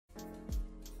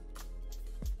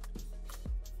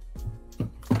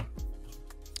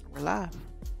live.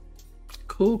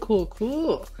 Cool, cool,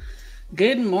 cool.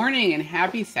 Good morning and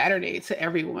happy Saturday to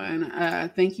everyone.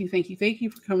 Thank you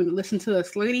for coming to listen to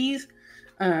us, ladies.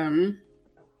 Let's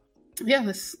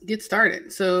get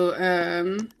started.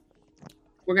 So,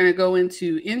 we're gonna go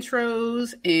into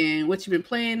intros and what you've been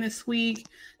playing this week.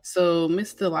 So,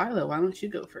 Miss Delilah, why don't you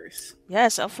go first? Yeah,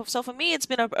 so for me, it's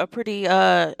been a pretty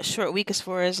short week as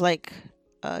far as like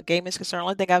game is concerned.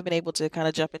 Only thing I've been able to kind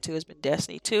of jump into has been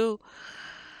Destiny 2.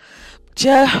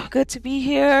 Yeah, good to be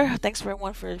here. Thanks for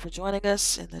everyone for joining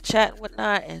us in the chat and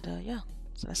whatnot. And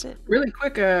so that's it. Really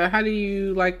quick, how do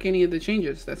you like any of the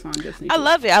changes that's on Destiny 2? I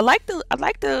love it. I like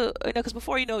the because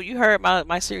before you heard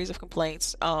my series of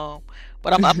complaints. But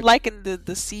I'm liking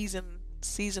the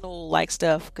seasonal like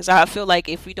stuff because I feel like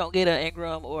if we don't get an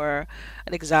Ingram or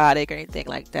an exotic or anything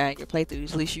like that in your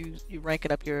playthroughs, at least you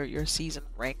ranking up your season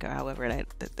rank or however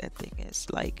that thing is,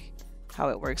 like how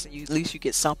it works, and at least you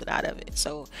get something out of it.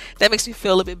 So that makes me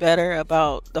feel a bit better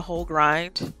about the whole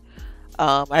grind.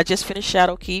 I just finished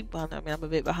Shadowkeep. I'm a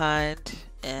bit behind,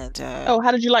 and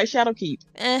how did you like Shadowkeep?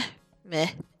 Meh.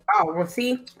 Oh, well,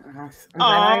 see, I'm glad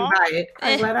I didn't buy it.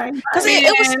 I'm glad I didn't buy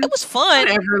Because it was fun.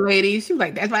 Whatever, ladies. She was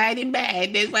like, that's why I didn't buy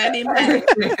it. That's why I didn't buy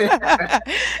it.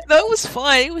 No, it was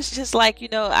fun. It was just like,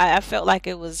 I felt like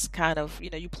it was kind of,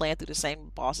 you playing through the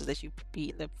same bosses that you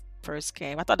beat in the first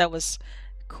game. I thought that was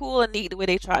cool and neat the way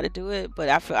they tried to do it, but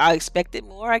I expected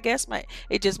more, I guess. My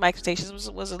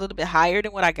expectations was a little bit higher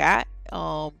than what I got.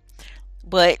 But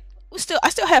I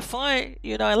still have fun,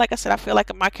 and like I said, I feel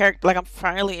like my character, like I'm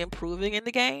finally improving in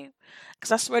the game.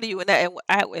 Because I swear to you, in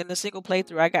the single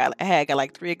playthrough, I had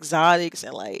like 3 exotics,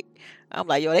 and like I'm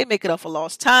like, yo, they make it up for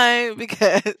lost time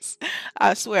because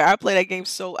I swear I would play that game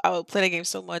so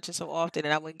much and so often,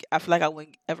 and I feel like I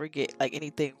wouldn't ever get like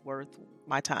anything worth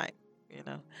my time,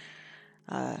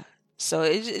 So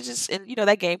it's just, and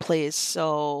that gameplay is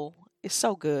so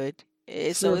good.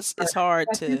 It's hard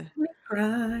to.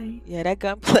 Yeah, that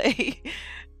gunplay,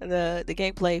 the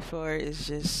gameplay for it is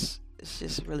just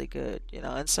really good,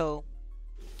 and so,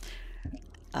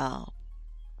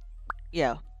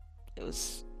 yeah, it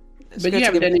was. But you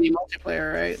haven't done any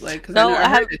multiplayer, right? Like, because I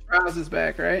heard that Trials is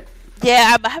back, right?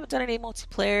 Yeah, I haven't done any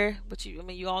multiplayer, but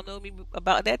you all know me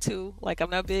about that too. Like, I'm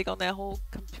not big on that whole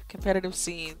competitive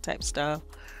scene type stuff.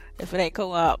 If it ain't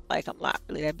co-op, like I'm not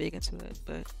really that big into it,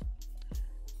 but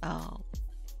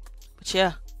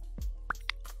yeah.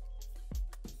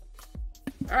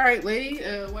 All right, lady,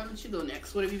 why don't you go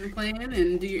next? What have you been playing,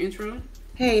 and do your intro?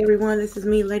 Hey everyone, this is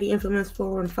me, Lady Infamous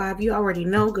 415. You already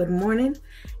know, good morning.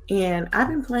 And I've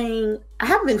been playing, I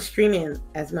haven't been streaming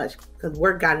as much because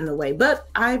work got in the way, but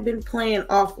I've been playing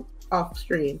off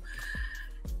stream.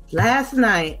 Last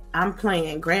night, I'm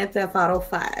playing Grand Theft Auto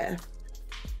 5,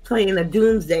 playing a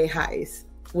Doomsday Heist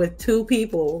with 2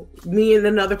 people, me and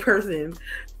another person.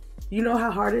 You know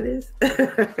how hard it is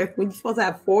when you're supposed to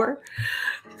have 4.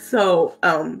 So,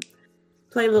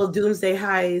 play a little Doomsday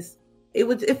Heist.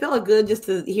 It felt good just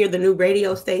to hear the new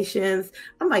radio stations.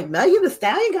 I'm like, Megan Thee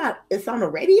Stallion it's on the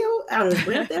radio on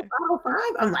Grand Theft Auto 5.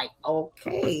 I'm like,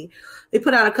 okay. They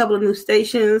put out a couple of new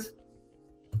stations.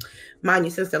 Mind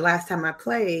you, since the last time I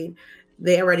played,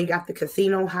 they already got the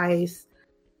casino heist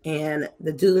and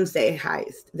the Doomsday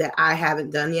Heist that I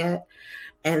haven't done yet.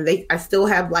 And I still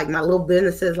have like my little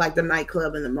businesses, like the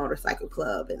nightclub and the motorcycle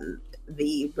club and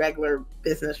the regular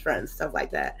business friends, stuff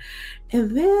like that.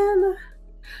 And then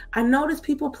I noticed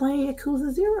people playing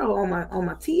Yakuza 0 on my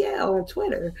TL on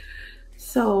Twitter.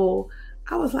 So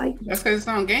I was like, that's because it's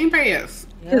on Game Pass.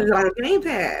 It's on Game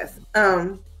Pass.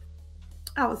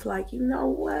 I was like, you know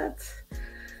what?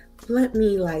 Let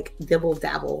me like dibble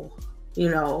dabble,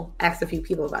 ask a few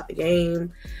people about the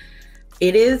game.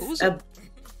 It is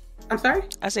I'm sorry?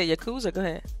 I said Yakuza, go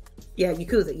ahead. Yeah,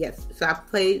 Yakuza, yes. So I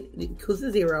played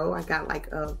Yakuza 0. I got like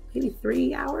maybe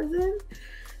 3 hours in.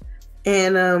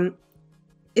 And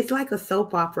it's like a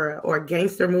soap opera or a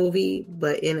gangster movie,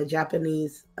 but in a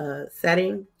Japanese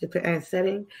setting, Japan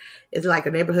setting. It's like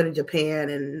a neighborhood in Japan,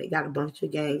 and they got a bunch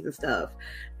of gangs and stuff.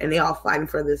 And they all fighting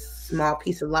for this small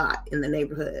piece of lot in the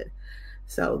neighborhood.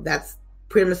 So that's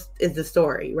pretty much is the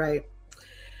story, right?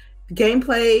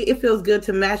 Gameplay, it feels good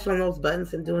to mash on those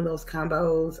buttons and doing those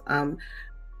combos.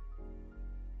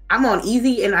 I'm on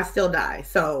easy and I still die.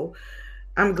 So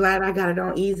I'm glad I got it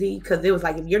on easy because it was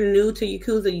like, if you're new to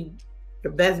Yakuza,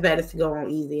 your best bet is to go on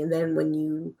easy. And then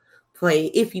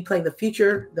if you play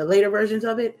the later versions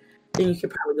of it, then you could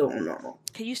probably go on normal.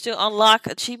 Can you still unlock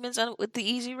achievements with the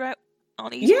easy rep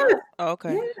on easy? Yeah. Oh,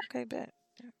 okay. Yeah. Okay, bet.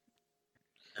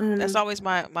 That's always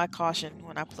my caution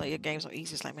when I play games on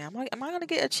easy. It's like, man, am I going to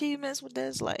get achievements with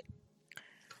this? Like,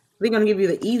 they're going to give you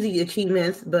the easy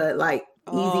achievements, but like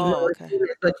easy Oh, mode, okay.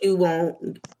 but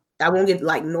I won't get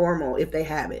like normal if they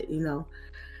have it, you know.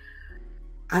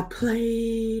 I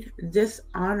played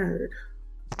Dishonored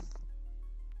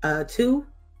 2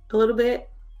 a little bit.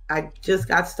 I just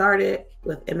got started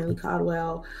with Emily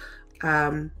Caldwell.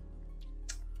 I'm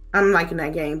liking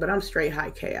that game, but I'm straight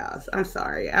high chaos. I'm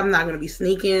sorry. I'm not going to be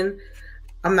sneaking.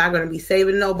 I'm not going to be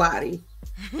saving nobody.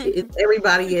 It's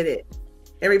everybody in it.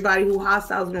 Everybody who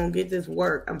hostile is going to get this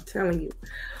work. I'm telling you.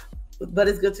 But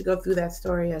it's good to go through that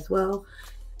story as well.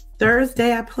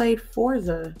 Thursday, I played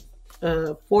Forza.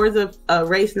 Forza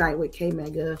race night with K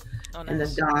Mega and the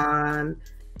Dawn.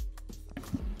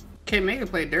 K Mega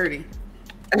played dirty.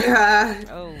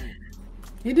 Oh,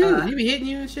 He do. He be hitting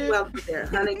you and shit. Well, there,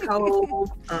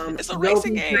 Honeycomb. it's a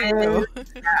racing game, though.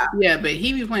 Yeah, but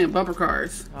he be playing bumper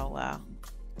cars. Oh wow.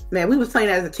 Man, we was playing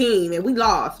as a team and we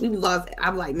lost.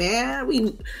 I'm like, man,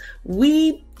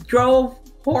 we drove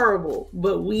horrible,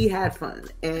 but we had fun,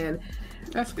 and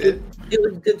that's good. It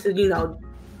was good to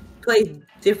play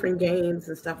different games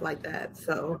and stuff like that.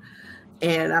 So,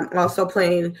 and I'm also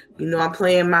playing. I'm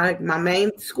playing my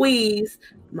main squeeze,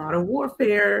 Modern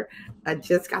Warfare. I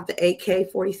just got the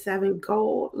AK-47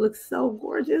 gold. It looks so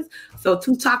gorgeous. So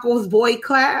Two Tacos Boy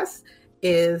class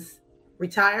is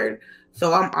retired.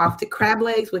 So I'm off to Crab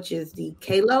Legs, which is the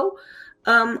Kalo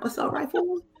assault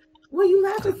rifle. What are you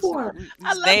laughing for?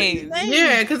 I love it.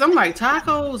 Yeah, because I'm like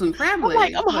tacos and crab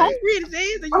legs. I'm hungry today.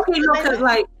 Okay,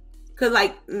 no,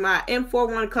 because my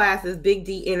M41 class is Big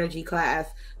D Energy class.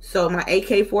 So my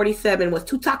AK-47 was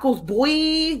Two Tacos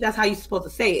Boy. That's how you're supposed to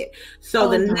say it. So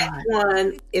the next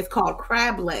one is called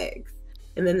Crab Legs.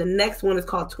 And then the next one is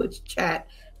called Twitch Chat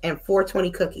and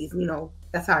 420 Cookies.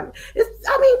 That's how it's.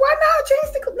 I mean, why not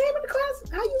change the name of the class?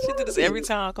 How you? She do this every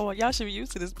time. Come on, y'all should be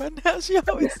used to this. But now she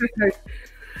always.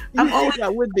 I'm always. I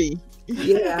would be.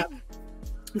 Yeah.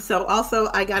 So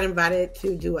also, I got invited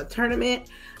to do a tournament.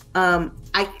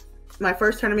 My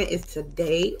first tournament is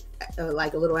today,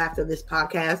 like a little after this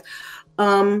podcast.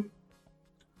 I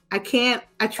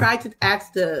tried to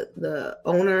ask the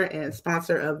owner and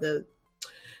sponsor of the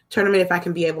tournament if I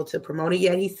can be able to promote it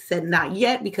yet. He said not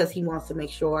yet because he wants to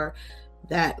make sure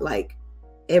that like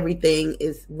everything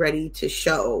is ready to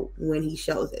show when he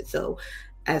shows it. So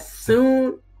as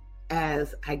soon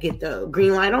as I get the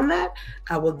green light on that,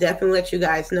 I will definitely let you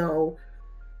guys know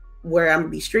where I'm gonna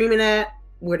be streaming at,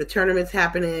 where the tournament's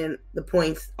happening, the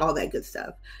points, all that good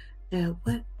stuff. Now,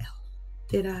 what else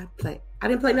did I play? I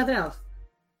didn't play nothing else.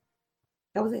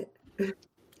 That was it.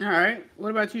 All right.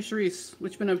 What about you, Sharice?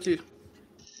 What you been up to?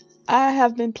 I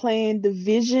have been playing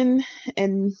Division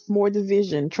and more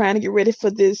Division, trying to get ready for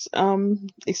this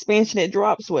expansion that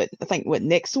drops.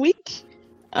 Next week?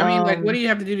 I mean, like, what do you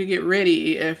have to do to get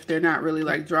ready if they're not really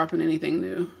like dropping anything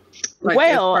new? Like,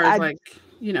 well, as far as,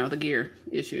 the gear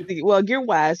issue. Well,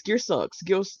 gear-wise, gear sucks.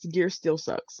 Gear still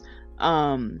sucks.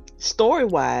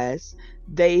 Story-wise,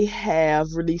 they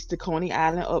have released the Coney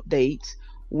Island update,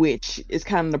 which is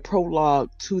kind of the prologue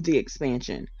to the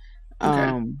expansion.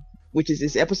 Okay. Which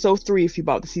is episode 3 if you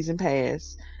bought the season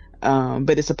pass.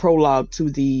 But it's a prologue to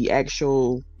the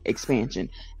actual expansion.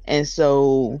 And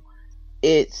so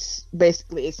it's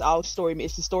all story.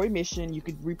 It's a story mission. You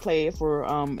could replay it for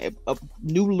a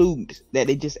new loot that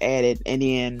they just added, and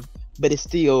then but it's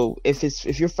still if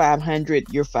you're 500,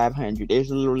 you're 500. There's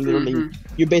literally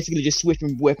you're basically just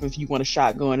switching weapons. If you want a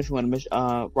shotgun, if you want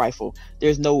a rifle,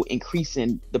 there's no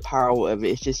increasing the power of it.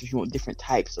 It's just if you want different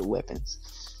types of weapons.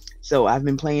 So I've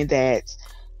been playing that.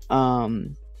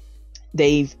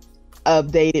 They've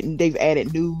updated. They've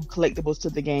added new collectibles to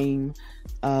the game.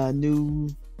 New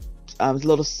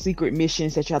little secret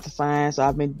missions that you have to find. So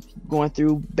I've been going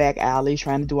through back alleys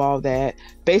trying to do all that.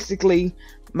 Basically,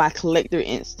 my collector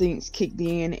instincts kicked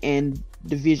in, and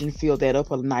Division filled that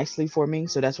up nicely for me.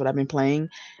 So that's what I've been playing.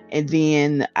 And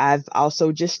then I've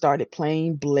also just started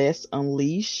playing Bless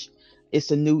Unleash. It's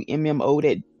a new MMO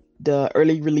that the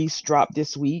early release dropped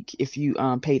this week if you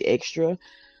paid extra,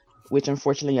 which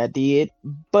unfortunately I did.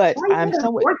 But I'm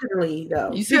somewhat. Unfortunately,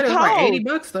 though, you said it was like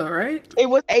 $80 though, right? It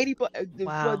was $80.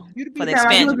 Wow. For the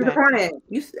expansion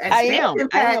I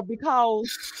am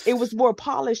because it was more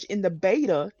polished in the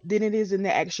beta than it is in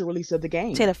the actual release of the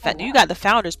game. You got the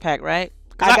Founders Pack, right?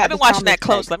 I've been watching that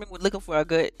closely. I've been looking for a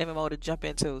good MMO to jump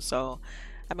into, so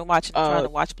I've been trying to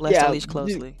watch Blessed Unleashed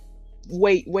closely.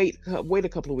 Wait a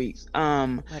couple of weeks.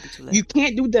 You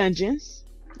can't do dungeons.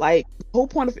 Like, the whole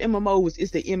point of MMOs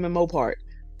is the MMO part.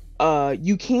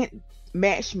 You can't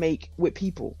matchmake with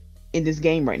people in this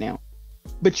game right now,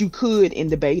 but you could in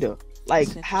the beta. Like,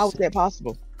 how is that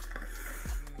possible?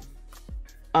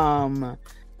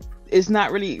 it's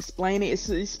not really explaining. It's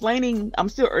explaining. I'm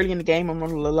still early in the game. I'm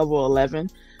on level 11,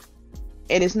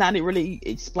 and it's not really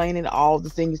explaining all the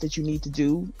things that you need to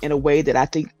do in a way that I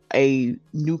think a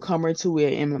newcomer to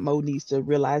an MMO needs to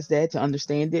realize that, to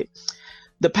understand it.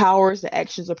 The powers, the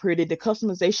actions are pretty. The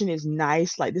customization is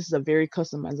nice. Like, this is a very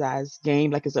customized game.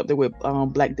 Like, it's up there with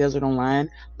Black Desert Online,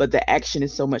 but the action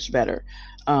is so much better.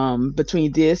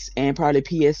 Between this and probably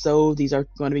PSO, these are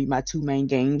going to be my two main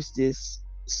games this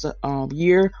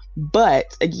year.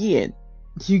 But again,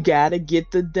 you gotta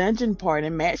get the dungeon part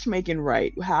and matchmaking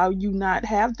right. How you not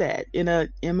have that in a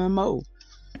MMO?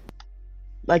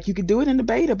 Like, you could do it in the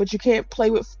beta, but you can't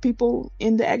play with people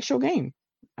in the actual game.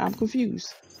 I'm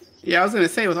confused. Yeah, I was gonna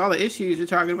say, with all the issues you're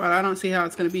talking about, I don't see how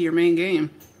it's gonna be your main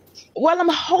game. Well, I'm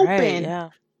hoping Right, yeah.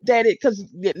 that because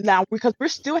we're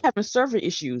still having server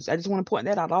issues. I just want to point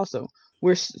that out also.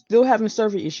 We're still having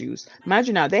server issues. Mind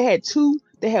you, now they had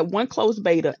one closed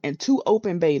beta and 2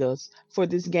 open betas for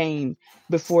this game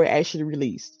before it actually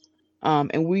released.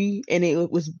 And it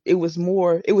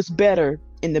was better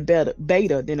in the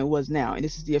beta than it was now, and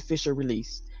this is the official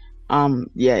release.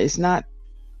 Yeah, it's not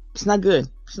good.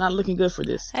 It's not looking good for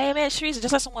this. Hey man, Sharice,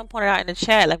 just like someone pointed out in the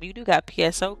chat, like you do got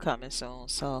PSO coming soon,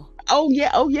 so. Oh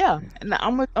yeah. And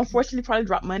I'm gonna unfortunately probably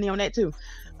drop money on that too.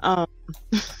 I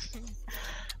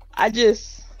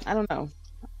don't know.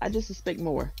 I just expect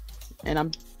more,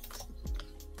 and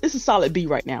it's a solid B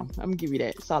right now. I'm gonna give you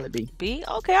that solid B. B?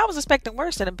 Okay, I was expecting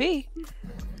worse than a B.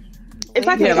 If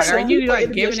I Yeah, can, like, are you like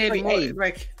it'll be a giving it straight more? A.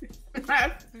 Like,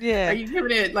 Yeah. are you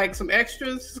giving it like some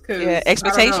extras? 'Cause, Yeah, I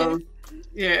expectation? don't know.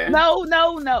 Yeah. No.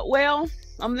 Well,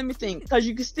 let me think, because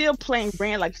you can still play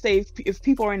brand. Like, say if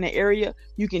people are in the area,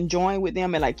 you can join with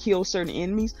them and like kill certain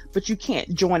enemies, but you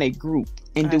can't join a group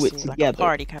and do it Like together. a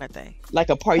party kind of thing. Like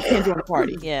a party, you can't join a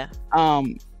party. Yeah.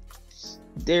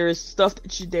 There's stuff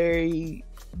that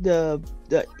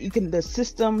the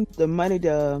system, the money,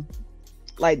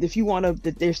 like if you want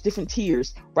to, there's different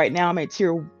tiers. Right now I'm at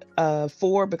tier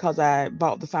 4 because I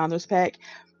bought the founders pack.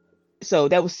 So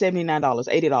that was $79,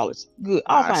 $80. Good.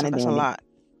 I'll find it. That's a lot.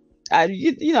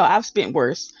 I've spent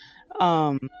worse.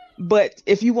 But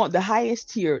if you want the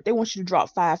highest tier, they want you to drop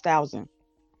 $5,000.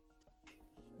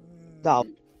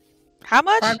 How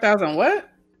much? 5,000 what?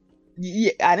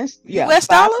 Yeah, I didn't. Yeah, US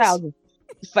dollars? 5,000.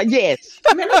 Yes,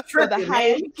 I mean, that's for the tricky,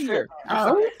 highest man. tier.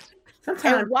 Oh,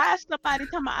 Sometimes And why is somebody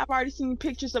talking about, I've already seen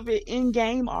pictures of it in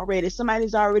game already.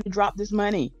 Somebody's already dropped this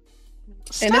money.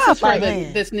 and this Stop is for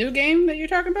playing. this new game that you're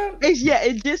talking about?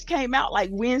 It just came out like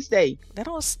Wednesday. That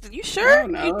don't. You sure? Oh,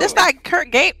 no. That's not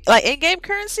current game, like in-game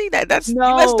currency. That's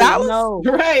No, US dollars. no.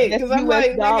 Right, That's because I'm US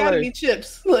like, they gotta dollars. be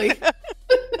chips. Like,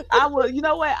 I will. You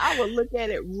know what? I will look at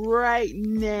it right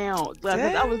now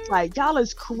because I was like, y'all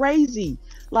is crazy.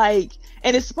 Like,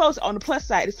 and it's supposed, on the plus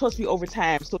side, it's supposed to be over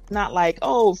time. So it's not like,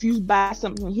 oh, if you buy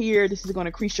something here, this is going to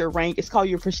increase your rank. It's called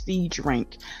your prestige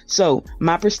rank. So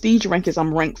my prestige rank is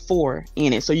I'm rank 4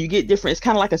 in it. So you get different. It's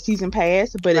kind of like a season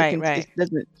pass, but it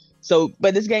doesn't. So,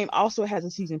 but this game also has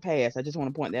a season pass. I just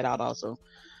want to point that out also.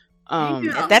 Yeah.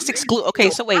 And that's exclude.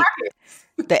 Okay, so wait,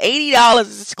 the $80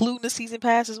 is excluding the season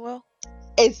pass as well.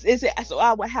 So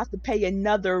I would have to pay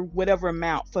another whatever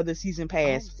amount for the season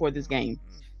pass for this game.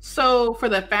 so for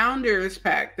the founders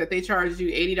pack that they charged you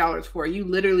 $80 for, you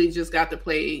literally just got to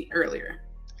play earlier.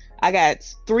 I got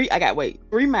 3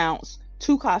 mounts,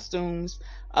 2 costumes,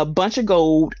 a bunch of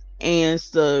gold, and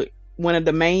one of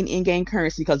the main in-game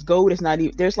currency, because gold is not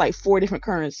even, there's like 4 different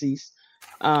currencies.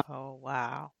 Oh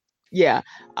wow. Yeah.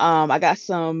 I got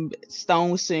some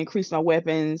stones to increase my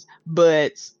weapons,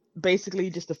 but basically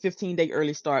just a 15-day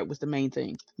early start was the main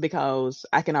thing, because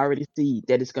I can already see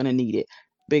that it's going to need it.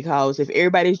 Because if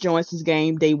everybody joins this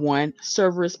game day 1,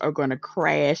 servers are going to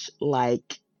crash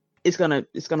like it's gonna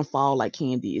fall like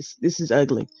candy. This is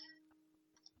ugly.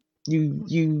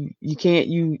 You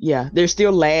can't. There's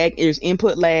still lag. There's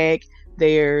input lag.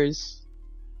 There's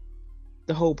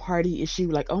the whole party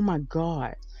issue. Like, oh my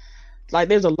god. Like,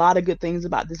 there's a lot of good things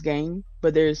about this game,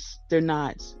 but they're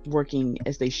not working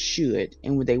as they should,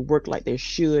 and when they work like they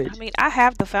should. I mean, I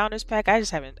have the founders pack. I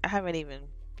just haven't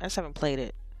played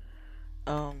it.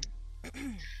 I'm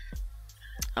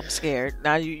scared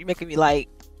now. You're making me like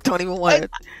don't even want to.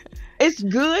 It's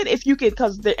good if you could,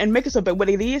 and make it so. But what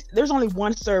it is, there's only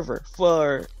one server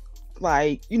for,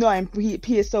 like, in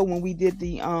PSO when we did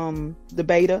the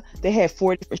beta, they had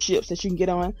 4 different ships that you can get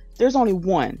on. There's only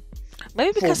one.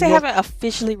 Maybe because they haven't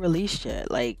officially released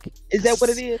yet. Like, is that what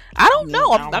it is? I don't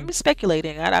know. I'm just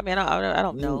speculating. I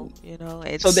don't know.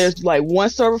 So there's like one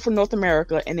server for North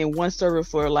America and then one server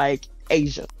for like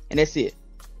Asia, and that's it.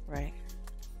 Right.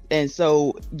 And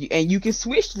so, and you can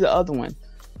switch to the other one,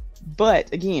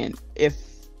 but again, if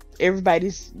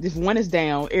if one is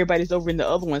down, everybody's over in the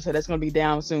other one, so that's gonna be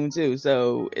down soon too.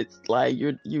 So it's like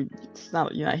you're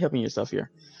not helping yourself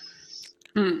here.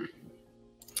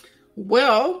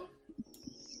 Well,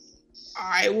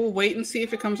 I will wait and see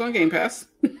if it comes on Game Pass.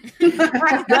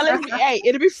 Hey,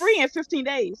 it'll be free in 15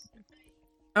 days.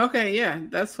 Okay, yeah,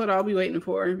 that's what I'll be waiting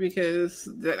for, because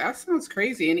that sounds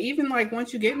crazy. And even like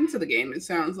once you get into the game, it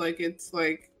sounds like it's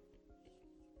like,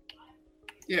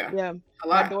 yeah. A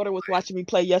lot. My daughter was watching me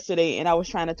play yesterday, and I was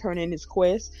trying to turn in this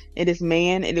quest and this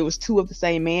man, and it was two of the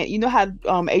same man. You know how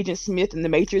Agent Smith in the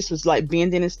Matrix was like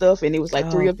bending and stuff, and it was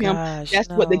like three of him. That's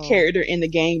what the character in the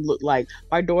game looked like.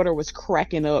 My daughter was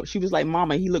cracking up. She was like,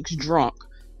 "Mama, he looks drunk,"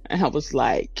 and I was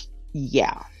like,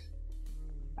 "Yeah."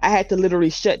 I had to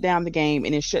literally shut down the game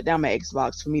and then shut down my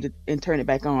Xbox and turn it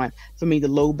back on for me to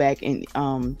load back and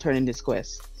turn in this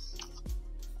quest.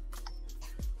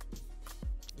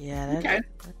 Yeah.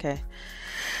 Okay.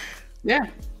 Yeah.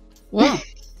 Well,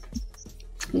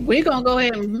 we're gonna go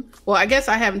ahead and. Well, I guess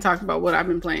I haven't talked about what I've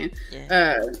been playing.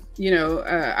 Yeah.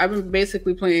 I've been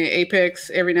basically playing Apex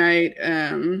every night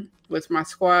with my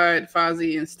squad,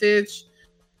 Fozzie and Stitch.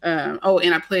 And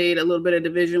I played a little bit of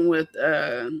Division with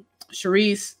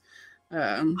Sharice.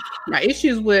 My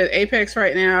issues with Apex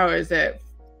right now is that,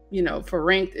 for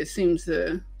ranked, it seems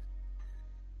to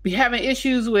be having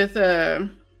issues with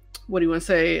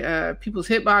people's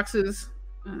hitboxes.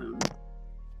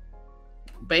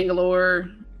 Bangalore,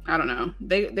 I don't know.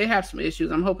 They have some issues.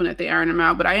 I'm hoping that they iron them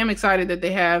out, but I am excited that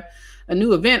they have a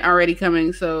new event already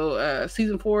coming. So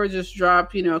season 4 just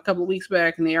dropped, a couple of weeks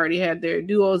back, and they already had their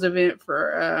duos event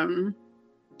for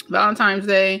Valentine's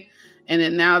Day. And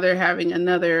then now they're having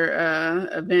another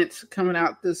event coming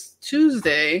out this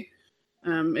Tuesday.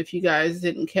 If you guys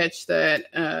didn't catch that,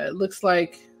 it looks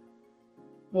like,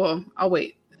 well, I'll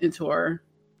wait into our,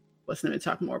 let's not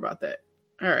talk more about that.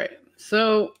 All right.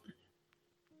 So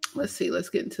let's see. Let's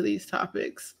get into these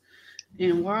topics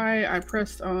and why I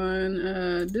pressed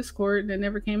on Discord that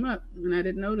never came up and I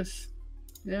didn't notice.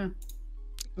 Yeah,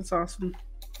 that's awesome.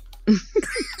 All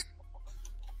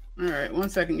right. 1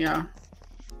 second, y'all.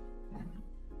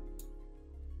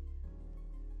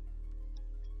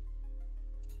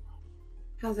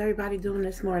 How's everybody doing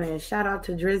this morning? Shout out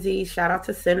to Drizzy. Shout out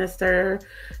to Sinister.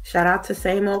 Shout out to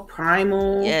Same Old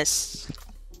Primal. Yes.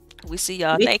 We see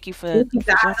y'all. Thank you for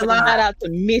shout out to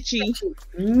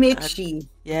Mitchie.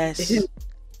 Yes.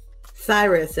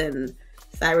 Cyrus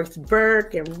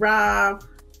Burke and Rob.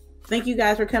 Thank you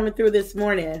guys for coming through this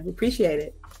morning. We appreciate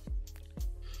it.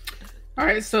 All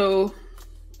right, so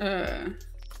Go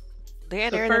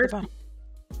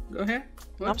ahead.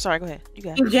 What? I'm sorry, go ahead. You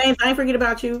got it. James, I ain't forget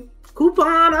about you.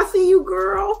 Coupon, I see you,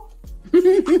 girl.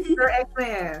 Your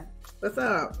X-Man. What's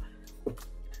up?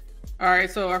 All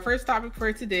right, so our first topic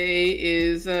for today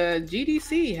is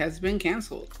GDC has been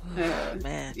canceled.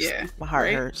 Man, yeah, my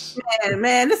heart hurts.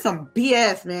 Man, this is some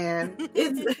BS, man.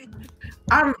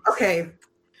 I'm okay.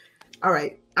 All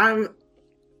right, I'm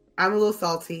a little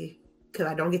salty because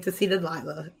I don't get to see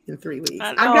Delilah in 3 weeks.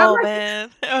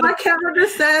 Man. My calendar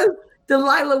says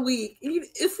Delilah week.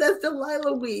 It says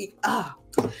Delilah week.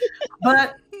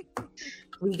 But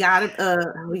we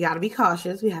gotta be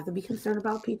cautious. We have to be concerned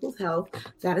about people's health.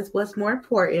 That is what's more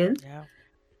important. Yeah.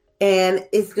 And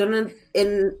it's gonna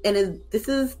this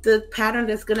is the pattern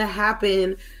that's gonna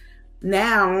happen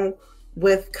now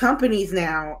with companies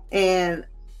now. And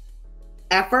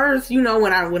at first,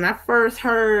 when I first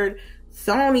heard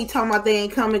Sony talking about they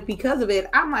ain't coming because of it,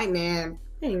 I'm like, man,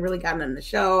 they ain't really got nothing to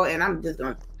show, and I'm just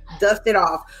gonna dust it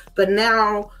off. But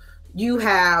now you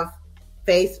have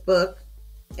Facebook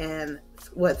and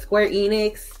Square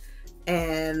Enix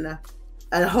and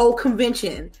a whole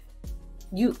convention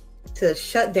to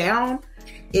shut down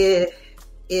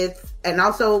it's and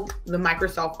also all the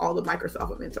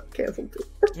Microsoft events are canceled too.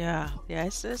 Yeah,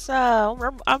 it's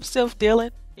I'm still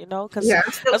dealing, because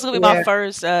that's gonna be my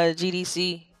first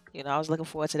GDC. I was looking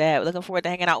forward to that. Looking forward to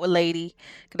hanging out with Lady,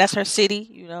 'cause that's her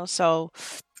city. So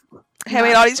I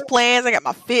made all these plans. I got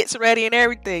my fits ready and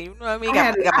everything. You know what I mean?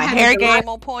 Got my hair game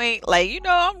on point. Like,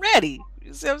 I'm ready.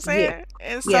 You see what I'm saying? Yeah.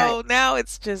 And so now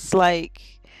it's just like,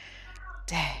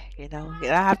 dang, I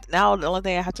have to, now the only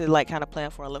thing I have to like kind of plan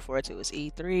for and look forward to is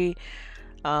E3.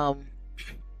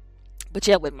 But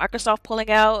yeah, with Microsoft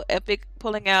pulling out, Epic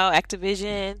pulling out,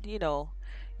 Activision,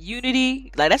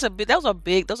 Unity, like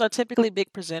those are typically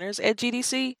big presenters at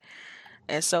GDC.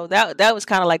 And so that was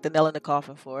kind of like the nail in the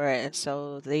coffin for it. And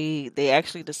so they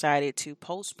actually decided to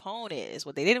postpone it. Is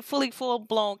what they didn't full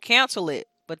blown cancel it,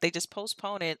 but they just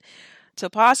postponed it to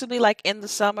possibly like in the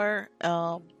summer.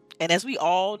 And as we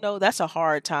all know, that's a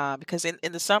hard time because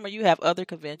in the summer you have other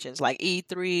conventions like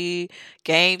E3,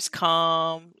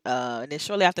 Gamescom, and then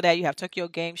shortly after that you have Tokyo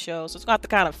Game Show. So it's gonna have to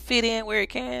kind of fit in where it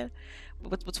can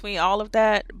between all of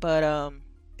that. But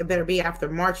it better be after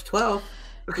March 12th.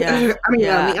 Yeah,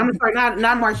 I'm sorry,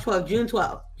 not March 12th, June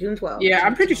 12th. June 12th. Yeah,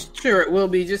 I'm pretty sure it will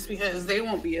be just because they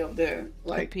won't be able to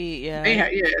compete. Yeah,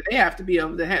 they have to be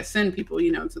able to send people,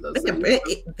 to those.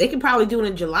 They can probably do it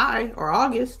in July or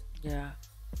August. Yeah.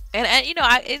 And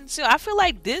I feel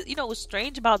like this, what's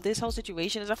strange about this whole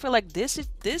situation is I feel like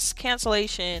this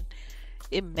cancellation,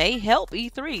 it may help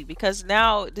E3 because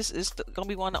now this is going to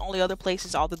be one of the only other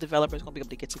places all the developers going to be able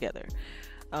to get together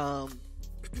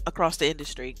across the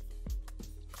industry.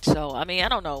 So, I mean, I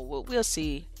don't know. We'll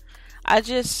see. I don't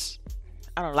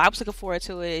know. I was looking forward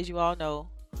to it, as you all know,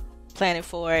 planning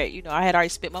for it. I had already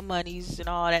spent my monies and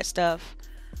all that stuff.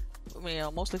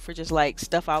 Mostly for just like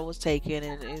stuff I was taking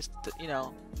and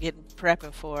getting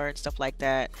prepping for and stuff like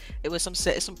that. It was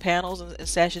some panels and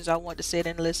sessions I wanted to sit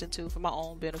and listen to for my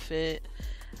own benefit.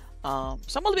 So I'm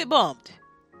a little bit bummed,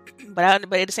 but at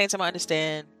the same time I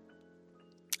understand.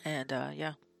 And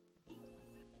yeah.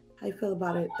 How you feel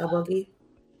about it, Boogie?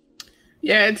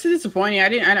 Yeah, it's disappointing.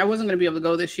 I wasn't going to be able to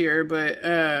go this year, but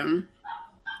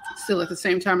still at the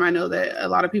same time, I know that a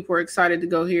lot of people are excited to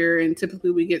go here, and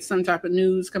typically we get some type of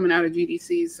news coming out of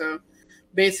GDC. So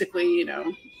basically,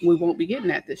 we won't be getting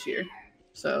that this year.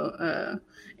 So,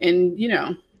 and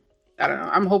I don't know.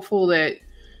 I'm hopeful that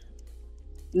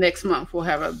next month we'll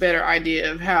have a better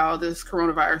idea of how this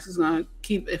coronavirus is going to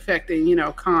keep affecting,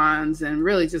 cons and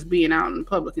really just being out in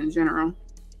public in general.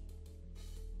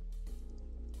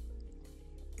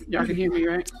 Y'all can hear me,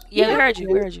 right? Yeah, we heard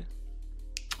you.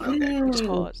 Okay. Just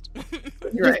paused.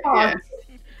 You're right. Yeah.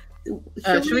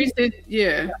 Sharice did.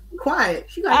 Yeah. Quiet.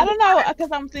 I don't know because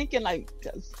I'm thinking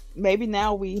cause maybe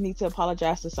now we need to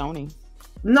apologize to Sony.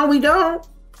 No, we don't.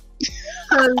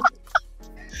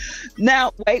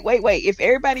 Now, wait. If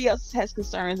everybody else has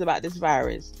concerns about this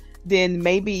virus, then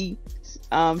maybe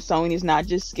Sony is not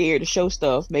just scared to show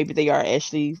stuff. Maybe they are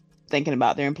actually thinking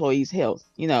about their employees' health.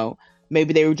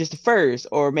 Maybe they were just the first,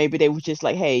 or maybe they were just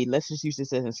like, hey, let's just use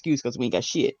this as an excuse because we ain't got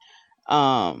shit.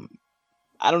 I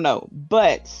don't know.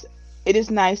 But it is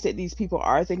nice that these people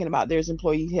are thinking about their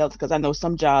employee health because I know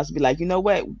some jobs be like, you know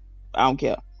what? I don't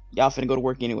care. Y'all finna go to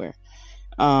work anywhere.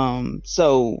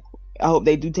 So I hope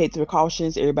they do take the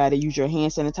precautions. Everybody use your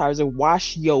hand sanitizer.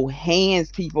 Wash your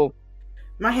hands, people.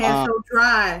 My hands so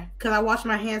dry because I wash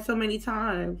my hands so many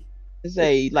times.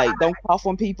 Don't cough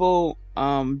on people.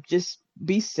 Just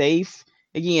be safe.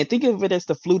 Again, think of it as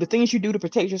the flu. The things you do to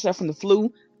protect yourself from the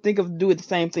flu, do it the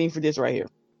same thing for this right here.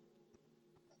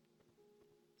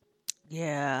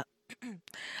 Yeah.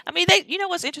 I mean,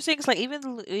 what's interesting is like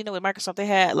even with Microsoft, they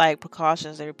had like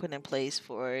precautions they were putting in place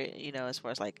for as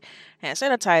far as like hand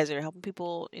sanitizer, helping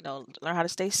people learn how to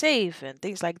stay safe and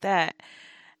things like that.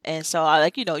 And so I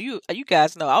you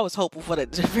guys know I was hopeful for to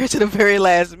the very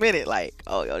last minute, like,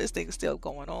 oh this thing's still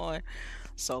going on.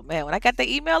 So man, when I got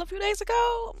the email a few days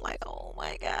ago, I'm like, oh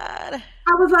my God.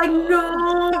 I was like,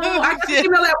 no. I got the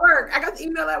email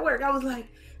at work. I was like,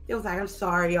 I'm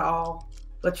sorry, y'all.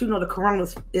 But the corona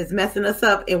is messing us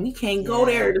up and we can't go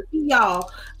there to see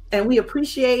y'all. And we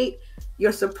appreciate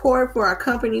your support for our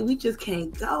company. We just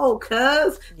can't go,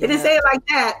 cuz. They didn't say it like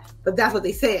that, but that's what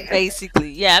they said.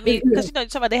 Basically, yeah. I mean, because talking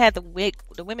about they had the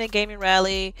Women Gaming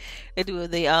Rally, they do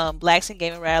the Blacks in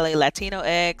Gaming Rally, Latino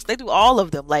X. They do all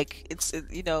of them. Like it's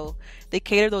they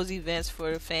cater those events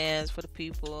for the fans, for the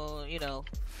people,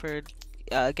 for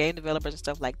game developers and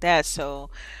stuff like that. So,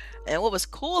 and what was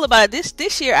cool about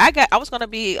this year, I was gonna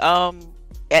be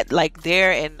at like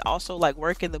there and also like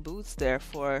work in the booths there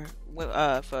for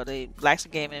the Blacks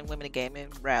in Gaming, Women in Gaming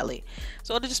Rally.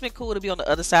 So it'd just been cool to be on the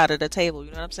other side of the table,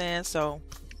 you know what I'm saying? So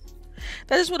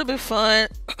that just would have been fun.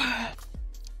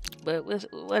 But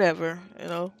whatever,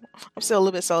 I'm still a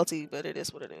little bit salty, but it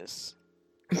is what it is.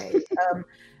 Okay.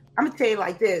 I'm gonna tell you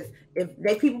like this: if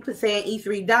they people saying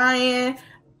E3 dying,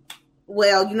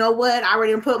 well, you know what? I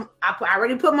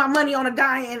already put my money on a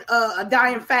dying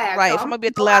fast. Right. So if I'm gonna be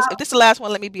at the last, if this is the last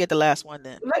one, let me be at the last one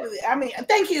then. I mean,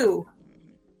 thank you.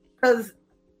 Because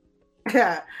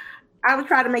I would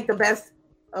try to make the best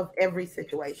of every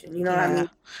situation. You know what I mean?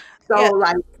 So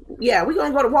we're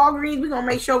gonna go to Walgreens. We're gonna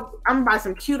make sure I'm gonna buy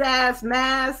some cute ass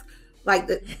masks, like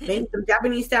maybe some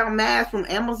Japanese style masks from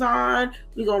Amazon.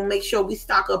 We're gonna make sure we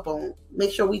stock up on,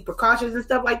 make sure we precautions and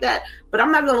stuff like that. But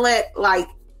I'm not gonna let like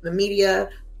the media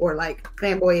or like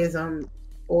fanboyism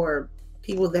or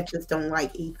people that just don't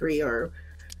like E3 or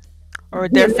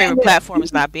their favorite platform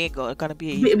is not being going to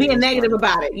be being negative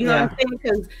about it. You know what I'm saying?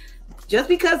 Because just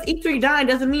because E3 died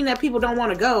doesn't mean that people don't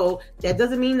want to go. That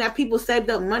doesn't mean that people saved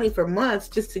up money for months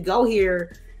just to go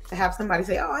here to have somebody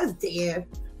say, "Oh, it's dead.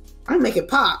 I'm gonna make it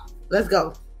pop. Let's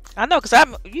go." I know,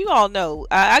 because you all know,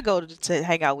 I go to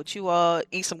hang out with you all,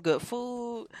 eat some good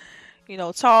food,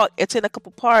 talk, attend a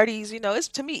couple parties. It's,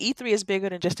 to me, E3 is bigger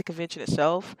than just the convention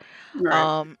itself.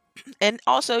 Right. And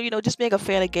also, just being a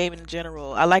fan of gaming in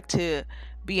general, I like to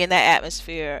be in that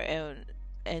atmosphere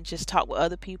and just talk with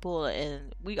other people,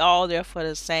 and we all there for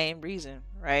the same reason,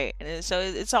 right? And so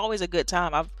it's always a good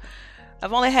time.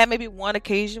 I've only had maybe one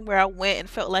occasion where I went and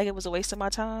felt like it was a waste of my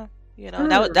time.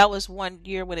 That was one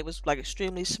year when it was like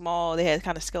extremely small. They had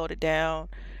kind of scaled it down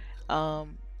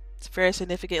very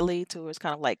significantly to where it's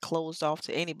kind of like closed off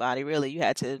to anybody, really. You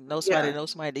had to know somebody to know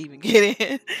somebody to even get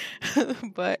in.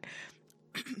 But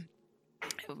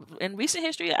in recent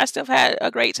history, I still had a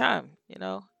great time,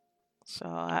 So,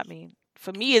 I mean,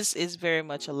 for me, it's very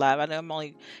much alive. I know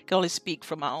can only speak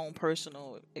from my own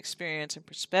personal experience and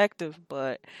perspective,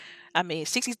 but I mean,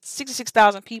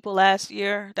 66,000 people last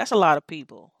year, that's a lot of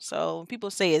people. So when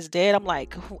people say it's dead, I'm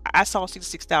like, I saw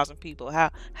 66,000 people.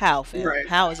 How, fam? Right.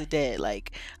 How is it dead?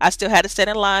 Like, I still had to stand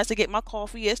in lines to get my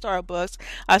coffee at Starbucks.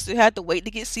 I still had to wait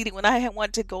to get seated when I had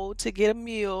wanted to go to get a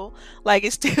meal. Like,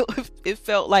 it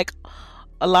felt like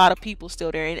a lot of people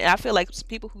still there, and I feel like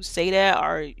people who say that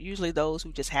are usually those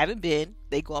who just haven't been.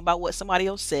 They go about what somebody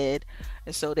else said,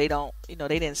 and so they don't,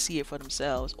 they didn't see it for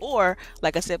themselves. Or,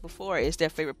 like I said before, it's their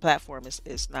favorite platform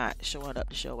is not showing up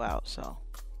to show out. So,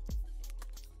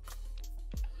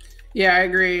 yeah, I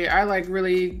agree. I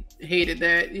really hated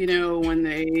that, when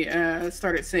they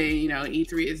started saying,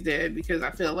 E3 is dead, because I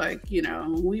feel like,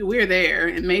 we're there,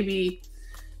 and maybe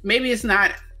it's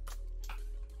not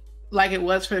like it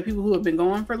was for the people who have been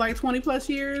going for like 20 plus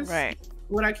years. Right.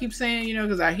 What I keep saying,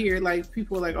 because I hear like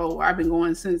people like, "Oh, I've been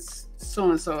going since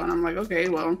so-and-so." And I'm like, okay,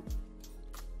 well,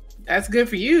 that's good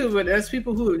for you. But as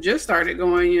people who have just started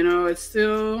going, it's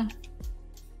still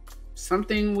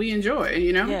something we enjoy,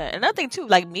 Yeah. And another thing too,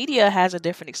 like media has a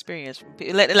different experience from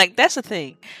people. Like that's the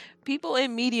thing. People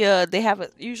in media, they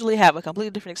usually have a completely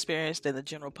different experience than the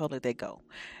general public that go,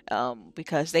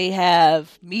 because they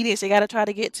have meetings they got to try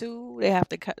to get to. They have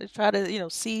to try to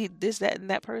see this, that, and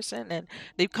that person, and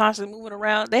they're constantly moving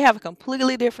around. They have a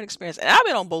completely different experience, and I've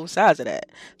been on both sides of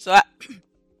that. So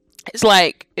it's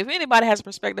like if anybody has a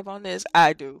perspective on this,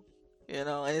 I do. And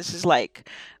it's just like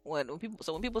when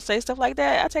people say stuff like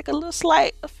that, I take a little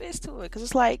slight offense to it, because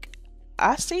it's like,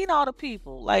 I seen all the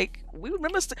people. Like, y'all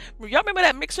remember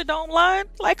that Mixer Dome line?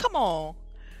 Like, come on.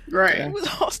 Right. We was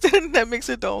all standing in that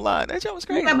Mixer Dome line. That shit was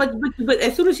crazy. Yeah, but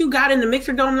as soon as you got in the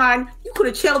Mixer Dome line, you could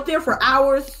have chilled there for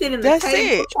hours, sit in the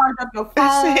table, charge up your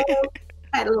phone,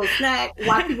 had a little snack,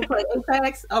 watch people play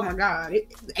Apex. Oh my God.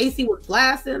 The AC was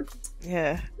blasting.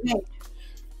 Yeah.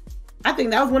 I think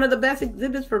that was one of the best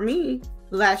exhibits for me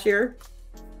last year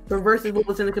versus what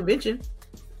was in the convention.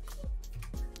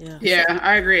 Yeah,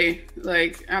 I agree.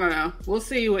 Like, I don't know. We'll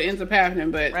see what ends up happening,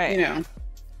 but I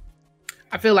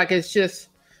feel like it's just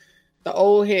the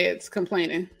old heads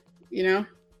complaining,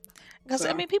 Because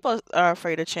I mean, people are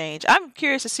afraid of change. I'm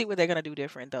curious to see what they're gonna do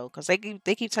different though, because they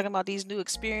keep talking about these new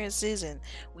experiences and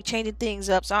we changing things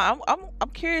up. So I'm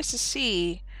curious to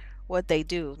see what they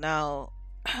do now.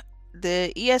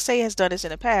 The ESA has done this in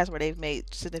the past where they've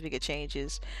made significant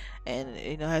changes, and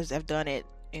have done it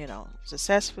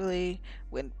successfully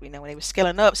when they were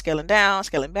scaling up, scaling down,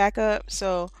 scaling back up.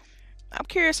 So I'm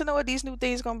curious to know what these new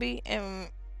things are gonna be, and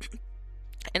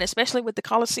especially with the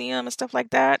Coliseum and stuff like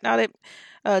that. Now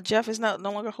that Jeff is no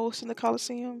longer hosting the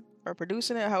Coliseum or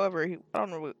producing it, however, I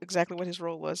don't know exactly what his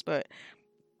role was, but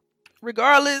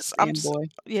regardless, I just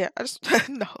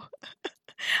no.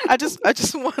 I just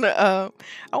want to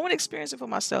I want to experience it for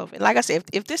myself. And like I said,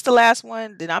 if this the last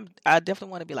one, then I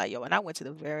definitely want to be like, yo, and I went to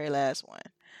the very last one.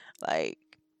 Like,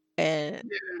 and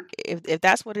if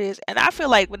that's what it is, and I feel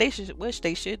like what they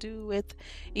should do with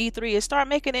E3 is start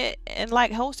making it and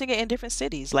like hosting it in different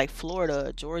cities like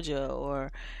Florida, Georgia,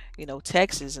 or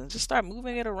Texas, and just start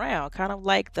moving it around, kind of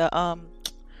like the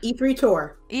E3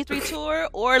 tour,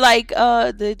 or like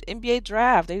the NBA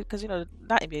draft. Because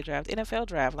not NBA draft, NFL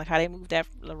draft, like how they move that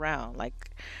around,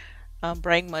 like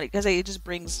bring money, because it just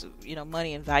brings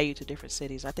money and value to different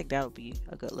cities. I think that would be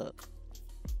a good look.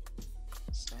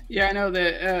 So. Yeah, I know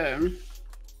that.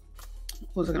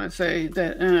 What was I gonna say?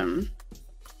 That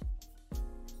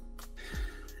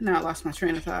now I lost my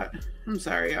train of thought. I'm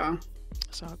sorry, y'all.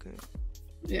 It's all good.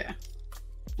 Yeah.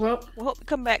 Well, we'll hope to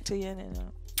come back to you.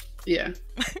 And, yeah,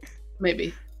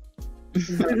 maybe.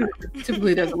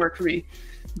 Typically doesn't work for me,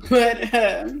 but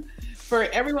for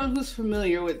everyone who's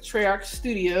familiar with Treyarch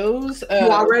Studios, You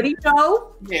already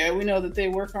know. yeah, we know that they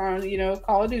work on,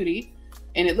 Call of Duty,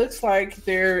 and it looks like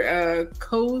their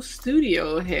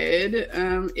co-studio head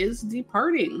is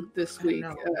departing this week.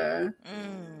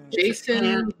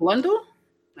 Jason Blundell,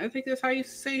 I think that's how you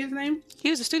say his name.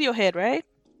 He was the studio head, right?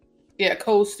 Yeah,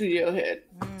 co-studio head.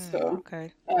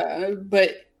 Okay.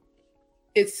 But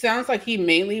it sounds like he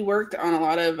mainly worked on a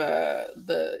lot of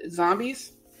the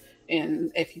zombies.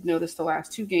 And if you've noticed, the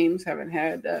last 2 games haven't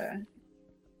had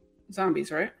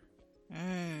zombies, right?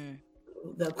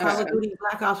 The Call of Duty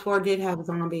Black Ops 4 did have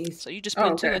zombies. So you just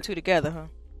put 2 and 2 together, huh?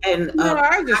 And no,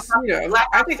 I just, I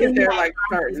think that they're like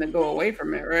starting to go away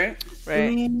from it, right?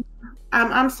 Right.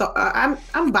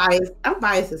 I'm biased. I'm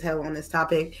biased as hell on this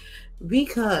topic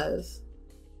because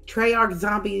Treyarch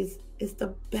Zombies is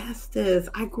the bestest.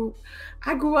 I grew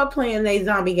up playing these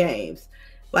zombie games,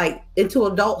 like into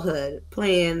adulthood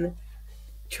playing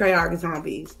Treyarch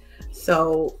Zombies.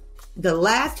 So the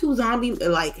last 2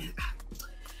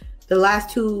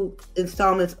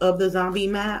 installments of the zombie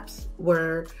maps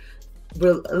were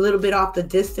a little bit off the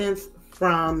distance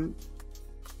from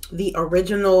the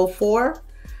original 4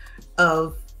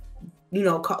 of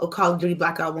Call of Duty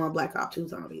Black Ops 1, Black Ops 2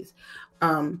 zombies.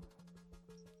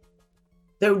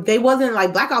 They wasn't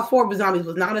like Black Ops 4 zombies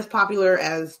was not as popular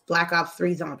as Black Ops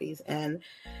 3 zombies, and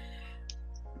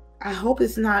I hope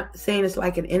it's not saying it's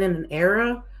like an end of an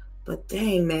era, but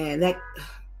dang man,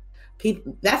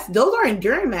 those are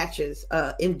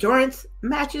endurance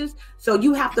matches. So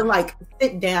you have to like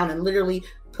sit down and literally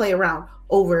play around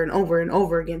over and over and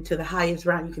over again to the highest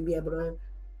round you can be able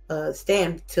to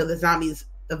stand till the zombies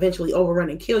eventually overrun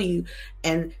and kill you,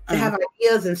 and to have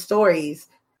ideas and stories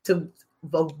to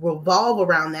revolve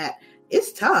around that.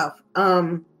 It's tough,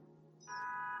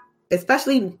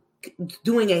 especially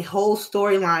doing a whole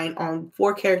storyline on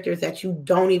 4 characters that you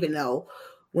don't even know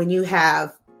when you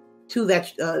have 2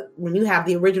 when you have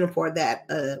the original 4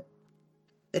 that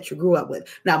you grew up with.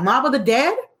 Now Mob of the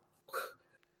Dead,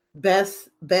 best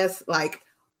like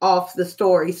off the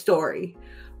story,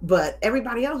 but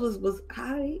everybody else was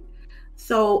high.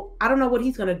 So I don't know what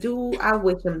he's gonna do. I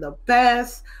wish him the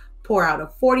best. Pour out a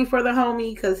 40 for the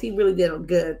homie because he really did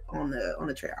good on the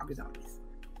Treyarch Zombies.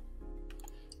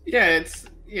 Yeah,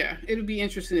 it'll be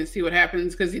interesting to see what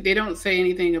happens because they don't say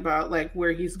anything about like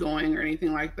where he's going or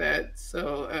anything like that.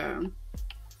 So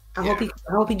I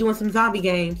hope he's doing some zombie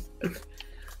games,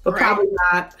 but probably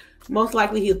not. Most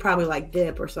likely he'll probably like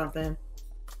dip or something.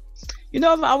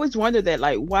 I've always wondered that,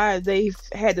 like, why they've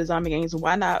had the zombie games.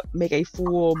 Why not make a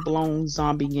full-blown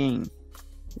zombie game?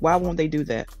 Why won't they do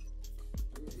that?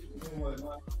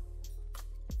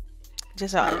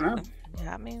 Just I don't know.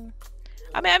 Yeah, I mean,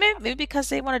 maybe because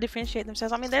they want to differentiate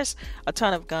themselves. I mean, there's a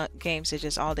ton of games that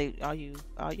just y'all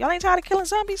ain't tired of killing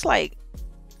zombies. Like,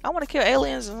 I want to kill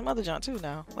aliens and some other junk too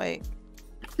now. Like,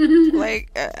 I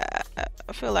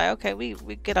feel like okay,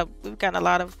 we've gotten a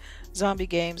lot of zombie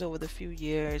games over the few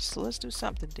years, so let's do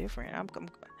something different.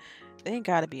 They ain't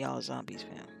got to be all zombies,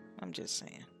 fam. I'm just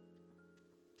saying.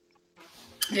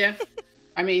 Yeah.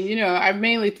 I mean, I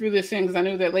mainly threw this in because I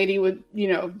knew that lady would,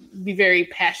 be very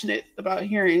passionate about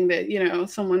hearing that,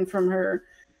 someone from her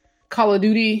Call of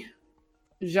Duty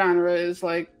genre is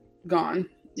like gone,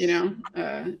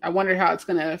 I wonder how it's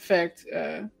going to affect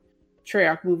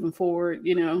Treyarch moving forward,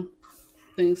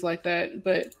 things like that.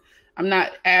 But I'm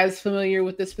not as familiar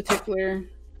with this particular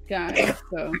guy,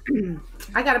 so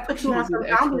I got to put you on some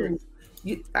zombies.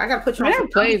 I got to put you on some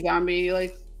play zombie.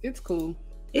 Like, it's cool.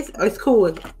 It's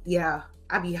cool. Yeah.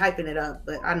 I be hyping it up,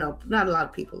 but I know not a lot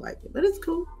of people like it, but it's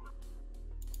cool.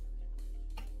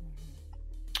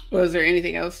 Was there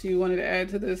anything else you wanted to add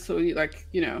to this? So,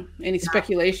 any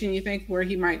speculation you think where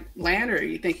he might land, or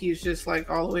you think he's just like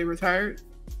all the way retired?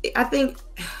 I think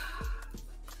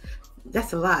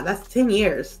that's a lot. That's 10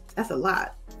 years. That's a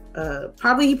lot.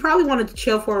 He probably wanted to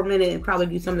chill for a minute and probably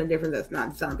do something different that's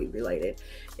not zombie related.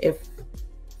 Is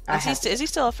he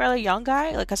still a fairly young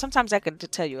guy? Like, 'cause sometimes that could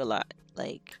tell you a lot.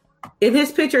 Like, in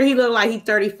his picture, he looked like he's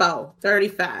 34,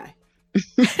 35.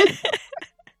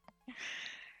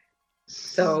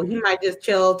 So he might just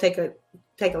chill, take a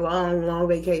long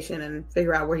vacation and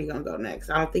figure out where he's going to go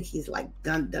next. I don't think he's like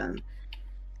done.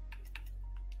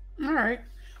 All right.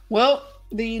 Well,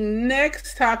 the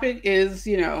next topic is,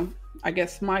 I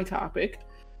guess my topic,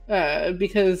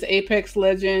 because Apex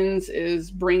Legends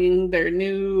is bringing their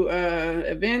new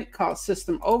event called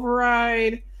System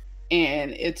Override, and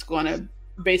it's going to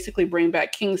basically bring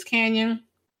back Kings Canyon,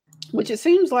 which it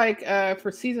seems like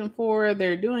for season 4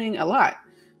 they're doing a lot.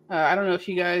 I don't know if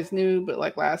you guys knew, but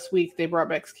like last week they brought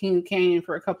back Kings Canyon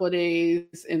for a couple of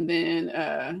days, and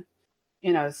then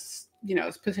in a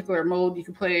particular mode you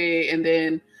can play, and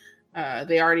then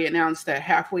they already announced that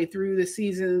halfway through the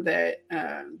season that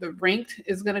the ranked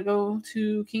is going to go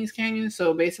to Kings Canyon.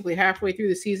 So basically halfway through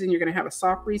the season, you're going to have a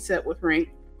soft reset with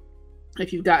ranked.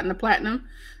 If you've gotten to platinum,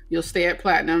 you'll stay at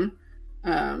platinum.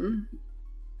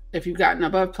 If you've gotten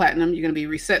above platinum, you're going to be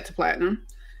reset to platinum.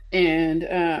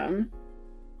 And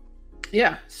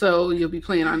so you'll be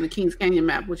playing on the Kings Canyon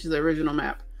map, which is the original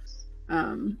map.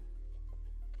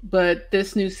 But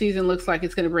this new season looks like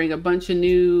it's going to bring a bunch of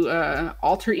new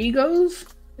alter egos,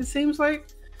 it seems like.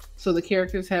 So the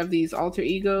characters have these alter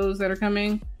egos that are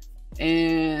coming.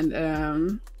 And I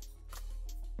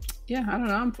don't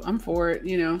know. I'm for it,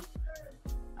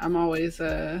 I'm always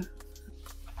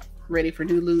ready for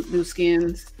new loot, new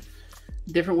skins,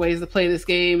 different ways to play this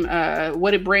game.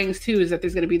 What it brings too is that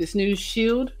there's going to be this new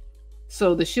shield.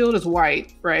 So the shield is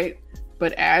white, right?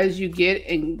 But as you get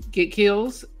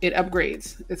kills, it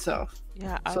upgrades itself.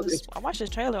 Yeah, I watched the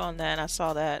trailer on that and I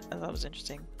saw that. I thought it was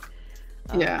interesting.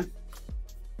 Yeah,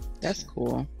 that's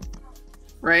cool.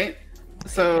 Right?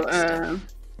 So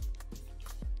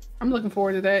I'm looking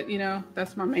forward to that.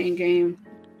 That's my main game.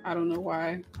 I don't know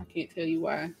why. I can't tell you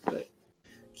why, but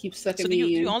keep sucking me in.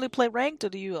 Do you only play ranked, or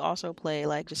do you also play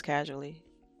like just casually?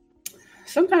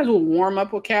 Sometimes we'll warm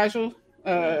up with casual,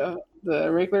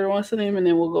 the regular ones of them, and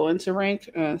then we'll go into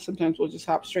ranked. Sometimes we'll just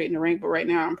hop straight into ranked, but right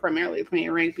now I'm primarily playing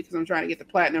ranked because I'm trying to get the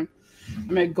platinum.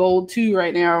 I'm at gold 2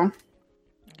 right now.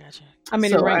 Gotcha. How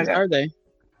many ranks are they?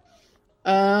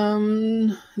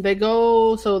 They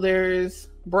go, so there's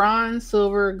bronze,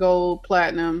 silver, gold,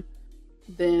 platinum.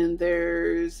 Then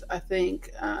there's, I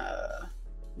think,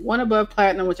 one above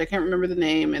platinum, which I can't remember the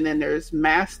name. And then there's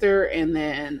master, and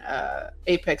then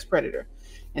Apex Predator.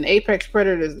 And Apex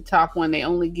Predator is the top one. They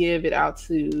only give it out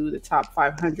to the top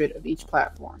 500 of each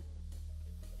platform.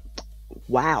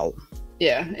 Wow.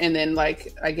 Yeah. And then, I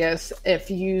guess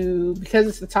because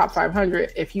it's the top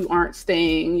 500, if you aren't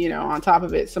staying, on top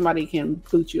of it, somebody can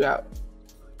boot you out,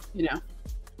 and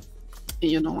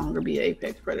you'll no longer be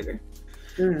Apex Predator.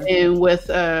 Mm-hmm. And with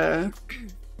the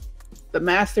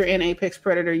Master and Apex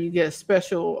Predator, you get a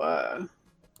special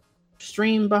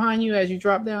stream behind you as you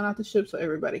drop down off the ship, so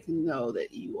everybody can know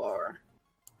that you are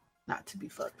not to be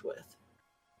fucked with.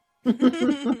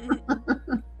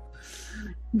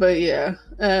 But yeah,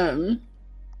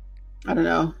 I don't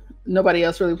know. Nobody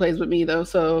else really plays with me though,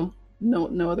 so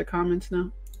no other comments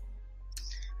now.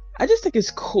 I just think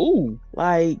it's cool.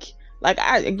 I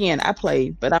play,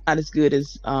 but I'm not as good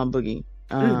as Boogie.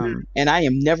 And I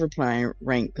am never playing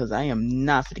ranked because I am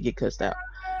not going to get cussed out.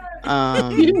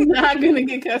 You're not gonna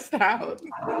get cussed out.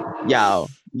 Y'all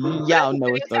know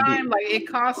it's gonna be. It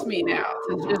costs me now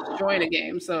to just join a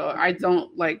game, so I don't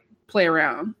play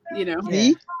around.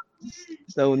 See?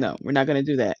 So no, we're not gonna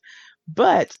do that.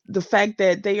 But the fact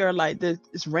that they are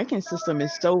this ranking system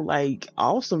is so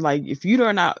awesome. If you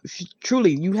are not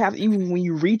truly, you have, even when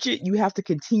you reach it, you have to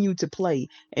continue to play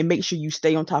and make sure you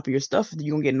stay on top of your stuff. If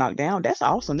you're gonna get knocked down, that's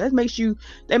awesome. That makes you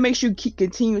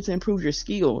continue to improve your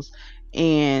skills,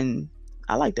 and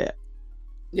I like that.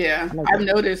 Yeah, I've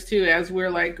noticed too as we're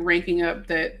ranking up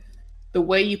that the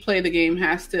way you play the game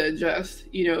has to adjust.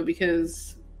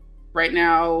 Because right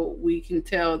now we can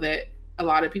tell that a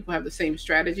lot of people have the same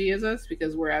strategy as us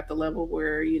because we're at the level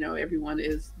where, everyone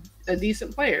is a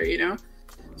decent player,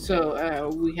 So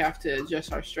we have to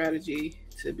adjust our strategy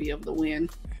to be able to win.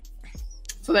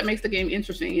 So that makes the game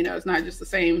interesting. It's not just the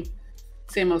same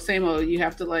old. You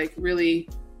have to really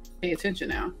pay attention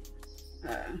now.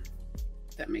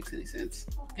 If that makes any sense.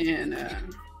 And I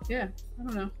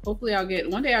don't know. Hopefully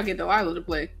one day I'll get Delilah to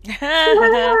play. Good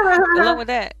luck with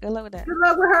that. Good luck with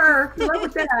her. Good luck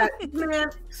with that,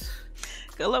 man.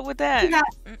 Good luck with that.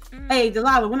 Hey,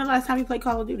 Delilah, when the last time you played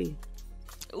Call of Duty?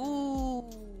 Ooh,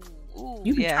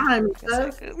 you can time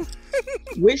it.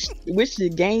 Which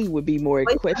game would be more a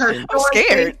question? I'm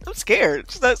scared.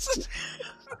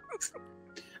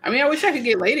 I mean, I wish I could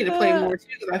get Lady to play more too,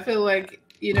 because I feel like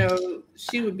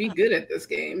she would be good at this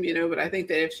game, but I think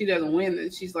that if she doesn't win, then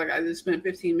she's like, I just spent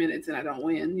 15 minutes and I don't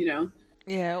win,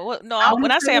 Yeah, well, no,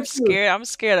 when I say I'm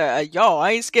scared of y'all.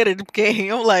 I ain't scared of the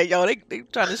game. I'm like, y'all, they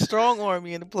trying to strong arm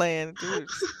me into playing. Dude,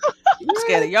 I'm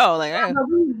scared of y'all.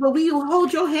 But we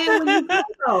hold your hand when you go,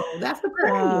 though. That's the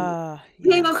problem.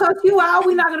 We ain't gonna cuss you out.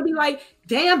 We're not gonna be like,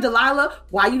 damn, Delilah,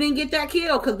 why you didn't get that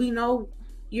kill? Because we know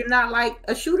you're not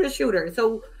a shooter.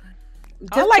 So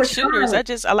I like shooters.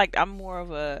 I'm more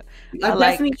of a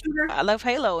Destiny shooter. I love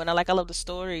Halo, and I love the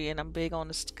story, and I'm big on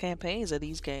the campaigns of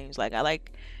these games. I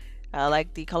like I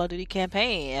like the Call of Duty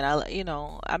campaign, and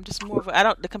I'm just more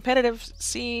of the competitive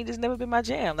scene has never been my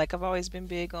jam. Like I've always been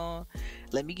big on,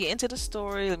 let me get into the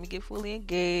story, let me get fully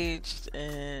engaged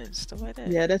and stuff like that.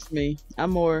 Yeah, that's me. I'm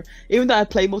more, even though I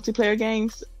play multiplayer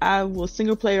games, I will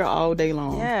single player all day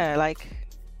long. Yeah, like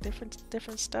different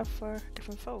stuff for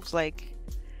different folks. Like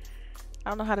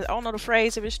I don't know the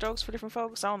phrase if it strokes for different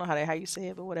folks. I don't know how you say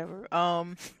it, but whatever.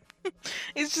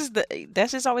 It's just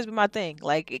that's just always been my thing.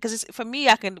 Like, because for me,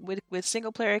 I can with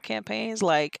single player campaigns,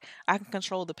 like I can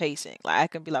control the pacing. Like I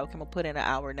can be like, okay, I'm gonna put in an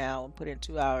hour now, and put in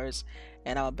 2 hours,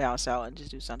 and I'll bounce out and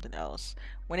just do something else.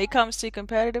 When it comes to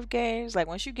competitive games, like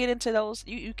once you get into those,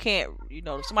 you can't,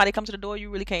 if somebody comes to the door,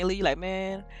 you really can't leave. Like,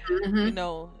 man,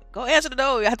 go answer the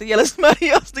door. You have to yell at somebody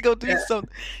else to go do something.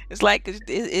 It's like it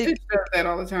does that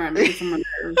all the time. It gets on my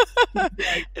nerves.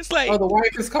 It's like, oh, the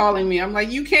wife is calling me. I'm like,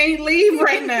 you can't leave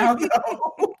right now.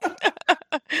 No.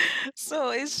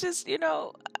 So it's just, I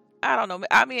don't know.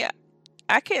 I mean,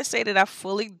 I can't say that I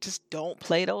fully just don't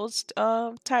play those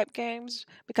type games,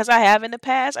 because I have in the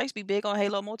past. I used to be big on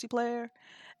Halo multiplayer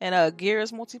and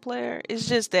Gears multiplayer. It's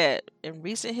just that in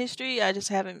recent history, I just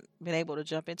haven't been able to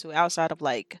jump into it outside of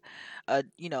like,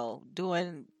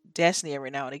 doing Destiny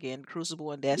every now and again,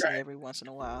 Crucible and Destiny every once in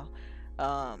a while.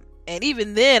 And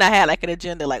even then, I had like an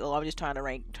agenda, like, oh, I'm just trying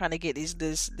to get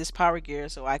this power gear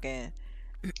so I can,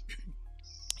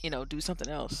 do something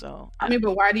else. So I mean,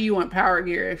 but why do you want power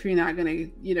gear if you're not gonna,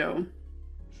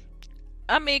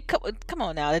 I mean, come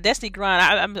on now, the Destiny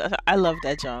grind. I love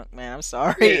that junk, man. I'm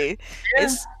sorry. Yeah.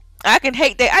 I can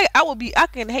hate that. I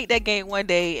can hate that game one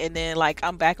day, and then like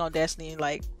I'm back on Destiny in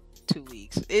like 2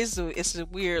 weeks. It's a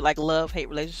weird like love-hate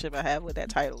relationship I have with that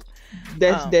title.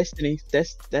 That's Destiny.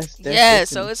 That's yeah. Destiny.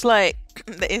 So it's like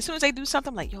as soon as they do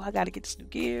something, I'm like, yo, I gotta get this new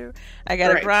gear. I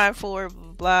gotta grind for it,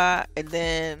 blah, blah, and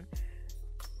then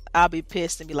I'll be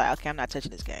pissed and be like, okay, I'm not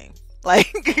touching this game.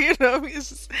 Like,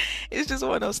 it's just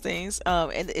one of those things.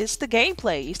 And it's the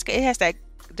gameplay. It has that,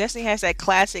 Destiny has that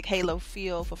classic Halo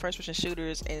feel for first-person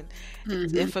shooters, and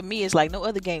for me, it's like no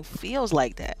other game feels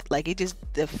like that. Like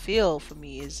the feel for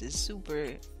me is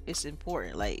super. It's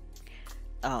important. Like,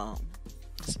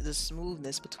 the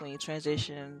smoothness between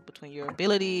transition between your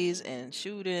abilities and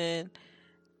shooting.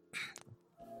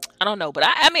 I don't know, but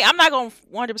I mean, I'm not gonna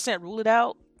 100% rule it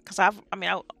out, because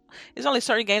there's only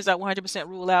certain games that 100%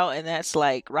 rule out, and that's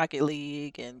like Rocket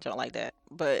League and something like that.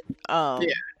 But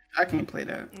yeah, I can't play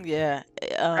that. Yeah,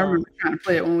 I remember trying to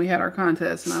play it when we had our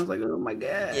contest, and I was like, oh my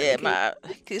god. Yeah,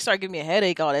 it started giving me a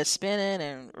headache, all that spinning,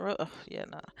 and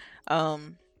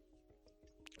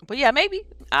but yeah, maybe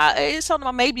it's on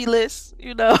my maybe list.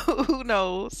 Who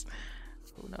knows?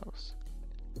 Who knows?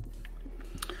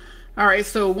 All right,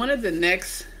 so one of the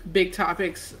next big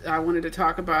topics I wanted to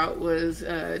talk about was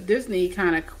Disney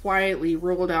kind of quietly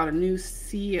rolled out a new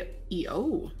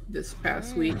CEO this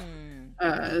past week.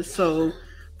 So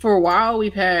for a while,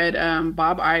 we've had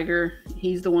Bob Iger.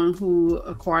 He's the one who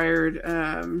acquired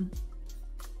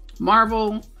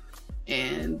Marvel,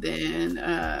 and then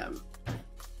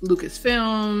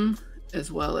Lucasfilm,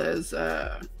 as well as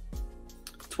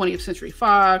 20th Century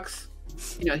Fox.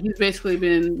 He's basically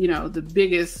been, the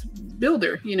biggest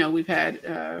builder, we've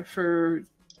had for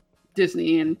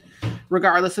Disney. And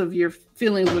regardless of your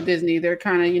feelings with Disney, they're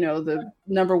kind of, the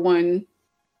number one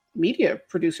media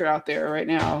producer out there right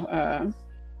now.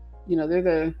 They're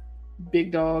the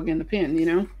big dog in the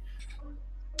pen,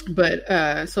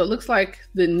 But so it looks like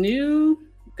the new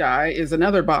guy is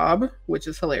another Bob, which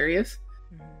is hilarious.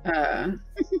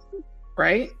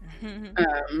 Right?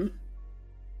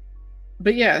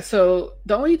 But yeah, so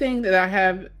the only thing that I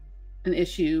have an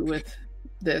issue with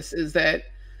this is that,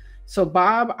 so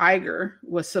Bob Iger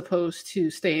was supposed to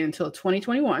stay until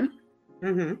 2021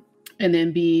 and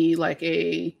then be like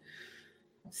a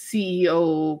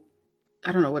CEO,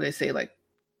 I don't know what they say, like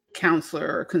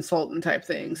counselor or consultant type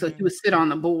thing. So he would sit on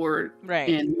the board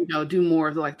and, do more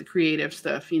of like the creative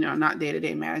stuff, not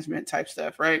day-to-day management type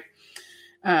stuff. Right.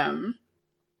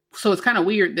 So it's kind of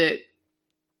weird that,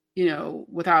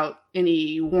 without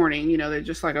any warning, they're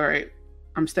just like, all right,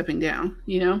 I'm stepping down,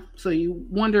 so you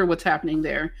wonder what's happening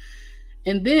there.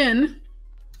 And then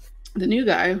the new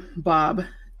guy, Bob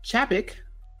Chapek,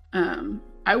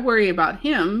 I worry about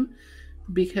him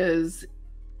because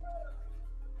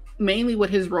mainly what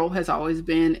his role has always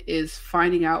been is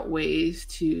finding out ways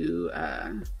to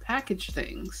package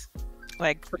things.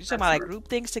 Like, you're talking about like group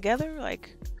things together?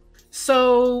 Like,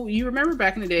 so you remember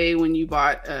back in the day when you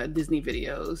bought Disney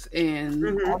videos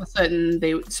and all of a sudden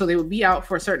they would be out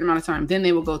for a certain amount of time, then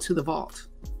they would go to the vault.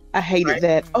 I hated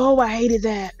that. Oh, I hated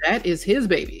that. That is his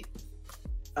baby.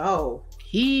 Oh,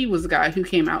 he was the guy who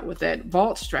came out with that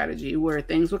vault strategy where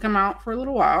things would come out for a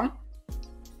little while,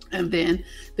 and then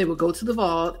they would go to the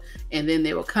vault, and then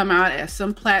they will come out as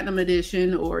some platinum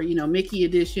edition or, you know, Mickey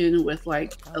edition with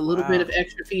like a little bit of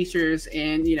extra features,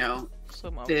 and, you know, so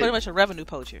pretty much a revenue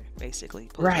poacher, basically.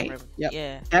 Right. Yep.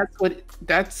 Yeah.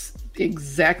 That's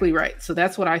exactly right. So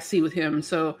that's what I see with him.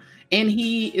 So, and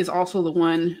he is also the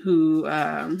one who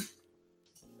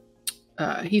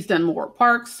he's done more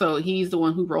parks. So he's the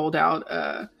one who rolled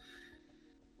out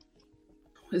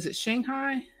is it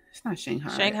Shanghai? It's not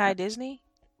Shanghai. Shanghai Disney?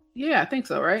 Yeah, I think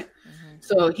so, right? Mm-hmm.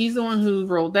 So he's the one who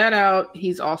rolled that out.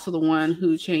 He's also the one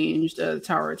who changed the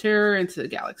Tower of Terror into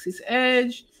Galaxy's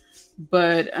Edge.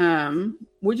 But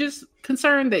we're just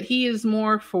concerned that he is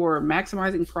more for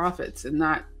maximizing profits and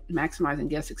not maximizing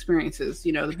guest experiences.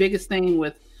 You know, the biggest thing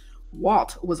with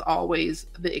Walt was always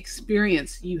the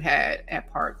experience you had at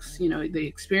parks, you know, the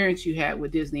experience you had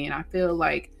with Disney. And I feel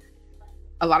like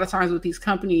a lot of times with these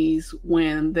companies,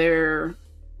 when their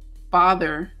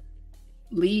father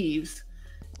leaves,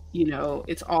 you know,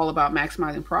 it's all about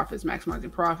maximizing profits.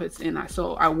 And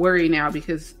I worry now,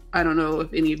 because I don't know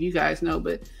if any of you guys know,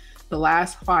 but the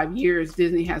last 5 years,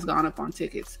 Disney has gone up on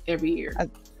tickets every year.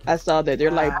 I saw that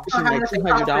they're like pushing like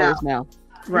 $200 now.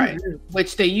 Right. Mm-hmm.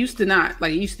 Which they used to not.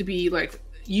 Like, it used to be like,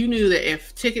 you knew that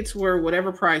if tickets were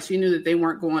whatever price, you knew that they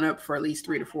weren't going up for at least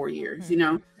 3 to 4 years, you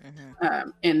know? Mm-hmm.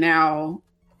 And now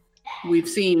we've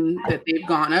seen that they've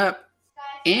gone up,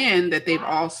 and that they've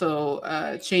also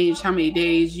changed how many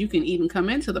days you can even come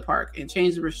into the park, and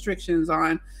changed the restrictions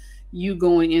on you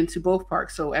going into both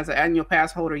parks. So as an annual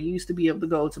pass holder, you used to be able to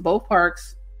go to both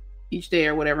parks each day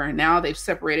or whatever. And now they've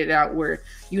separated out where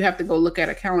you have to go look at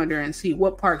a calendar and see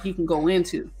what park you can go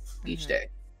into each day.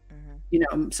 Mm-hmm. You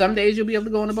know, some days you'll be able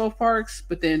to go into both parks,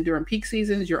 but then during peak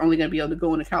seasons, you're only going to be able to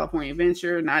go into California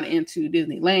Adventure, not into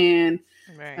Disneyland.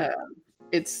 Right.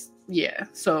 Yeah.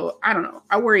 So I don't know.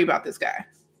 I worry about this guy.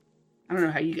 I don't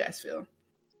know how you guys feel.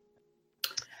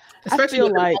 Especially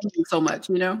with like so much,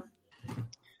 you know?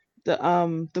 The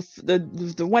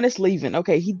one that's leaving.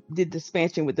 Okay, he did the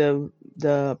expansion with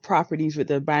the properties, with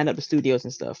the buying up the studios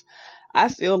and stuff. I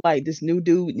feel like this new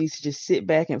dude needs to just sit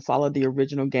back and follow the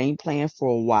original game plan for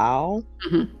a while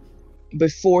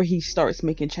before he starts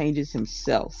making changes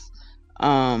himself.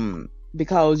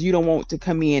 Because you don't want to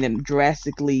come in and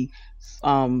drastically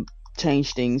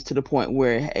change things to the point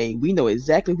where, hey, we know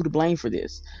exactly who to blame for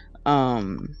this.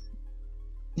 I'm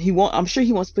sure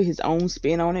he wants to put his own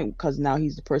spin on it because now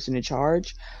he's the person in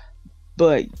charge.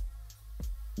 But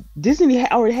Disney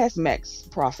already has max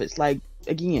profits. Like,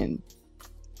 again,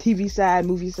 TV side,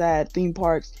 movie side, theme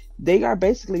parks, they are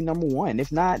basically number one.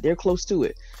 If not, they're close to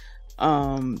it.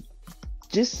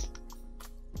 Just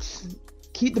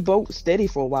keep the boat steady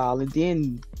for a while and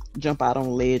then jump out on a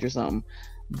ledge or something.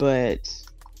 But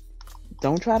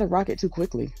don't try to rock it too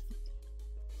quickly.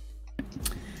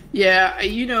 Yeah,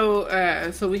 you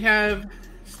know, so we have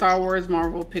Star Wars,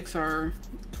 Marvel, Pixar,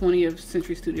 20th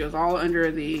Century Studios, all under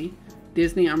the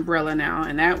Disney umbrella now,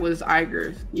 and that was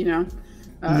Iger, you know.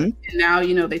 And now,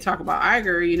 you know, they talk about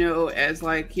Iger, you know, as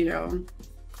like, you know,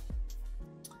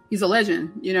 he's a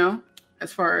legend, you know,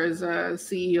 as far as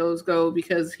CEOs go,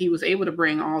 because he was able to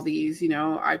bring all these, you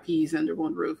know, IPs under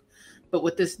one roof. But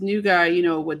with this new guy, you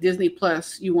know, with Disney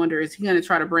Plus, you wonder, is he going to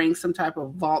try to bring some type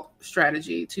of vault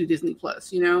strategy to Disney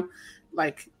Plus? You know,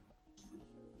 like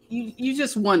you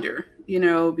just wonder, you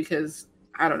know, because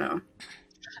I don't know.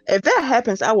 If that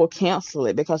happens, I will cancel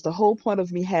it, because the whole point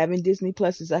of me having Disney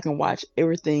Plus is I can watch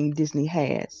everything Disney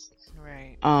has.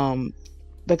 Right.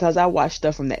 Because I watch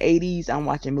stuff from the 80s. I'm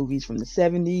watching movies from the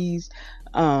 70s.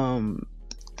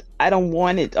 I don't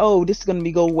want it. Oh, this is going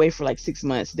to go away for like 6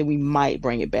 months. Then we might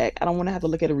bring it back. I don't want to have to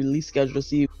look at a release schedule to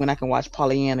see when I can watch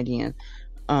Pollyanna again.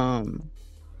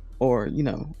 Or, you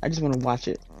know, I just want to watch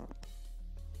it.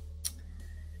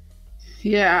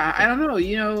 Yeah, I don't know.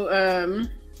 You know,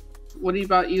 what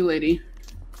about you, lady?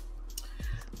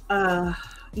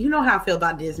 You know how I feel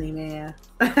about Disney, man.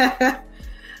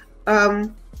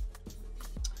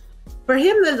 For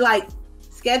him to like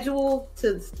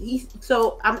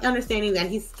so I'm understanding that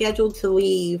he's scheduled to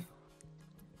leave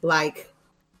like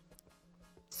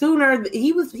sooner.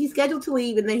 He's scheduled to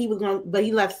leave, and then but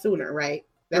he left sooner, right?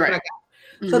 That's right. What I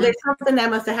got. So there's something that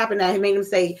must have happened that made him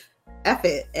say F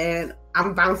it, and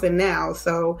I'm bouncing now.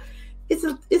 So it's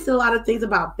a lot of things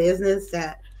about business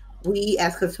that we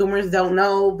as consumers don't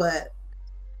know, but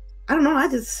I don't know.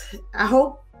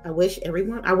 I wish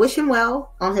him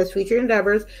well on his future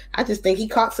endeavors. I just think he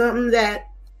caught something that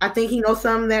I think he knows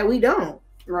something that we don't.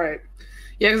 Right.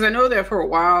 Yeah, because I know that for a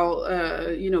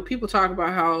while, you know, people talk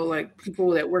about how like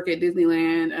people that work at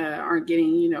Disneyland aren't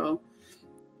getting, you know,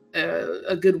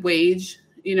 a good wage.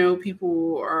 You know,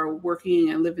 people are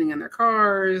working and living in their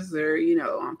cars. They're, you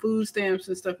know, on food stamps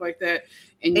and stuff like that.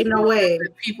 And Ain't no way.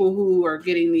 People who are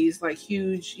getting these like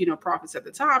huge, you know, profits at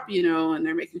the top, you know, and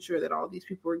they're making sure that all these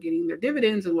people are getting their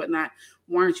dividends and whatnot.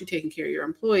 Why aren't you taking care of your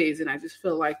employees? And I just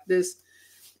feel like this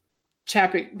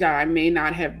Chapek guy may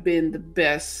not have been the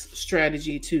best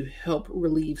strategy to help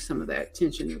relieve some of that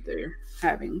tension that they're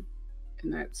having in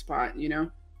that spot, you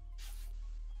know?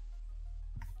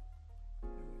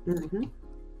 Mm-hmm.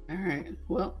 All right.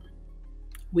 Well,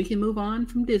 we can move on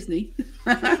from Disney.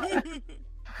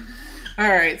 All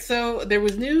right. So there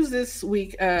was news this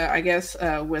week, I guess,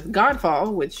 with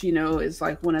Godfall, which, you know, is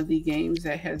like one of the games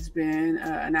that has been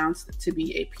announced to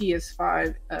be a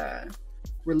PS5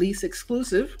 release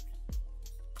exclusive,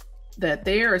 that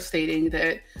they are stating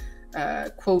that,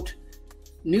 quote,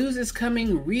 news is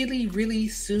coming really, really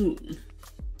soon.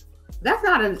 That's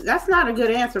not a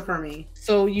good answer for me.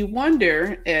 So you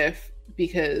wonder if,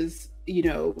 because, you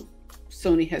know,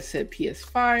 Sony has said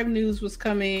PS5 news was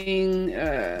coming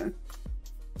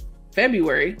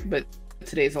February, but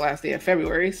today's the last day of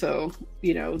February, so,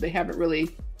 you know, they haven't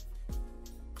really.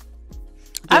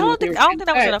 I don't think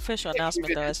that was an official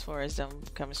announcement though, as far as them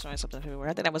coming showing something in February.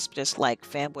 I think that was just like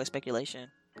fanboy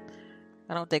speculation.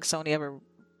 I don't think Sony ever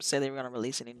said they were going to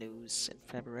release any news in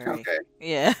February. Okay.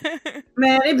 Yeah.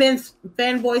 Man, it's been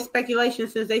fanboy speculation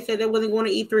since they said they wasn't going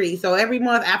to E3. So every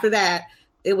month after that,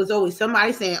 it was always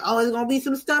somebody saying, "Oh, there's going to be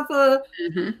some stuff."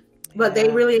 But they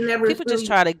really never. People just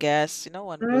try to guess. No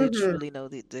one really truly know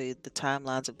the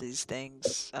timelines of these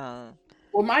things.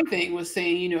 Well, my thing was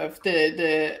saying, you know, if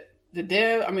the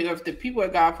dev, I mean, if the people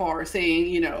at Godfall are saying,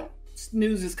 you know,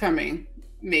 news is coming,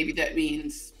 maybe that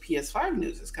means PS5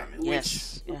 news is coming,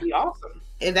 which would be awesome.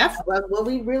 And that's what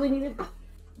we really needed.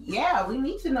 Yeah, we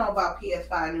need to know about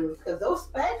PS5 news because those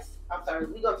specs. I'm sorry,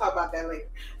 we're gonna talk about that later.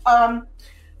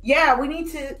 Yeah, we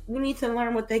need to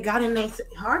learn what they got in their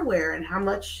hardware and how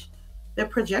much their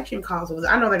projection cost was.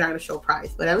 I know they're not gonna show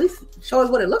price, but at least show us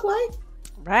what it looked like.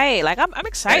 Right, like I'm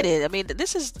excited. I mean,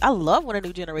 I love when a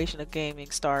new generation of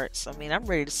gaming starts. I mean, I'm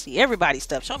ready to see everybody's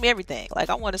stuff. Show me everything. Like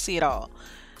I want to see it all.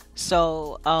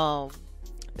 So,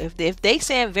 if they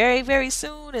saying very, very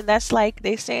soon, and that's like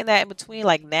they saying that in between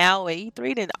like now and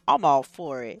E3, then I'm all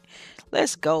for it.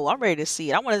 Let's go. I'm ready to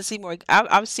see it. I want to see more.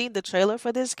 I've seen the trailer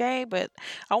for this game, but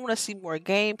I want to see more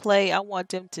gameplay. I want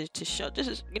them to show,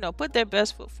 just, you know, put their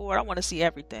best foot forward. I want to see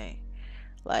everything.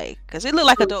 Like, because it looked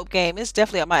like a dope game. It's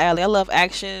definitely up my alley. I love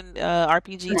action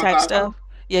RPG type stuff.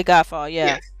 Yeah, Godfall. Yeah.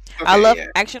 Yes. Okay, I love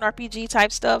action RPG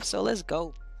type stuff. So let's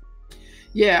go.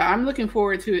 Yeah, I'm looking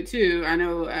forward to it too. I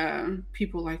know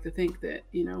people like to think that,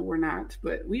 you know, we're not,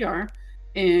 but we are.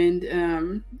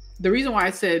 And the reason why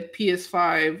I said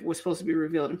PS5 was supposed to be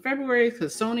revealed in February is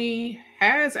because Sony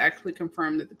has actually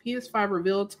confirmed that the PS5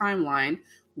 reveal timeline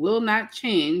will not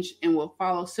change and will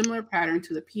follow similar pattern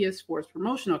to the PS4's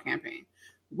promotional campaign,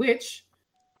 which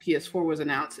PS4 was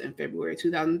announced in February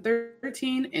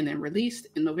 2013 and then released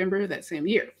in November that same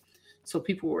year. So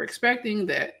people were expecting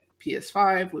that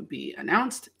PS5 would be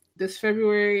announced this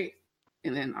February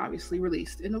and then obviously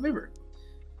released in November.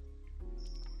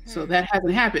 So that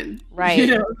hasn't happened. Right. You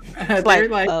know, it's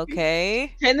like,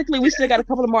 okay. Technically, we still got a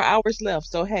couple of more hours left.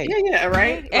 So, hey. Yeah,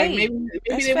 right? Hey, like maybe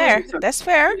that's fair. That's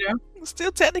fair. You know?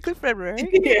 Still technically February.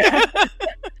 Yeah.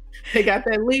 They got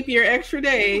that leap year extra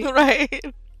day. Right.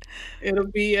 It'll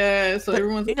be, so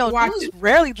everyone's watching. News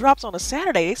rarely drops on a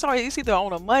Saturday. It's either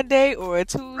on a Monday or a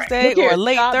Tuesday or a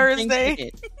late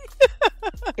Thursday.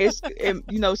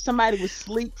 You know, somebody would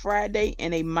sleep Friday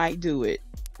and they might do it.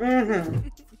 Mm-hmm.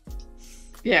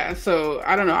 Yeah, so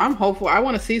I don't know. I'm hopeful. I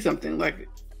want to see something. Like,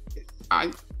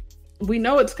 we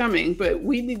know it's coming, but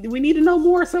we need to know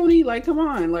more. Sony, like, come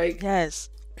on, like. Yes,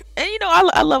 and you know,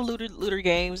 I love looter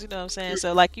games. You know what I'm saying?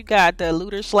 So like, you got the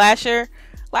looter slasher.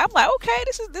 Like, I'm like, okay,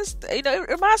 this. You know, it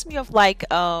reminds me of like,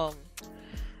 you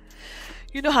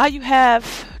know how you have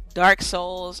Dark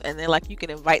Souls, and then like you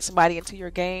can invite somebody into your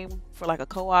game for like a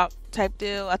co-op type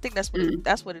deal. I think that's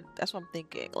what I'm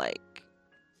thinking. Like,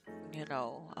 you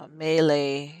know, a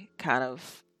Melee kind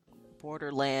of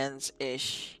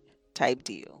Borderlands-ish type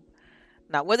deal.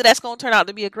 Now, whether that's going to turn out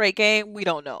to be a great game, we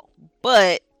don't know.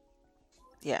 But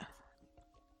yeah,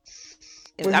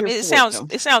 I mean, it sounds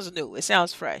new. It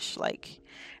sounds fresh. Like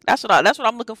that's what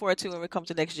I'm looking forward to when it comes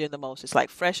to next gen the most. It's like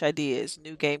fresh ideas,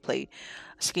 new gameplay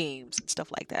schemes and stuff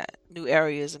like that, new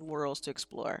areas and worlds to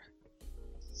explore.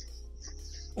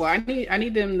 Well, I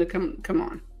need them to come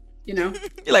on. You know,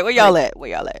 you're like, where y'all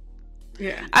at?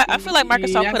 Yeah. I feel like You're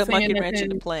Microsoft not put a saying monkey wrench in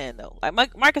the nothing. plan though.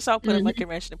 Like Microsoft put a monkey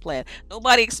wrench in the plan.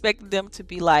 Nobody expected them to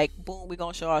be like, boom, we're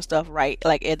gonna show our stuff right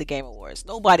like at the Game Awards.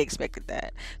 Nobody expected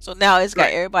that. So now it's got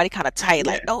Right. everybody kind of tight.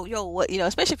 Yeah. Like, oh, yo, what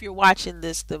especially if you're watching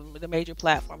this, the major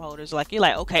platform holders, like you're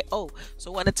like, okay, oh,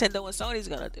 so what Nintendo and Sony's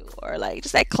gonna do, or like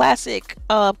just that classic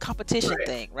competition Right.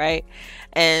 thing, right?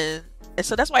 And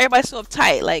so that's why everybody's so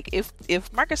uptight. Like if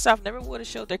Microsoft never would have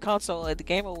showed their console at the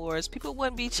Game Awards, people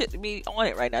wouldn't be on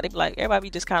it right now. They'd be like, everybody be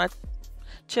just kind of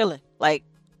chilling, like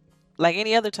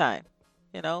any other time,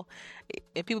 you know.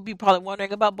 And people be probably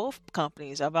wondering about both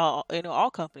companies, about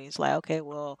all companies. Like, okay,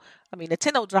 well, I mean,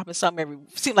 Nintendo dropping something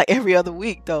seem like every other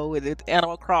week though, with the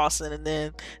Animal Crossing and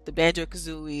then the Banjo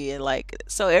Kazooie and like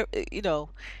so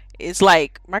it's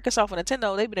like Microsoft and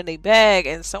Nintendo they've been in their bag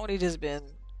and Sony just been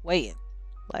waiting,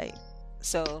 like.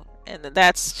 So, and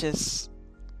that's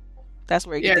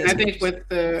where you Yeah, get and I things think with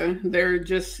they're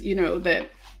just that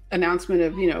announcement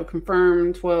of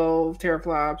confirmed 12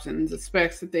 teraflops and the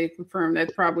specs that they confirmed,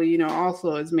 that probably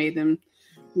also has made them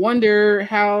wonder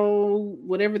how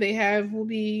whatever they have will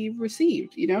be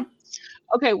received.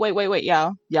 Okay, wait,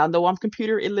 y'all. Y'all know I'm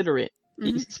computer illiterate.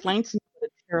 Mhm. Explain to me what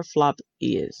a teraflop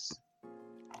is.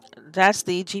 That's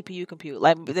the GPU compute.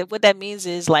 Like what that means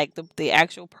is like the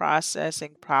actual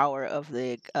processing power of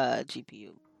the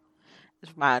GPU. Is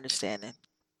my understanding.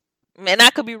 And I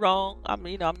could be wrong. I'm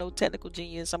no technical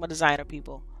genius. I'm a designer,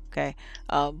 people. Okay,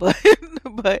 but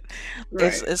but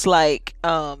Right. it's like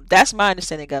that's my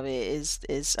understanding of it.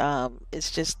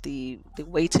 It's just the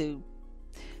way to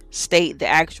state the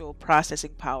actual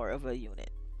processing power of a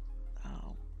unit,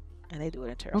 and they do it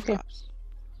in teraflops. Okay.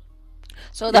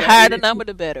 So the higher the number,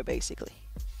 the better, basically.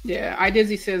 Yeah,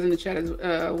 iDizzy says in the chat as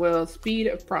well, speed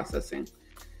of processing.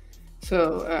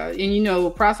 So,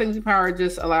 and processing power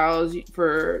just allows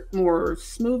for more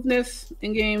smoothness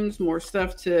in games, more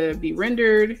stuff to be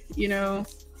rendered, so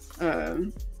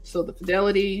the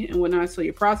fidelity and whatnot. So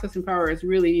your processing power is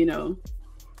really,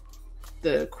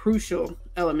 the crucial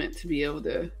element to be able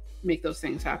to make those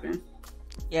things happen.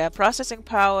 Yeah, processing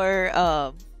power.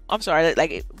 I'm sorry,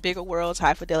 like bigger worlds,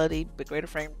 high fidelity, but greater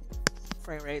frame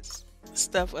rates,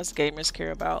 stuff us gamers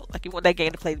care about. Like you want that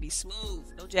game to play to be smooth,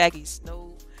 no jaggies,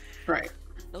 no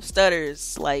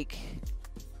stutters, like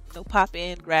no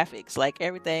pop-in graphics, like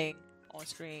everything on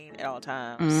screen at all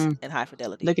times in high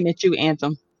fidelity. Looking at you,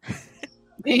 Anthem.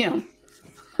 Damn.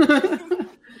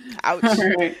 Ouch.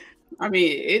 All right. I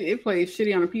mean, it plays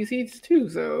shitty on the PCs too,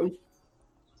 so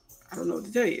I don't know what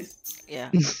to tell you. Yeah.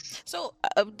 So,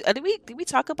 did we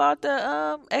talk about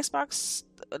the Xbox?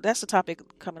 That's the topic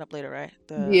coming up later, right?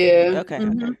 Yeah. Okay.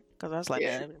 Mhm. Okay. Because I was like,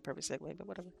 Yeah. man, it was a perfect segue, but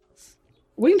whatever.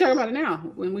 We can talk about it now.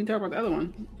 When we can talk about the other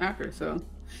one after. So,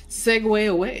 segue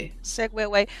away.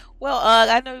 Well,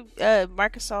 I know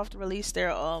Microsoft released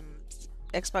their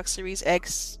Xbox Series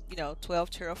X, 12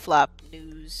 teraflop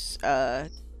news.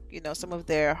 Some of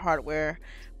their hardware,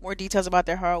 more details about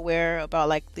their hardware, about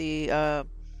like the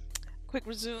quick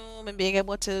resume and being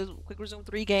able to quick resume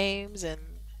 3 games and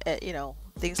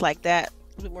things like that. A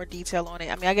little bit more detail on it.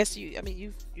 I mean, I guess you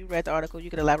read the article. You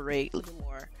could elaborate a little bit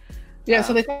more. Yeah,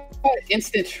 so they call it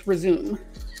instant resume.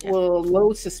 Yeah. Will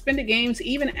load suspended games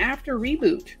even after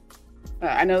reboot.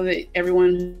 I know that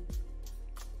everyone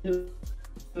who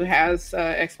has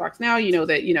Xbox now,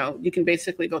 that you can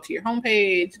basically go to your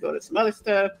homepage, go to some other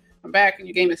stuff, come back, and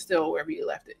your game is still wherever you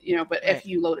left it. But Right. if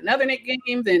you load another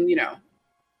game, then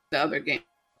the other game,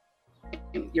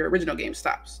 your original game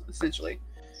stops essentially.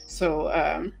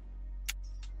 So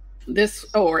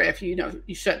or if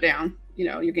you shut down,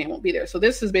 your game won't be there. So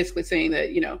this is basically saying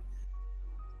that you'll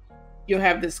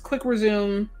have this quick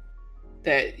resume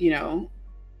that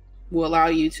will allow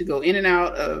you to go in and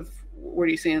out of, what are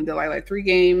you saying, the like 3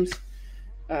 games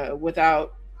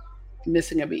without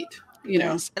missing a beat.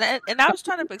 Yes. And I was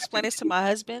trying to explain this to my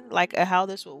husband, like how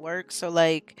this would work. So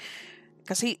like,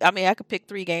 because I could pick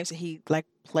 3 games that he like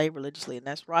play religiously, and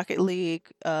that's Rocket League,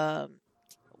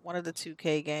 one of the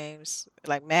 2K games,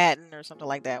 like Madden or something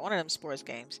like that, one of them sports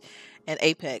games, and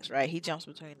Apex, right? He jumps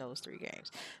between those 3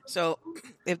 games. So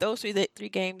if those three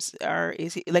games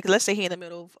like, let's say he in the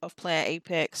middle of playing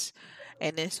Apex,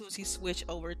 and then as soon as he switch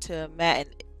over to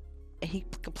Madden, he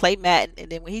can play Madden,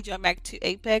 and then when he jump back to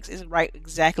Apex, it's right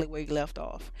exactly where he left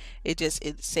off. It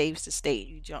saves the state.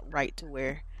 You jump right to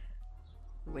where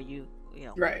you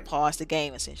Right. pause the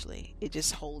game. Essentially, it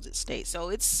just holds its state. So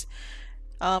it's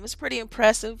pretty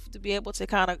impressive to be able to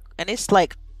kind of, and it's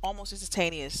like almost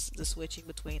instantaneous, the switching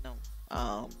between them.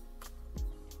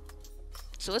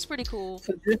 So it's pretty cool.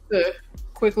 So just to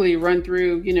quickly run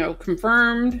through,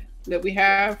 confirmed that we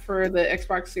have for the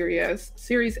Xbox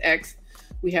Series X,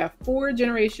 We have 4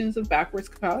 generations of backwards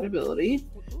compatibility.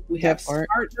 We have That part.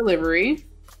 smart delivery,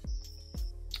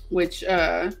 which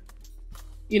any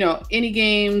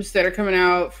games that are coming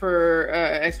out for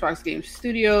Xbox Game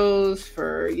Studios,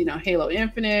 for Halo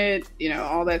Infinite,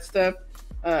 all that stuff.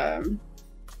 What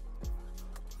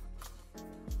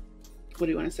do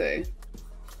you want to say?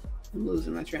 I'm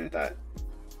losing my train of thought.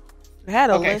 We had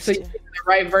a Okay, list. so you're getting the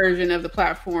right version of the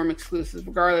platform exclusive,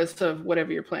 regardless of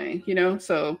whatever you're playing.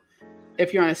 So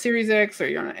if you're on a Series X, or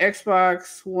you're on an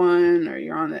Xbox One, or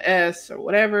you're on the S, or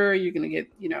whatever, you're gonna get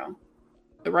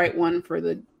the right one for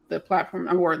the platform,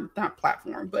 or not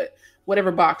platform, but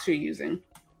whatever box you're using.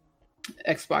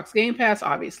 Xbox Game Pass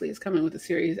obviously is coming with the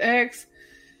Series X,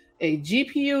 a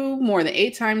GPU more than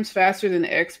 8 times faster than the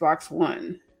Xbox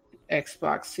One.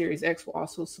 Xbox Series X will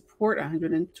also support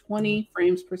 120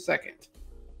 frames per second.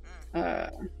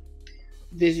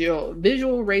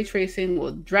 Visual ray tracing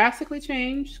will drastically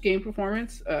change game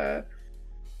performance.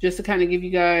 Just to kind of give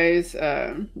you guys,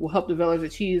 will help developers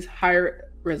achieve higher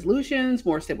resolutions,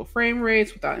 more stable frame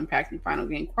rates without impacting final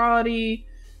game quality.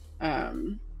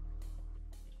 And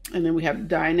then we have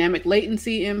dynamic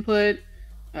latency input.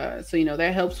 So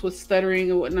that helps with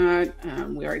stuttering and whatnot.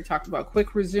 We already talked about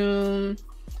quick resume.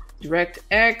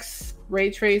 DirectX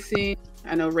ray tracing.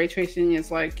 I know ray tracing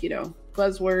is like,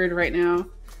 buzzword right now.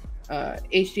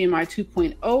 HDMI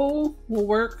 2.0 will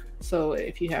work. So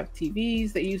if you have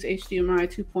TVs that use HDMI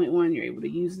 2.1, you're able to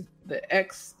use the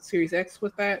Series X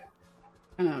with that.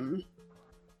 And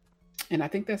I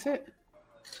think that's it.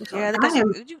 Yeah, because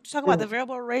did you talk about the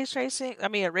variable ray tracing? I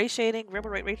mean, ray shading, variable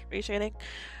ray shading.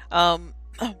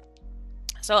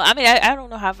 So I mean, I don't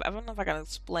know if I can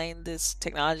explain this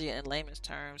technology in layman's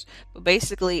terms, but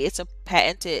basically, it's a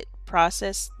patented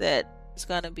process that is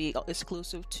going to be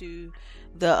exclusive to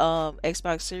the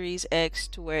Xbox Series X,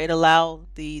 to where it allows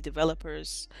the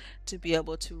developers to be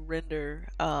able to render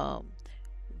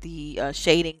the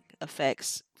shading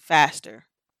effects faster,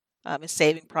 and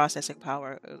saving processing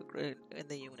power in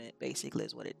the unit. Basically,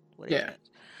 is what it Yeah. is.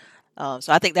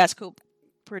 So I think that's cool.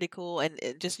 Pretty cool, and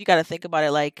just you got to think about it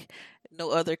like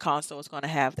no other console is going to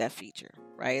have that feature,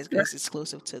 right? It's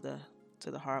exclusive to the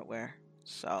hardware.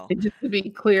 So And just to be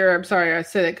clear, I'm sorry I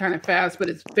said it kind of fast, but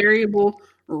it's variable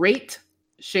rate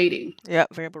shading. yeah,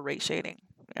 variable rate shading.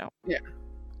 Yeah.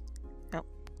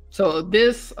 So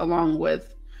this, along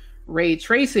with ray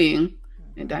tracing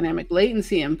and dynamic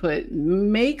latency input,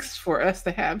 makes for us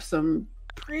to have some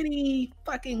pretty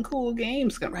fucking cool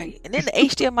games coming. Right, and then the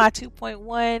HDMI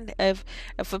 2.1. If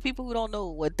for people who don't know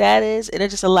what that is, it'll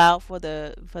just allow for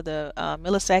the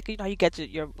millisecond. You know how you get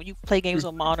your when you play games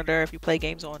on monitor, if you play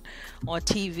games on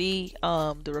TV,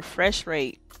 the refresh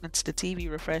rate. It's the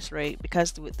TV refresh rate,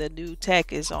 because the new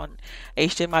tech is on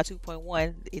HDMI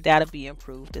 2.1. That'll be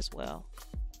improved as well.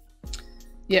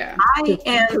 Yeah.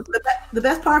 The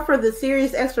best part for the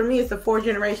Series X for me is the 4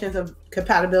 generations of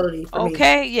compatibility. For me.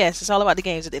 Yes, it's all about the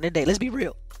games at the end of the day. Let's be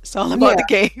real. It's all about the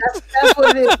games. That's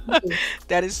what it is.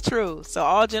 That is true. So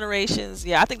all generations,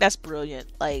 I think that's brilliant.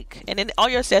 Like, and then all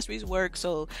your accessories work.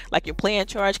 So like your playing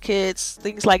charge kits,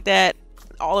 things like that,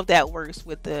 all of that works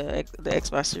with the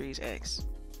Xbox Series X.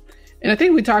 And I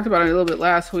think we talked about it a little bit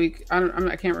last week.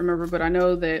 I can't remember, but I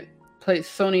know that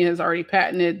Sony has already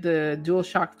patented the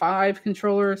DualShock 5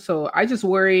 controller. So I just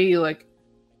worry, like,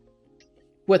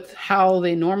 with how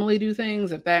they normally do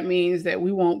things, if that means that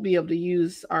we won't be able to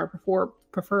use our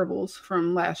preferables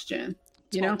from last gen.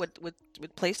 With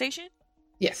PlayStation.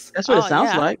 Yes, that's what it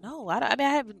sounds like. No, I mean, I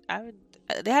haven't.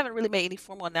 They haven't really made any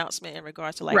formal announcement in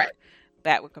regards to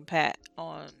backward compat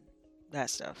on that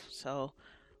stuff. So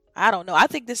I don't know. I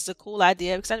think this is a cool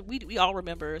idea, because we all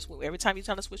remember every time you're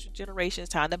trying to switch generations,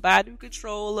 time to buy a new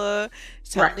controller,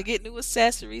 it's time to get new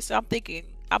accessories. So I'm thinking,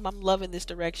 I'm loving this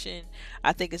direction.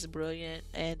 I think it's brilliant,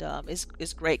 and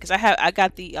it's great, because I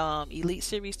got the Elite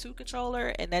Series 2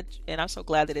 controller, and I'm so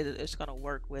glad that it's going to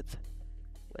work with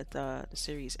the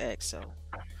Series X. So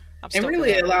and really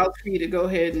it allows for you to go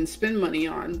ahead and spend money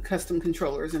on custom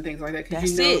controllers and things like that,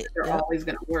 because that they're always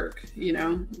going to work.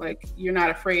 Like, you're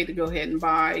not afraid to go ahead and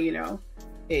buy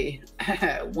a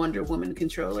Wonder Woman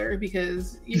controller,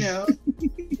 because you'll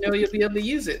be able to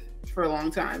use it for a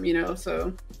long time.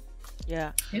 So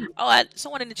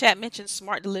someone in the chat mentioned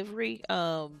smart delivery.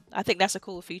 I think that's a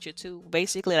cool feature too.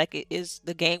 Basically, like,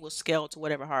 the game will scale to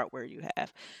whatever hardware you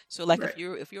have. So like,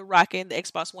 if you're rocking the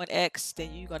Xbox One X,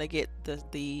 then you're gonna get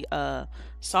the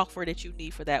software that you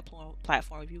need for that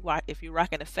platform. If you're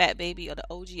rocking the Fat Baby or the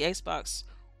OG Xbox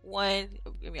one,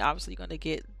 I mean, obviously you're gonna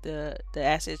get the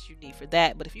assets you need for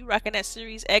that. But if you rocking that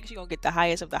Series X, you're gonna get the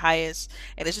highest of the highest,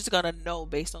 and it's just gonna know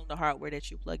based on the hardware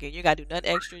that you plug in. You gotta do nothing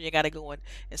extra. You gotta go in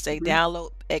and say Mhm.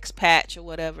 download X patch or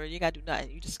whatever. You gotta do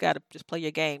nothing. You just gotta just play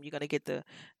your game. You're gonna get the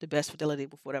best fidelity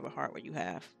with whatever hardware you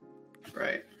have.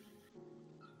 Right.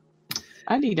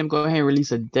 I need them to go ahead and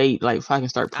release a date, like, if I can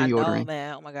start I know, pre-ordering.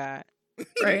 man. Oh my god.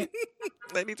 Right.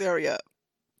 They need to hurry up.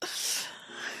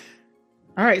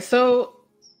 All right. So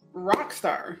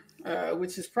Rockstar,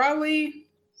 which is probably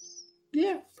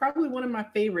one of my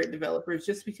favorite developers,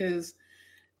 just because.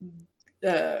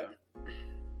 Why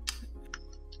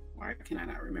can I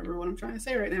not remember what I'm trying to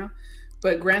say right now?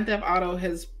 But Grand Theft Auto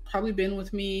has probably been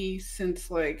with me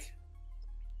since like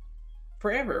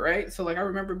forever, right? So like I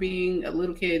remember being a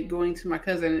little kid going to my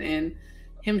cousin and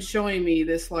him showing me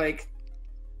this like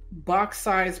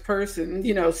box-sized person,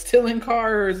 you know, stealing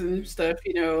cars and stuff,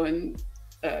 you know, and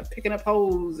picking up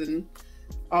hoes and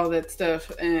all that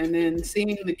stuff, and then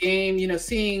seeing the game, you know,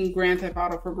 seeing Grand Theft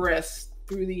Auto progress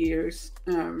through the years.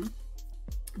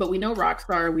 But we know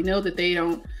Rockstar, we know that they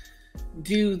don't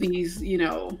do these, you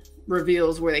know,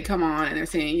 reveals where they come on and they're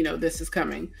saying, you know, this is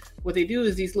coming. What they do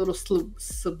is these little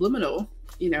subliminal,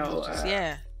 you know,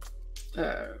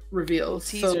 reveals,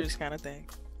 teasers, kind of thing.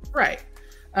 Right.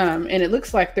 And it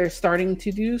looks like they're starting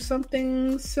to do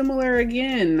something similar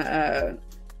again.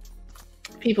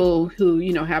 People who,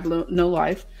 you know, have no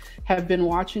life have been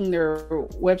watching their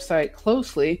website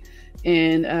closely,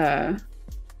 and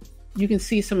you can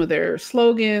see some of their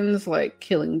slogans like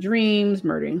killing dreams,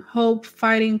 murdering hope,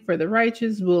 fighting for the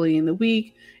righteous, bullying the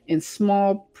weak, in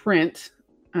small print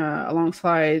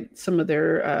alongside some of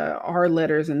their R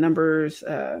letters and numbers,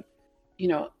 you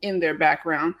know, in their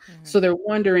background. Mm-hmm. So they're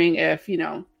wondering if, you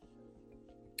know,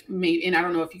 maybe, and I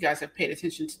don't know if you guys have paid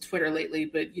attention to Twitter lately,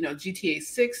 but, you know, GTA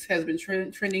 6 has been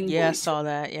trending. Yeah, I saw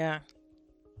that, yeah.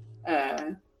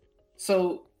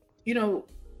 So, you know,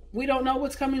 we don't know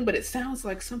what's coming, but it sounds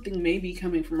like something may be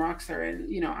coming from Rockstar.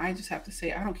 And, you know, I just have to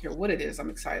say, I don't care what it is. I'm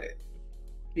excited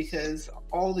because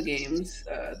all the games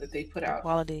that they put out.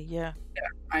 Quality, yeah,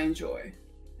 I enjoy.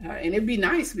 And it'd be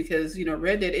nice because, you know,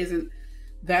 Red Dead isn't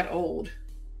that old.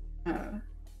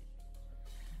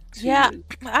 Yeah,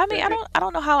 I mean, I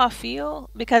don't know how I feel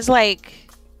because,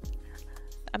 like,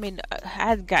 I mean, I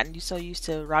had gotten so used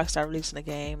to Rockstar releasing a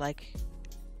game, like,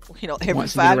 you know, every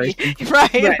 5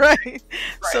 years, right.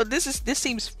 So this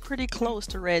seems pretty close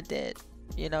to Red Dead.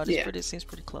 You know, seems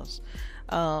pretty close.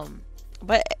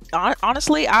 But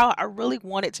honestly, I really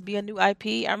want it to be a new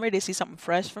IP. I'm ready to see something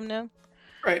fresh from them.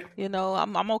 Right. You know,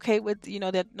 I'm okay with, you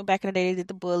know, that back in the day they did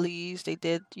the Bullies, they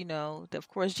did, you know, of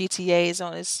course GTA is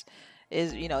on its.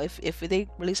 Is, you know, if they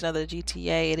release another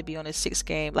GTA, it'll be on its 6th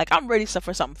game. Like, I'm ready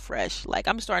for something fresh. Like,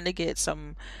 I'm starting to get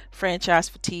some franchise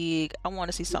fatigue. I want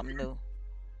to see something new.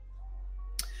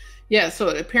 Yeah, so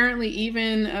apparently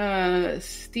even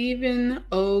Stephen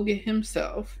Ogg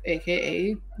himself,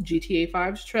 aka GTA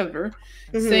 5's Trevor,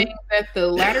 saying that the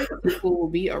latter sequel will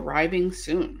be arriving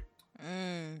soon.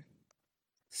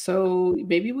 So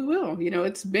maybe we will. You know,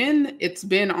 it's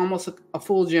been almost a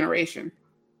full generation.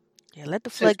 Yeah, let the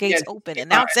floodgates open.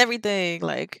 Announce everything.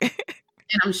 Like,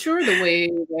 and I'm sure the way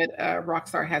that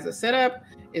Rockstar has it set up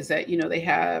is that, you know, they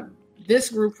have this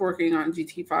group working on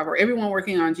GTA 5 or everyone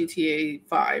working on GTA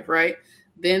 5, right?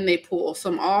 Then they pull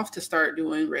some off to start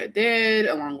doing Red Dead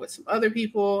along with some other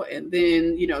people, and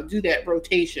then, you know, do that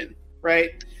rotation,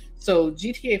 right? So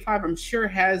GTA 5, I'm sure,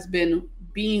 has been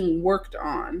being worked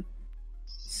on,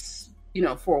 you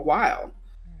know, for a while.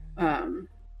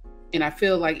 And I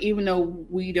feel like even though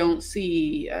we don't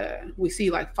see, we see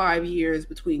like 5 years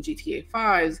between GTA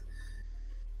 5s,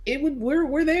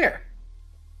 we're there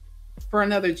for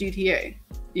another GTA.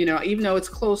 You know, even though it's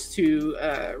close to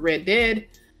Red Dead,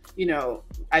 you know,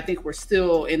 I think we're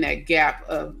still in that gap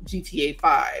of GTA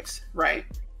 5s, right?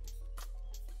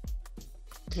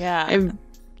 Yeah. And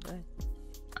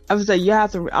I would say you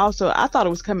have to also, I thought it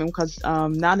was coming because now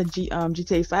the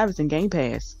GTA 5 is in Game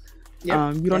Pass.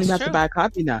 Yep. You don't even have to buy a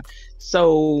copy now.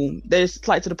 So there's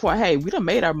like to the point, hey, we done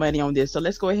made our money on this, so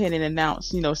let's go ahead and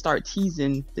announce, you know, start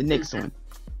teasing the next one.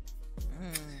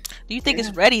 Do you think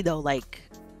it's ready though? Like,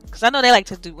 because I know they like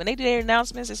to do, when they do their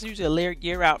announcements, it's usually a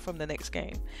year out from the next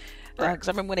game. Because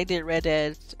I remember when they did Red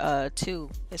Dead 2,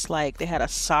 it's like they had a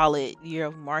solid year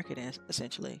of marketing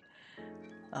essentially.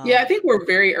 Yeah, I think we're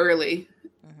very early,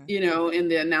 you know, in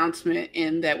the announcement,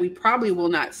 and that we probably will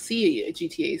not see a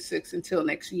GTA 6 until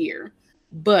next year.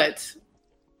 But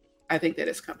I think that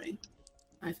it's coming.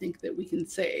 I think that we can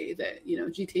say that, you know,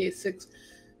 GTA 6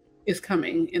 is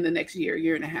coming in the next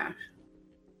year and a half.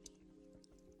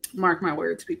 Mark my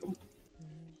words, people.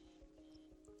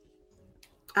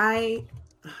 I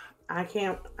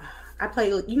can't. I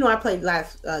played. You know, I played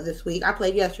last this week. I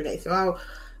played yesterday, so I'm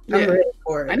ready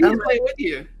for it. I need to play with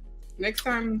you. Next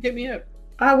time, hit me up.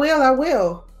 I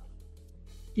will.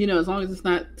 You know, as long as it's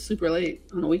not super late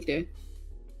on a weekday.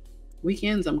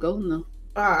 Weekends, I'm golden though.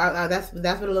 That's what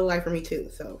it looked like for me too.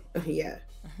 So yeah.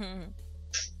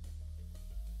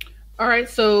 All right,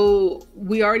 so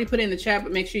we already put in the chat,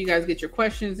 but make sure you guys get your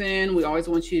questions in. We always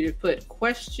want you to put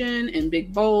question in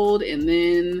big bold and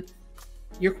then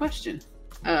your question.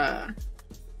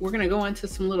 We're gonna go into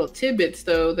some little tidbits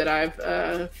though that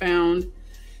I've found.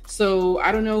 So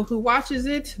I don't know who watches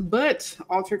it, but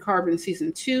Altered Carbon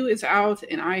season 2 is out,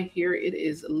 and I hear it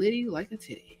is litty like a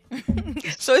titty.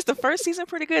 So is the first season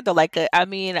pretty good though? Like, I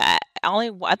mean,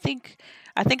 I think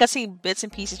I seen bits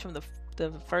and pieces from the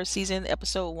first season,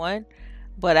 episode 1,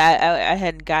 but I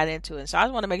hadn't got into it. So I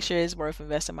just want to make sure it's worth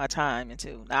investing my time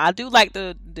into. Now I do like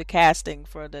the casting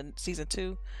for the season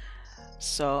 2.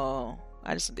 So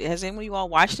has anyone of you all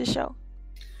watched this show?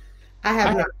 I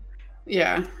have not.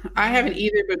 Yeah, I haven't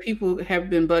either, but people have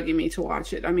been bugging me to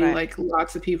watch it. I mean, like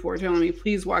lots of people are telling me,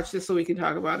 please watch this so we can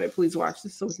talk about it. Please watch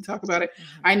this so we can talk about it.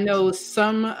 I know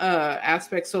some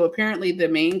aspects. So apparently the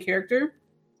main character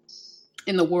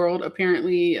in the world,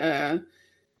 apparently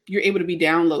you're able to be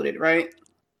downloaded, right,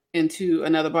 into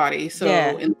another body. So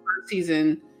in the first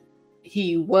season,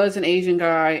 he was an Asian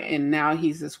guy and now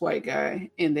he's this white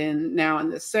guy. And then now in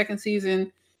the second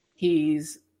season,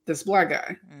 he's this black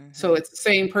guy. So it's the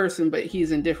same person, but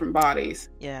he's in different bodies.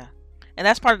 Yeah. And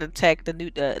that's part of the tech, the new,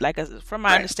 from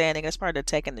my understanding, that's part of the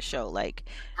tech in the show. Like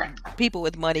people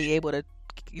with money able to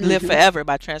live forever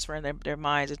by transferring their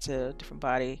minds into a different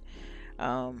body.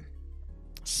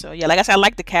 So yeah, like I said, I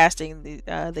like the casting.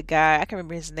 The guy, I can't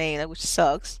remember his name, which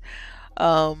sucks.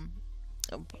 So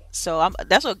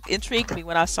that's what intrigued me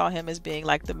when I saw him as being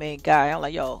like the main guy. I'm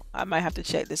like, yo, I might have to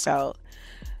check this out.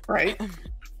 Right.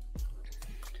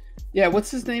 Yeah,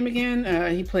 what's his name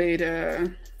again? He played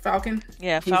Falcon.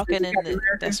 Yeah, Falcon, and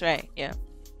that's right. Yeah.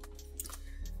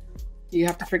 You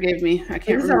have to forgive me. I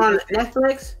can't remember. Is it on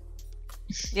Netflix?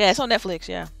 Yeah, it's on Netflix.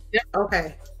 Yeah. Yep.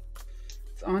 Okay.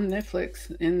 It's on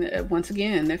Netflix, and once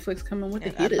again, Netflix coming with the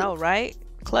hit. I know, right?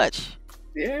 Clutch.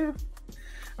 Yeah.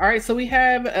 All right, so we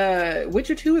have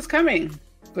Witcher 2 is coming,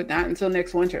 but not until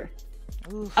next winter.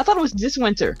 Oof. I thought it was this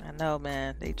winter. I know,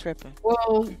 man. They tripping.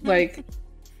 Well, like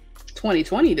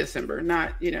 2020 December,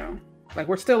 not, like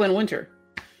we're still in winter,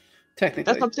 technically.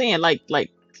 That's what I'm saying. Like,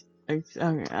 oh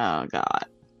God.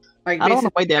 Like I don't want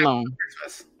to wait that long.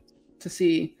 Christmas to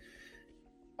see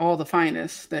all the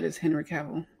finest that is Henry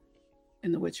Cavill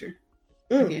in The Witcher.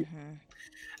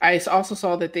 I also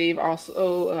saw that they've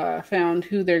also found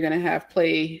who they're going to have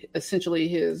play essentially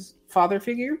his father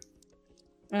figure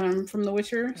from The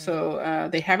Witcher. So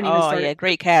they haven't even started. Oh, yeah,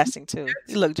 great casting too.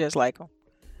 He looked just like him.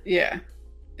 Yeah.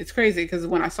 It's crazy because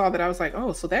when I saw that, I was like,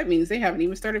 oh, so that means they haven't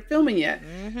even started filming yet.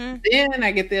 Then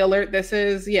I get the alert that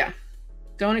says, yeah,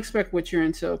 don't expect Witcher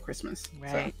until Christmas.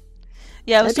 Right. So.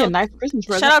 Yeah, that'd be a nice Christmas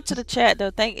present. Shout out to the chat though.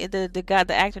 Thank the guy.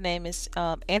 The actor name is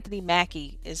Anthony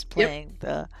Mackie is playing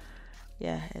in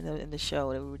the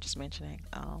show that we were just mentioning.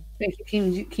 Thank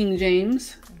you, King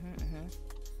James.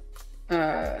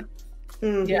 Yeah,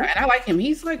 and I like him.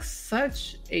 He's like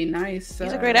such a nice.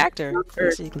 He's a great actor,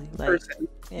 basically. Person.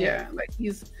 Yeah, like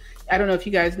he's. I don't know if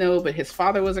you guys know, but his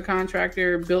father was a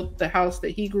contractor, built the house that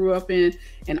he grew up in,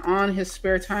 and on his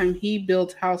spare time, he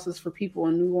built houses for people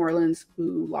in New Orleans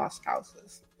who lost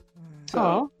houses.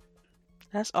 So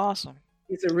that's awesome.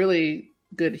 He's a really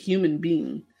good human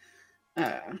being.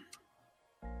 And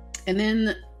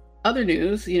then other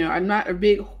news, I'm not a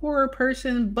big horror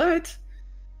person, but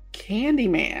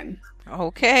Candyman.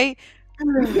 Okay.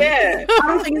 Yeah. I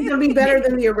don't think it's gonna be better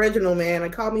than the original, man.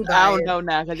 Call me biased. I don't know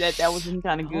now because that wasn't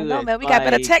kind of good. No, man, we got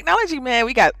better technology, man.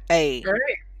 We got we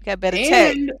got better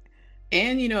tech.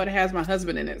 And it has my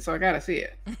husband in it, so I gotta see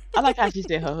it. I like how she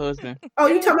said her husband. Oh,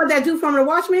 you talking about that dude from The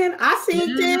Watchmen? I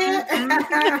seen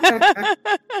that.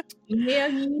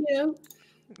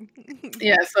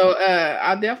 Yeah. So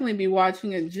I'll definitely be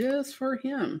watching it just for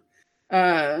him.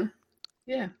 Yeah.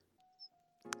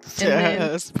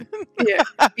 Yes. Yeah.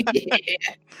 I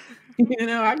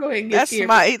go ahead and get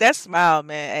scared. That smile,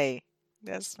 man. Hey,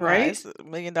 that's right. It's $1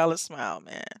 million smile,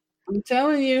 man. I'm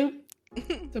telling you,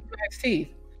 the black teeth.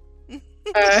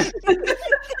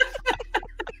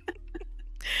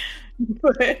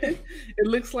 But it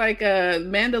looks like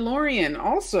Mandalorian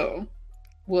also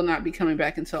will not be coming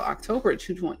back until October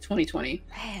 2020.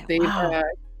 Man,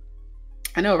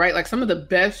 I know, right? Like some of the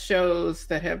best shows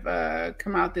that have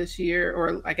come out this year,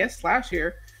 or I guess last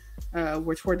year,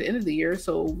 were toward the end of the year.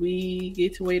 So we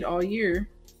get to wait all year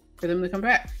for them to come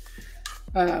back.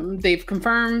 They've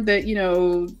confirmed that, you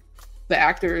know, the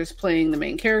actors playing the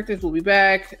main characters will be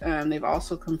back. They've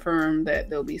also confirmed that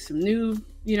there'll be some new,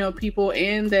 you know, people,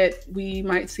 and that we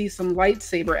might see some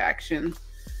lightsaber action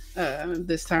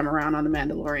this time around on The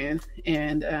Mandalorian.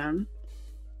 And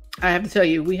I have to tell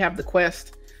you, we have the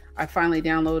Quest. I finally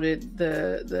downloaded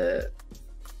the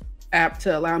app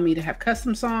to allow me to have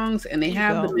custom songs, and they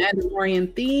have the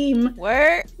Mandalorian theme.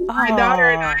 Where my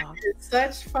daughter and I had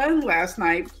such fun last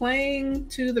night playing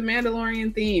to the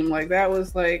Mandalorian theme. Like, that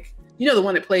was like, you know, the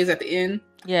one that plays at the end.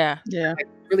 Yeah. Like,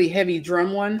 really heavy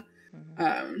drum one.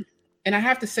 And I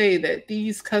have to say that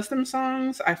these custom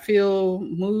songs, I feel,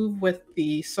 move with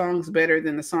the songs better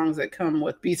than the songs that come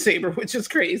with Beat Saber, which is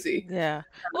crazy. Yeah.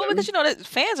 Well, because, you know, that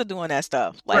fans are doing that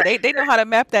stuff. Like, they know how to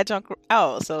map that junk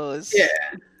out. So it's... Yeah.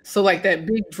 So, like, that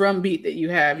big drum beat that you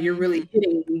have, you're really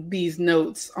hitting these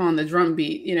notes on the drum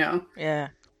beat, you know? Yeah.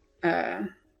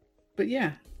 But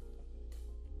yeah.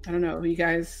 I don't know.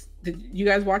 Did you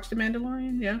guys watch The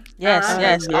Mandalorian? Yeah?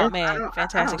 Yes. Oh, man.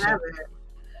 Fantastic show.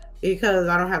 Because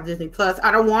I don't have Disney Plus.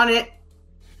 I don't want it.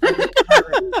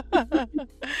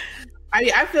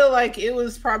 I feel like it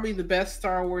was probably the best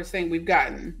Star Wars thing we've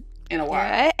gotten in a while.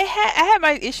 Yeah, I had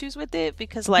my issues with it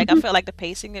because, like, I felt like the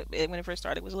pacing when it first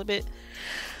started was a little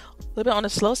bit on the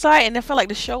slow side, and I felt like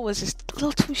the show was just a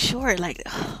little too short. Like,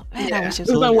 oh, man, I was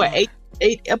just... It was like, what,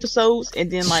 eight episodes,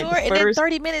 and then, like, short, and then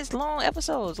 30 minutes long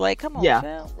episodes. Like, come on,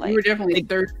 Phil. Like, we were definitely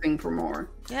thirsting for more.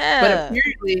 Yeah. But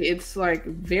apparently it's, like,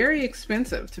 very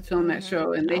expensive to film that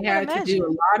show, and they had to do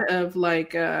a lot of,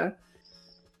 like,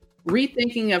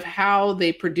 rethinking of how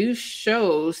they produce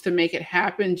shows to make it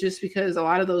happen, just because a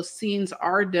lot of those scenes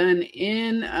are done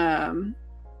in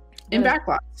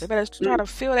backlots. They better try to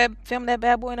film that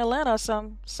bad boy in Atlanta or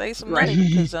something. Save some money,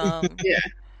 because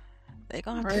they're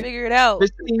gonna have to figure it out.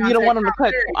 But you don't want them to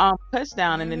cut cuts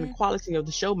down, and then the quality of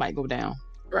the show might go down.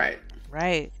 Right.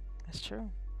 That's true.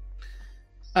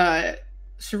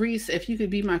 Sharice, if you could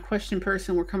be my question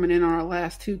person, we're coming in on our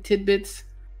last two tidbits.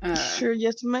 Sure,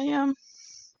 yes, ma'am.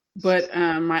 But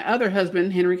my other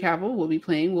husband, Henry Cavill, will be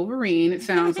playing Wolverine. It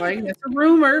sounds like that's a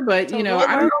rumor, but you know,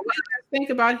 I don't know what you guys think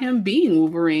about him being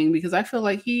Wolverine, because I feel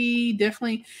like he's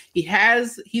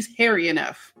hairy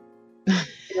enough.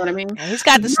 You know what I mean? He's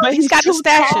got the stature. He's got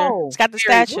the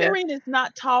stature. Wolverine is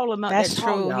not tall enough. That's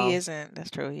true. He isn't.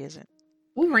 That's true. He isn't.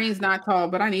 Wolverine's not tall,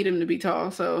 but I need him to be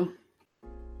tall. So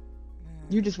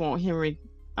you just want Henry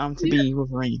to be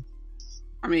Wolverine.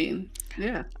 I mean,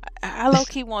 yeah. I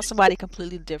low-key want somebody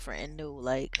completely different and new,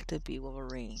 like, to be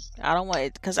Wolverine. I don't want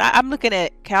it, because I'm looking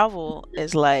at Cavill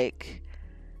as, like,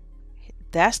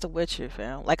 that's the Witcher,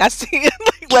 fam. Like, I see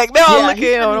it, like now I look at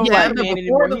him and I'm like,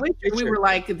 before the Witcher, we were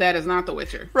like, that is not the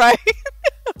Witcher. Right.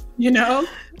 You know?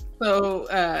 So,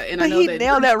 and but I know he that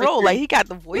nailed that role. Like, he got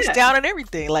the voice down and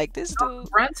everything. Like, this dude.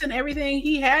 Grunts and everything,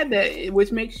 he had that,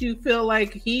 which makes you feel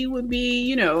like he would be,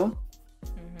 you know,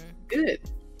 good.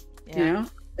 Yeah. You know?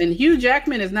 And Hugh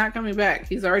Jackman is not coming back.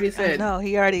 He's already said. No,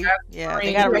 he already. Yeah,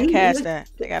 they gotta recast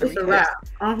that. They gotta recast.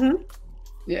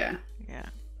 Yeah.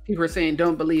 People are saying,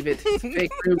 "Don't believe it."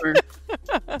 Fake rumor.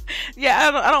 Yeah,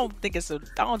 I don't think it's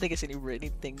anything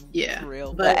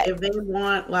real. But if they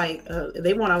want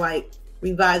to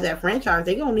revise that franchise,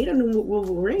 they gonna need a new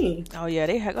Wolverine. Oh yeah,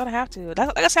 they're gonna have to.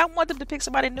 Like I said, I want them to pick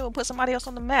somebody new and put somebody else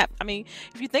on the map. I mean,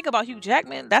 if you think about Hugh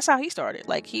Jackman, that's how he started.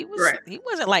 Like he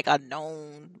wasn't like a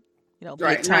known. You know,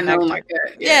 big time not known like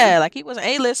that. Yeah, like he was an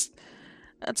A-list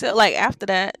until like after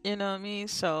that, you know what I mean?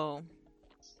 So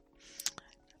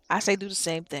I say do the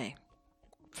same thing.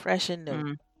 Fresh and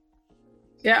new.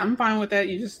 Yeah, I'm fine with that.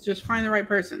 You just find the right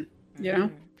person, you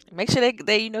know? Make sure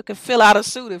they you know can fill out a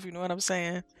suit, if you know what I'm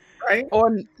saying. Right.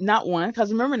 Or not one,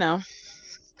 because remember now,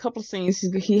 a couple of scenes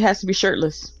he has to be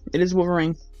shirtless. It is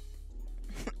Wolverine.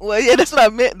 Well, yeah, that's what I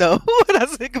meant though. When I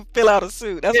said can fill out a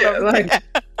suit. That's what I meant.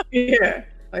 Yeah.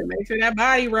 Like, make sure that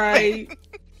body right.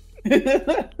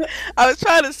 I was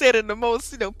trying to say it in the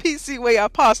most, PC way I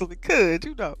possibly could,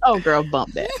 Oh, girl,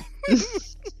 bump that.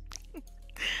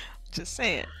 Just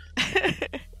saying.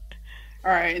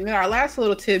 All right, and then our last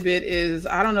little tidbit is,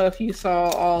 I don't know if you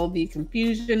saw all the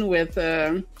confusion with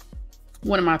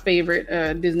one of my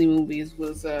favorite Disney movies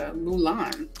was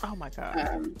Mulan. Oh my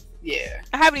God. Yeah.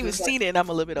 I haven't even seen it, and I'm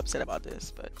a little bit upset about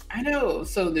this, but I know.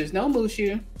 So there's no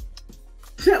Mushu.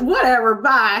 Whatever,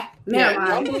 bye. No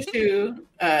Mushu.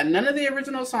 None of the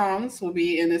original songs will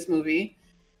be in this movie.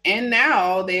 And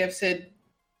now they have said,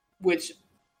 which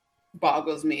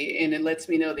boggles me, and it lets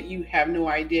me know that you have no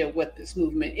idea what this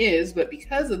movement is, but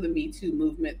because of the Me Too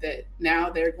movement, that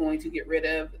now they're going to get rid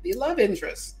of the love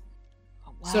interest.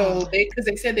 Oh So because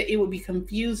they said that it would be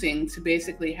confusing to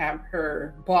basically have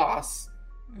her boss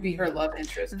be her love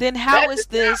interest. Then how is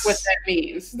this? Not what that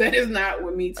means? That is not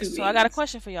what Me Too means. So I got a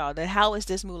question for y'all. Then how is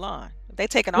this Mulan? If they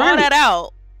taking all that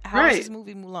out, how is this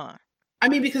movie Mulan? I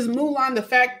mean, because Mulan, the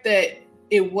fact that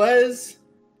it was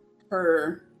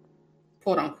her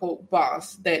quote unquote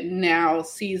boss that now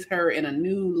sees her in a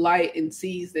new light and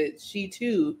sees that she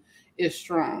too is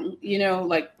strong. You know,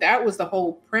 like that was the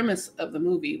whole premise of the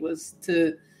movie, was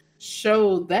to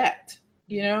show that,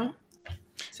 you know?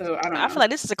 So I don't know. I feel like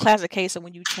this is a classic case of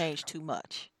when you change too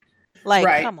much.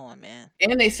 Like, come on, man.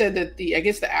 And they said that I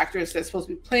guess the actress that's supposed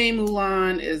to be playing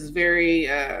Mulan is very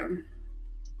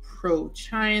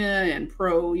pro-China and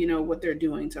pro, you know, what they're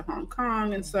doing to Hong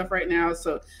Kong and stuff right now.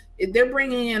 So they're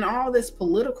bringing in all this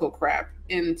political crap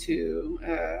into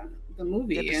the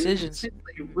movie and essentially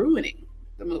ruining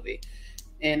the movie.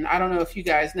 And I don't know if you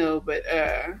guys know, but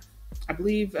I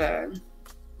believe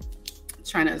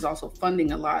China is also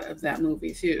funding a lot of that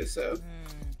movie too. So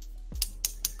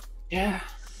yeah.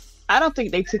 I don't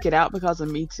think they took it out because of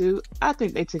Me Too. I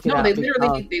think they took it out. No,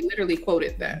 they literally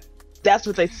quoted that. That's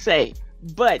what they say.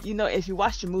 But you know, if you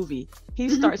watch the movie, he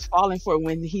starts falling for it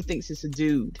when he thinks it's a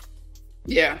dude.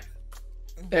 Yeah,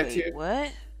 that's it.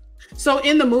 What? So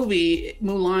in the movie,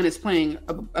 Mulan is playing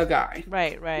a guy.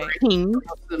 Right.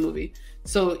 The movie.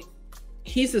 So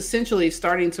he's essentially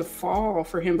starting to fall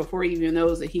for him before he even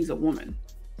knows that he's a woman.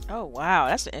 Oh wow,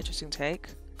 that's an interesting take.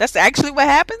 That's actually what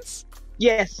happens?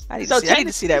 Yes. I need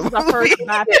to see that movie.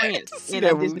 I need to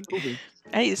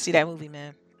see that movie,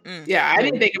 man. Yeah, I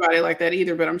didn't think about it like that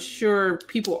either, but I'm sure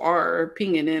people are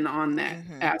pinging in on that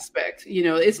aspect. You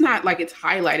know, it's not like it's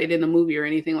highlighted in the movie or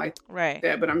anything like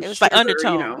that, but I'm sure like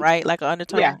undertone, you know, right? Like an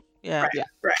undertone. Yeah.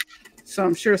 Right. So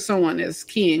I'm sure someone is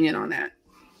keying in on that.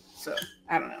 So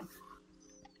I don't know.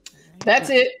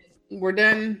 That's it. We're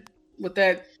done with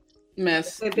that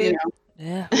mess. You know?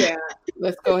 Yeah.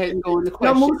 Let's go ahead and go into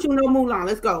questions. No Mushu, no Mulan.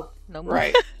 Let's go. No more.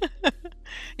 Right.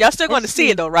 Y'all still going to see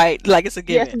it though, right? Like it's a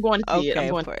given. Yes, I'm going to see it.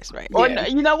 Of course, right. Or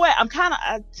you know what? I'm kind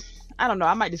of. I don't know.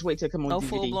 I might just wait till it come on No DVD.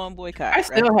 full-blown boycott. I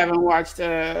still haven't watched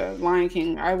Lion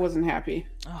King. I wasn't happy.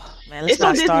 Oh man, let's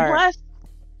not start.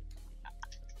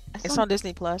 It's on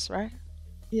Disney Plus, right?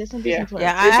 Yeah, it's on Disney Plus.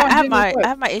 Yeah, I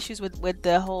have my issues with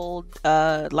the whole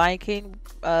Lion King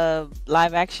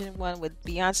live action one with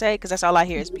Beyonce, because that's all I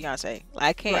hear is Beyonce.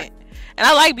 I can't, and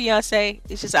I like Beyonce.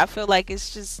 It's just I feel like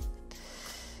it's just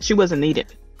she wasn't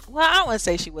needed. Well, I don't want to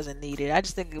say she wasn't needed. I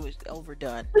just think it was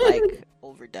overdone. Like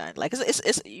overdone. Like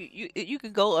it's you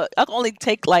could go. I can only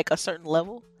take like a certain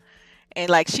level, and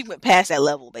like she went past that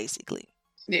level basically.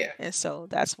 Yeah. And so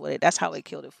that's how it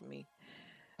killed it for me.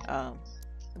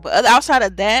 But outside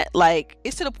of that, like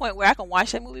it's to the point where I can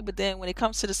watch that movie, but then when it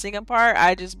comes to the singing part,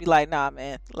 I just be like, nah,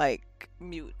 man, like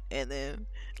mute, and then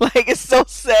like it's so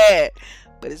sad,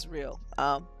 but it's real.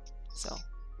 So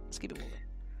let's keep it moving.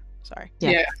 Sorry.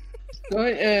 Yeah. Go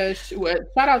ahead. Shout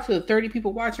out to the 30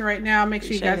 people watching right now. Make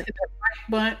sure you guys hit that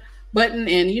like button,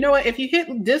 and you know what? If you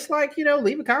hit dislike, you know,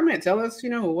 leave a comment. Tell us, you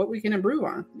know, what we can improve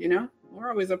on. You know, we're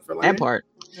always up for learning. That part.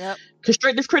 Yep.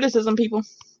 Constructive criticism, people.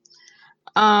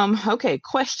 Okay,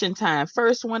 question time.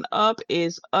 First one up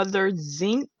is Other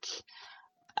Zinc.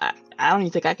 I don't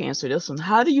even think I can answer this one.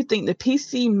 How do you think the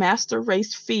PC master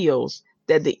race feels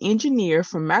that the engineer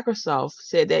from Microsoft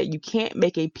said that you can't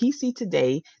make a PC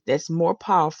today that's more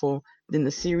powerful than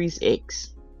the Series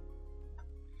X?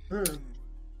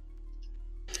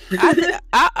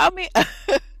 I mean,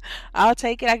 I'll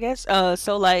take it, I guess.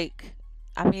 So like,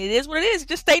 I mean, it is what it is.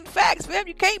 Just stating facts, man.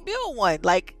 You can't build one.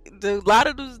 Like a lot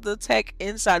of the tech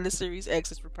inside the Series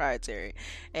X is proprietary,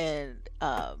 and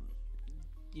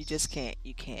you just can't.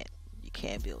 You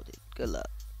can't build it. Good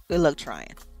luck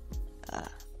trying. At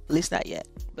least not yet.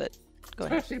 But go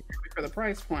ahead. Especially for the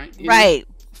price point, right?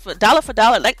 For dollar,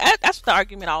 like that's the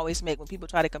argument I always make when people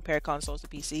try to compare consoles to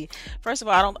PC. First of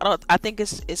all, I think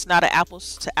it's not an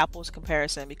apples to apples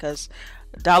comparison, because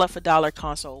dollar for dollar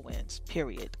console wins.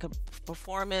 Period.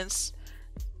 Performance,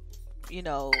 you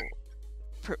know,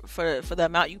 for the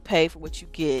amount you pay for what you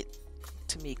get,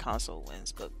 to me, console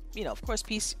wins. But you know, of course,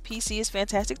 PC is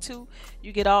fantastic too.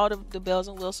 You get all the bells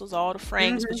and whistles, all the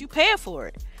frames, but you paying for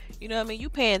it. You know what I mean? You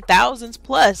paying $1,000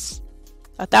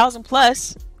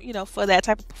 plus, you know, for that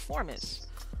type of performance.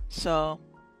 So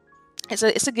it's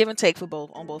a give and take on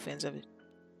both ends of it.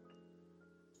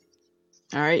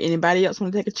 All right. Anybody else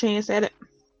want to take a chance at it?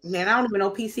 Man, I don't even know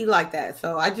PC like that.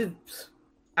 So I just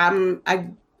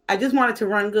want it to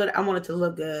run good. I want it to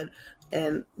look good,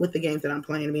 and with the games that I'm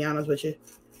playing, to be honest with you.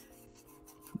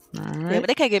 All right. Yeah, but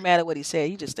they can't get mad at what he said.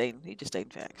 He just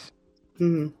stated facts.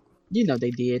 Mm-hmm. You know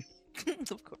they did.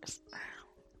 Of course.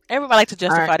 Everybody like to All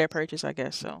right. justify their purchase, I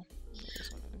guess. So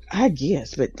I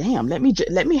guess, but damn, let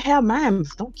me have mine.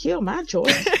 Don't kill my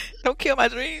choice. don't kill my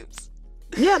dreams.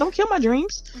 Yeah, don't kill my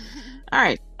dreams. All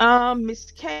right,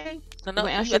 Miss K. No, You no.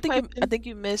 wanna ask I your think you. I question? think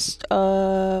you missed.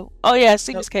 Oh yeah, I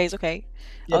see Nope. Miss K's. Okay.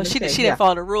 Yeah, Oh, Miss K. she Yeah, didn't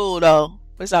follow the rule though.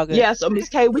 But it's all good. yeah. So Miss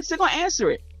K, we still gonna answer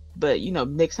it, but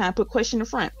next time put question in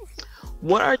front.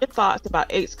 What are your thoughts about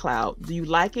xCloud? Do you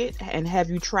like it, and have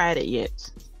you tried it yet?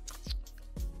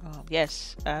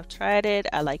 Yes, I've tried it.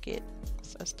 I like it.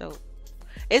 So that's dope.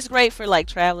 It's great for like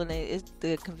traveling. It's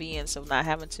the convenience of not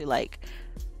having to like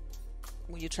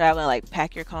when you're traveling, like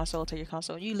pack your console, take your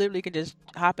console. You literally can just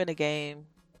hop in a game.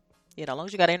 As long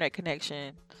as you got an internet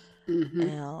connection, Hmm.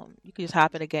 you can just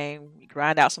hop in a game, you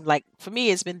grind out some. Like for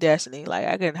me, it's been Destiny. Like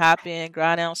I can hop in,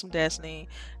 grind out some Destiny,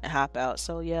 and hop out.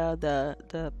 So yeah,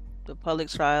 the public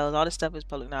trials, all this stuff is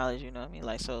public knowledge. You know what I mean?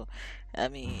 Like so, I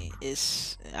mean,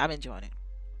 I'm enjoying it.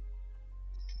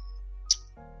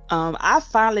 I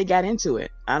finally got into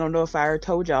it. I don't know if I ever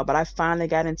told y'all, but I finally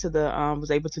got into was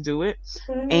able to do it,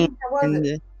 and How was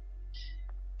it?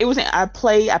 it was I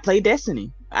played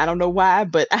Destiny. I don't know why,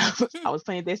 but I was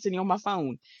playing Destiny on my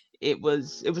phone. It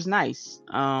was nice.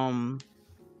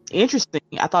 Interesting.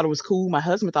 I thought it was cool. My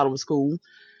husband thought it was cool,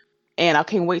 and I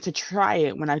can't wait to try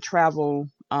it when I travel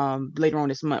later on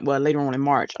this month. Well, later on in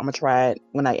March, I'm gonna try it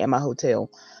when I at my hotel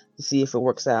to see if it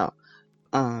works out.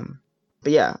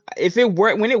 But yeah, if it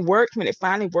when it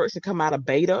finally works to come out of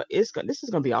beta, this is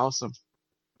gonna be awesome.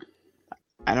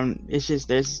 It's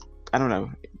just I don't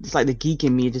know. It's like the geek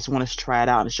in me just wants to try it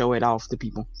out and show it off to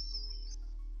people.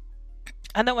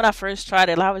 I know when I first tried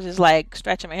it, I was just like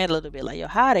scratching my head a little bit, like, yo,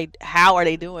 how are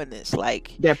they doing this?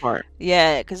 Like, That part.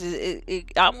 yeah, because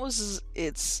it almost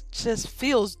it's just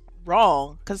feels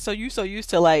wrong because so used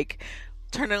to like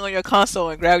turning on your console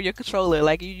and grabbing your controller,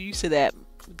 like you used to that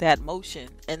motion,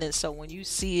 and then so when you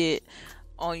see it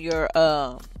on your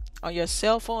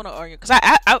cell phone or on your, because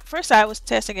I first I was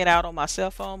testing it out on my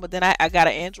cell phone, but then I got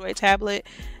an Android tablet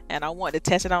and I wanted to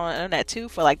test it on that too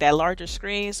for like that larger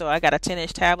screen, so I got a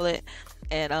 10-inch tablet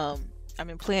and I've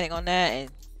been planning on that,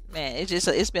 and man,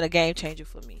 it's been a game changer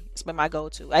for me. It's been my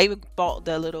go-to. I even bought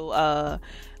the little the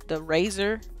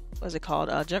Razer, what's it called,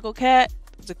 Jungle Cat,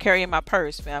 to carry in my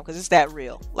purse, fam, because it's that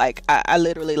real. Like I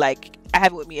literally like I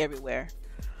have it with me everywhere.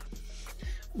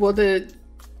 Well, the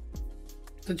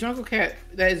Jungle Cat,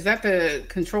 is that the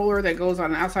controller that goes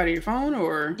on the outside of your phone,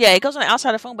 or? Yeah, it goes on the outside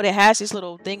of the phone, but it has this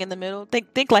little thing in the middle.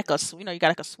 Think like you got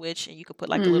like a switch, and you could put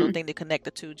like the little thing to connect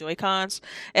the two Joy Cons.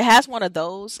 It has one of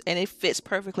those, and it fits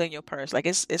perfectly in your purse. Like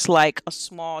it's like a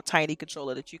small, tiny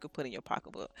controller that you could put in your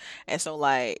pocketbook. And so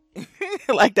like,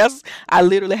 like I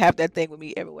literally have that thing with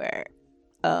me everywhere.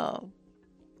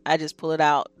 I just pull it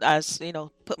out.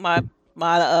 Put my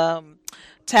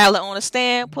tablet on a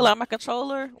stand, pull out my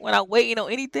controller when I'm waiting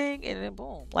on anything, and then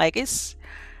boom. Like it's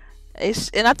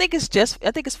and I think it's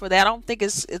for that. I don't think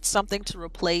it's something to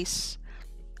replace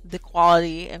the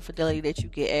quality and fidelity that you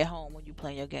get at home when you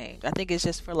play your games. I think it's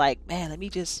just for like, man, let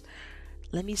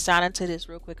me sign into this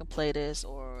real quick and play this,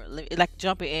 or like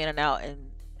jumping in and out.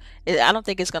 And I don't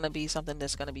think it's gonna be something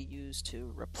that's gonna be used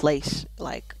to replace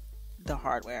like the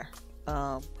hardware.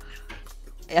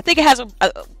 I think it has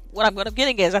what I'm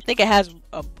getting is I think it has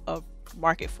a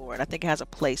market for it. I think it has a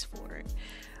place for it.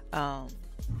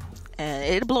 And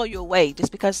it'll blow you away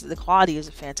just because the quality is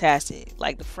fantastic.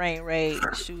 Like the frame rate,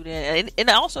 the shooting, and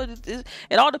also it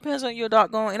all depends on your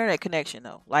doggone internet connection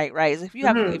though. Like, right, if you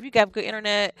got good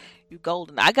internet, you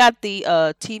golden. I got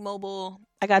the T-Mobile,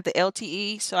 I got the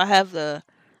LTE, so I have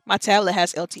my tablet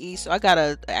has LTE, so I got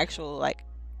a actual like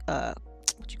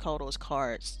what you call those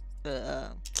cards?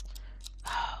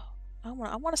 I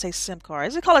want to say SIM card.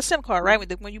 Is it called a SIM card,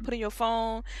 right? When you put in your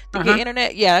phone to get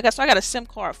internet, yeah. I got a SIM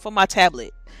card for my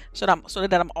tablet, so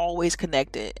that I'm always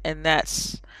connected, and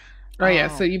that's. Oh yeah,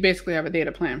 so you basically have a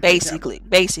data plan. Basically,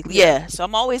 yeah. So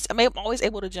I'm always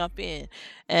able to jump in,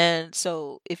 and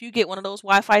so if you get one of those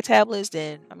Wi-Fi tablets,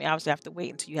 then I mean, obviously, you have to wait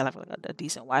until you have like a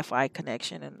decent Wi-Fi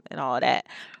connection and all of that.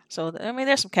 So I mean,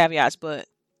 there's some caveats, but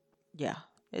yeah.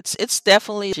 It's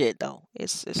definitely legit though.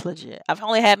 It's legit. I've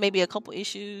only had maybe a couple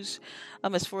issues,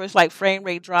 as far as like frame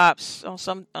rate drops in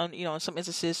some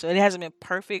instances. So it hasn't been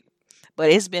perfect, but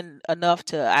it's been enough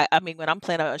to. I mean, when I'm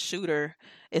playing a shooter,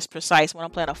 it's precise. When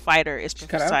I'm playing a fighter, it's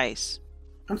precise.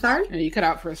 I'm sorry. Yeah, you cut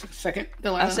out for a second.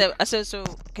 I said. So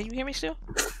can you hear me still?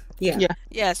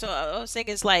 Yeah. So I was saying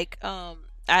it's like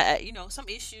some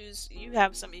issues. You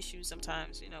have some issues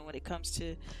sometimes. When it comes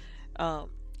to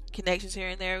connections here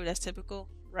and there. That's typical.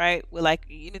 Right, with like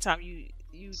anytime you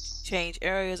change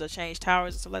areas or change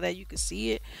towers and stuff like that, you can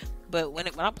see it. But when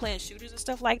I'm playing shooters and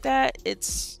stuff like that,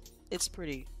 it's it's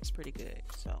pretty good.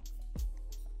 So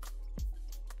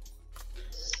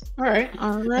All right.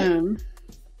 All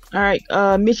right.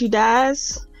 Michi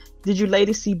Dies. Did you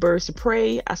ladies see Birds of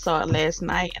Prey? I saw it last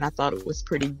night and I thought it was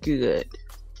pretty good.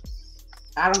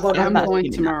 I'm I'm not going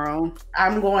seeing it. tomorrow.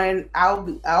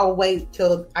 I'll wait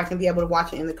till I can be able to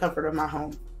watch it in the comfort of my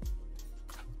home.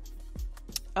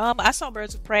 I saw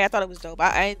Birds of Prey. I thought it was dope.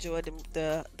 I enjoyed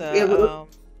the It was-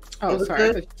 Oh, It was sorry. I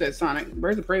good. thought you said Sonic.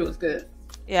 Birds of Prey was good.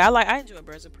 yeah, I enjoyed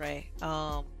Birds of Prey. There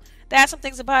are some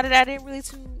things about it I didn't really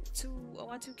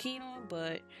want too keen on,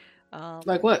 but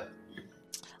Like what?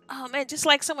 oh man, just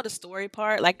like some of the story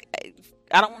part. Like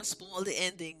I don't want to spoil the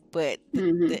ending, but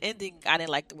Mhm. the ending I didn't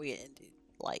like the way it ended.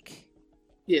 Like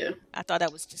Yeah. I thought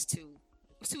that was just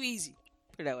too easy.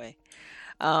 Put it that way.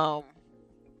 Um,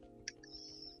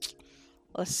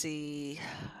 let's see.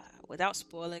 Without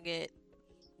spoiling it,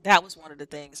 that was one of the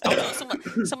things. I know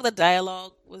some of the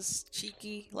dialogue was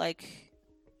cheeky, like,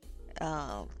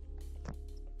 but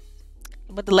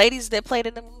the ladies that played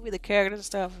in the movie, the characters and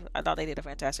stuff, I thought they did a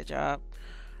fantastic job.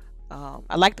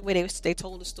 I liked the way they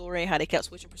told the story and how they kept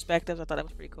switching perspectives. I thought that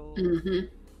was pretty cool. Mm-hmm.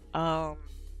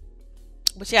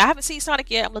 But yeah, I haven't seen Sonic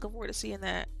yet. I'm looking forward to seeing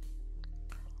that.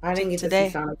 I didn't get Today. to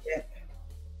see Sonic yet.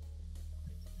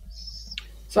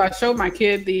 So I showed my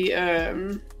kid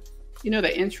the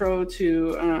the intro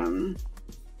to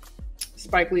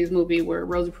Spike Lee's movie where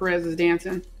Rosie Perez is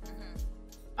dancing.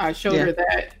 I showed her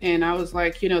that, and I was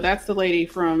like, that's the lady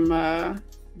from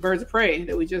Birds of Prey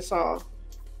that we just saw.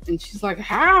 And she's like,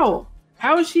 how?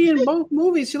 How is she in both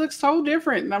movies? She looks so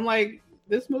different. And I'm like,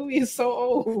 this movie is so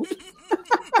old.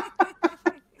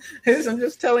 I'm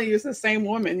just telling you, it's the same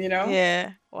woman,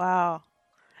 Yeah. Wow.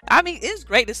 I mean, it's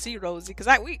great to see Rosie because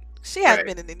she hasn't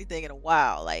been in anything in a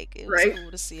while. Like it was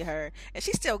cool to see her, and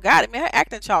she still got it. Man, her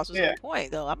acting chops was on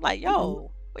point though. I'm like,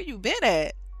 yo, where you been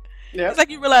at? Yeah. It's like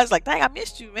you realize, like, dang, I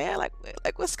missed you, man. Like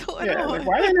what's going on? Like,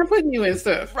 why ain't I putting you in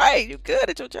stuff? Right, you good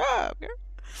at your job, girl.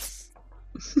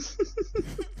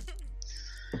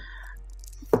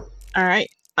 All right.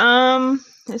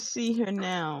 Let's see here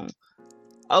now.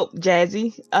 Oh,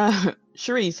 Jazzy.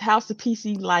 Sharice, how's the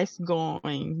PC life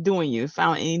doing you?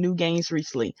 Found any new games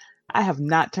recently? I have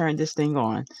not turned this thing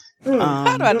on.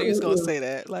 How do I know you was gonna say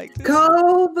that? Like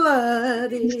cold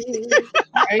blooded.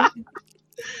 Right?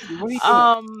 What are you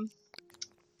doing?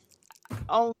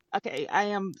 Oh, okay. I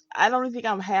don't even think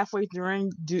I'm halfway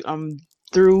through.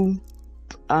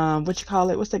 What you call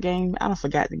it? What's the game? I don't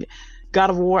forgot the game. God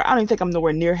of War. I don't even think I'm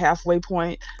nowhere near halfway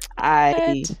point.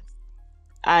 I've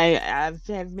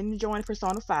been enjoying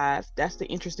Persona 5. That's the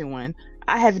interesting one.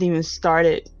 I haven't even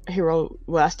started Hero.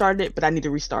 Well, I started it, but I need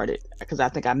to restart it because I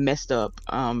think I messed up.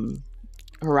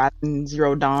 Horizon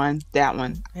Zero Dawn. That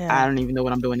one. Yeah. I don't even know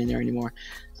what I'm doing in there anymore.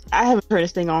 I haven't turned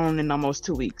this thing on in almost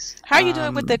 2 weeks. How are you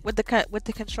doing with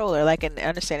the controller? Like in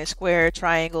understanding square,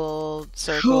 triangle,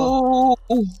 circle.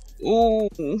 Wow.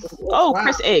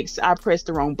 Press X. I pressed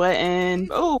the wrong button.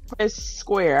 Press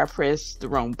square. I pressed the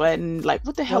wrong button. Like,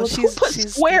 what the hell? Who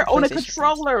puts square on a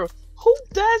controller? Who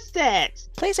does that?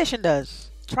 PlayStation does.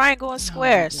 Triangle and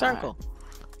square, circle.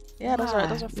 Yeah, those are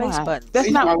face buttons.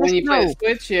 That's not when you play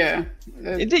Switch. Yeah.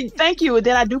 Thank you. And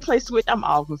then I do play Switch. I'm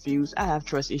all confused. I have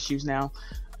trust issues now.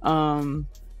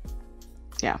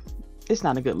 Yeah, it's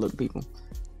not a good look, people.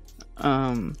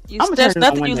 There's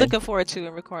nothing you're looking forward to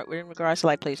in regards to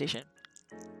like PlayStation.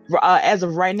 As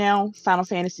of right now, Final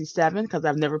Fantasy VII, because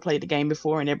I've never played the game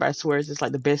before, and everybody swears it's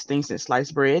like the best thing since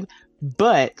sliced bread.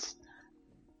 But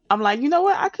I'm like, you know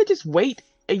what? I could just wait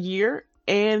a year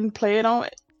and play it on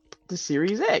the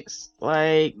Series X.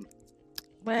 Like,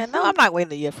 man, no, I'm not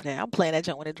waiting a year for that. I'm playing that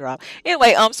junk when it drops.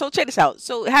 Anyway, so check this out.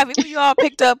 So have any of y'all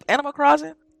picked up Animal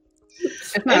Crossing?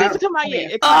 It doesn't come out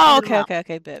yet.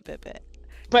 Okay, bet.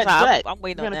 But I'm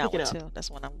waiting on that one too. That's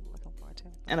what I'm looking forward to.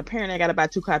 And apparently, I got to buy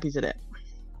 2 copies of that.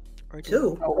 Or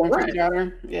 2? One for your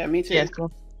daughter? Yeah, me too. Yeah,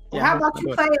 cool. Well, how about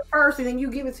you play it first and then you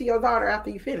give it to your daughter after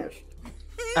you finish?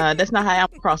 That's not how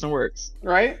Animal Crossing works,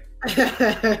 right?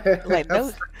 Like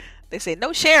no, they say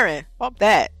no sharing. Bump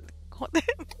that.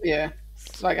 Yeah,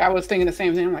 like I was thinking the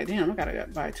same thing. I'm like, damn, I gotta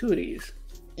buy 2 of these.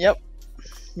 Yep.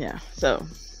 Yeah. So,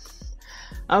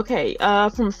 okay.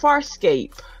 From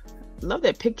Farscape, love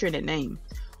that picture and that name.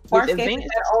 Farscape is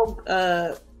that old.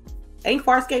 Ain't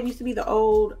Farscape used to be the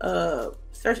old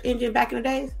search engine back in the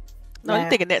days? No, you're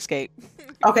thinking Netscape.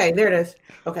 Okay, there it is.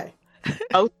 Okay.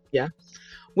 Oh yeah.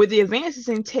 With the advances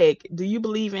in tech, do you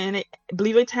believe a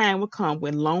time will come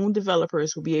when lone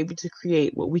developers will be able to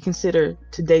create what we consider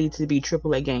today to be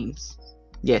AAA games?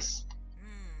 Yes.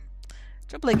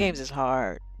 AAA games is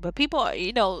hard, but people,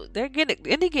 they're getting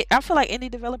I feel like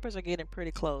indie developers are getting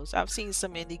pretty close. I've seen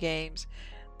some indie games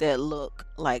that look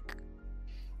like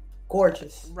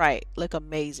Gorgeous. right, look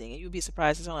amazing, and you'd be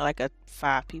surprised there's only like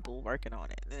 5 people working on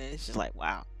it, and it's just like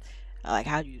wow, like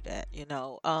how do you do that?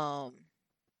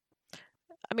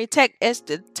 I mean,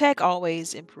 the tech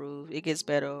always improve. It gets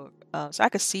better. So I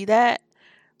could see that,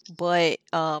 but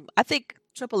I think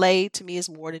AAA to me is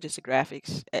more than just the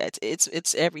graphics.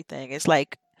 It's everything. It's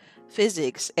like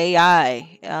physics,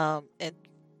 AI, and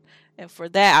for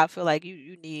that, I feel like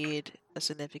you need a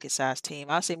significant size team.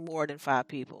 I'll say more than 5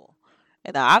 people.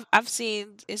 And I've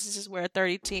seen instances where a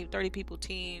 30 people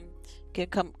team can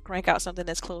crank out something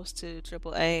that's close to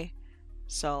AAA.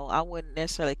 So I wouldn't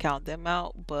necessarily count them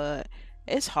out, but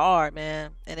it's hard,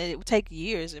 man, and it would take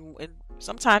years, and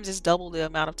sometimes it's double the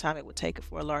amount of time it would take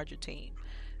for a larger team.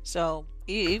 So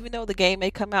even though the game may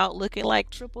come out looking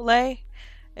like AAA,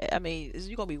 I mean,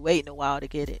 you're gonna be waiting a while to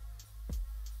get it.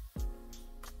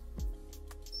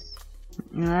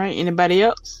 All right. Anybody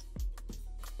else?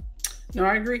 No,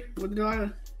 I agree with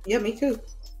Delilah. Yeah, me too.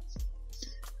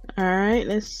 All right.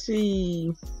 Let's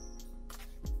see.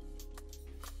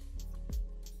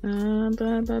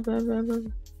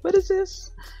 What is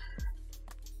this?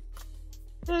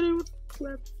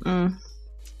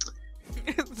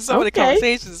 Some of the Okay.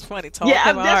 conversations is funny. Talking Yeah,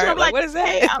 about that's what art. I'm Like, like. what is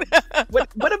Hey, that?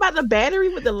 what about the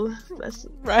battery with the?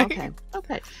 Right.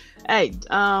 Okay. Hey,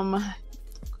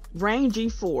 Rain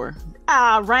G4.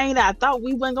 Rain, I thought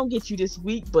we wasn't gonna get you this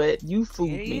week, but you fooled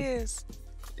Here he me. is.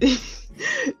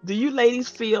 Do you ladies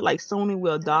feel like Sony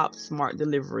will adopt smart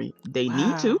delivery? They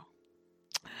need to.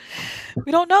 Wow.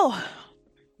 We don't know.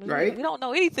 Right. We don't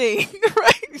know anything.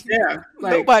 Right. Yeah,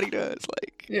 like Nobody does.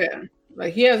 Like. yeah,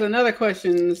 like he has another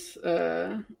questions.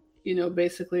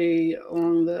 Basically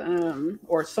along the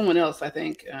or someone else I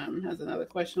think has another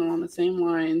question along the same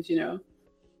lines.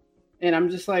 And I'm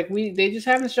just like they just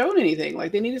haven't shown anything.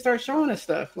 Like they need to start showing us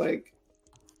stuff. Like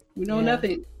we know Yeah.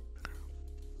 nothing.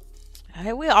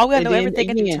 Hey, we all gotta And know then everything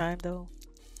in due again- time, though.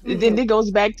 And then it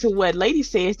goes back to what Lady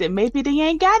says, that maybe they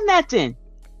ain't got nothing.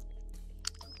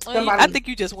 I think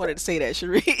you just wanted to say that,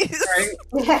 Sharice.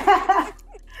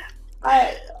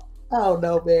 Right? I don't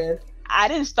know, man. I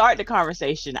didn't start the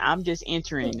conversation. I'm just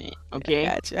entering it. Okay.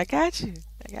 I got you.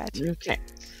 Okay.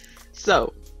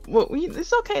 So,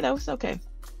 it's okay though. It's okay.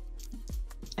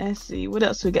 Let's see what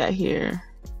else we got here.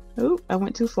 Oh, I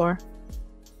went too far.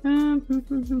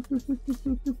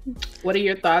 What are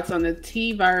your thoughts on the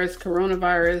T-virus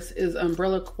coronavirus? Is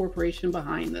Umbrella Corporation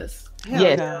behind this? Hell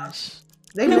Yes. yeah. Gosh.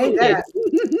 They made that.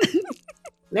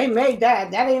 They made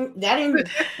that. That ain't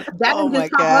Oh my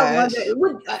just pop up one gosh.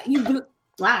 day. You do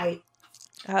right.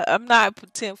 I'm not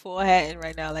tinfoil hatting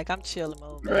right now. Like I'm chilling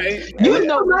mode. man. Right? You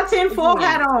know, Put my tinfoil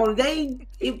hat on. They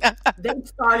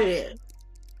started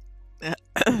it.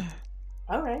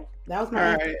 All right, that was All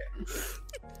my. right.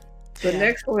 The Yeah.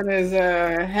 next one is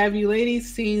have you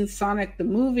ladies seen Sonic the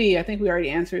movie? I think we already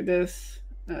answered this.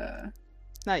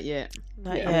 not yet.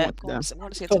 Not Yeah, yet. I I want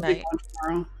want to see it Supposed to be tonight. on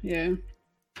tomorrow. Yeah.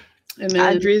 And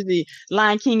I then Drizzy.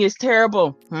 Lion King is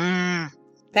terrible. That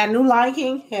new Lion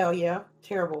King, hell yeah,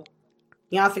 terrible.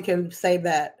 Beyonce can say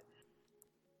that.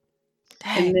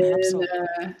 Dang, and man, then I'm so,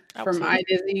 I was from like-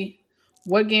 iDizzy,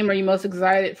 what game are you most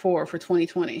excited for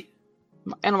 2020?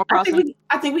 Animal I Crossing.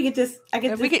 think we get this. I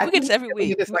get we this. get this every We week.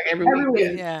 get this like every Every week.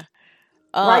 week. Yeah.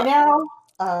 Yeah. right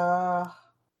now.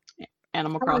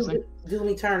 Animal I wanna Crossing. do Doom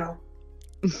Eternal.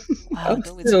 Wow, I'm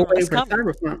Doom still Eternal. waiting It's for coming.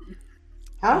 Cyberpunk.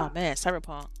 Huh? Oh man,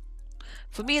 Cyberpunk.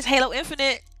 For me, it's Halo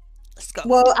Infinite. Let's go.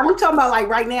 Well, I'm talking about like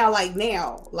right now, like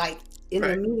in Right.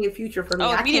 the immediate future for me. Oh,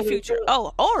 I immediate can't wait future. to-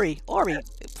 Oh, Ori.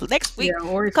 Next week. Yeah,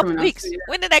 Ori's Couple coming out weeks. soon, yeah.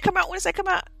 When did that come out? When does that come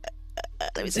out?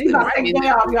 Let me She's see. gonna take a day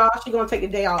off, y'all. She's gonna take a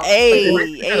day off. Hey,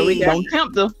 we hey. got- Don't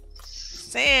tempt her.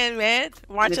 Saying, man.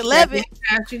 March Miss 11th.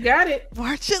 Kathy, you got it.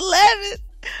 March 11th.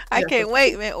 I Yeah. can't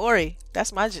wait, man. Ori.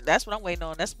 That's what I'm waiting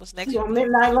on. That's what's next She's year. gonna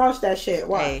midnight launch that shit.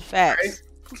 Watch. Hey, facts.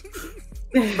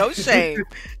 No shame.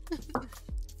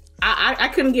 I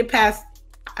couldn't get past.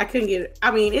 I couldn't get.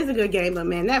 I mean, it's a good game, but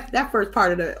man, that first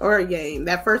part of the Ori game,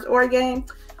 that first Ori game,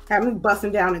 had me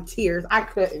busting down in tears. I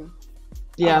couldn't.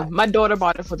 Yeah, Oh. my daughter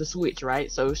bought it for the Switch,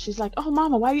 right? So she's like, "Oh,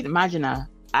 Mama, why you?" Imagine I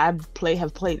have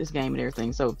played this game and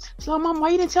everything. So she's like, "Mama, why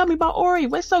you didn't tell me about Ori?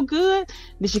 What's so good?"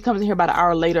 Then she comes in here about an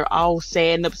hour later, all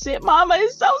sad and upset. Mama,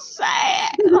 it's so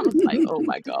sad. And I was like, "Oh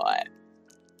my god."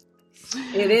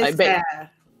 It is Like, babe, sad.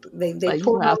 They like, you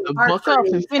pulled have on to the buck up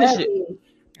and heartstrings finish it. heavy.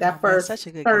 That Man, first such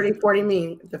a good 30, game. 40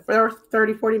 minutes, the first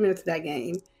 30, 40 minutes of that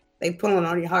game, they pulling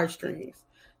on your heartstrings.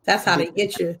 That's how they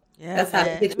get you. Yeah, That's how they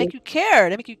man. get They make you. you care.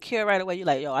 They make you care right away. You're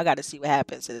like, yo, I got to see what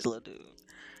happens to this little dude.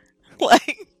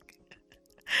 Like,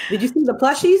 Did you see the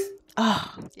plushies?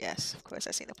 Oh, yes, of course.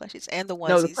 I've seen the plushies and the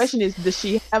No, the onesies. question is, does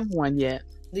she have one yet?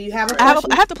 Do you have a I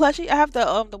plushie? have the plushie. I have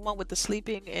the one with the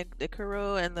sleeping and the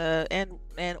Kuro and the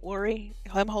and Ori.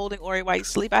 Him holding Ori while you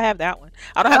sleep. I have that one.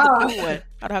 I don't have the new Oh, one.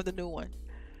 I don't have the new one.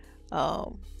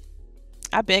 Um,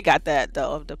 I been got that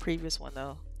the previous one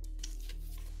though,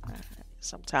 uh,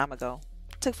 some time ago.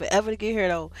 Took forever to get here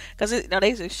though, cause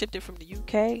they shipped it from the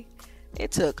UK.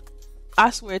 It took, I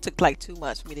swear, it took like 2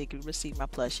 months for me to receive my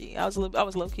plushie. I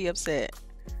was low key upset.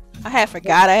 I had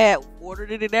forgot I had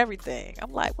ordered it and everything.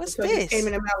 I'm like, what's so you this? came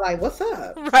in and out like, what's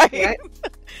up? Right? Right?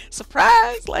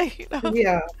 Surprise, like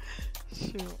Yeah.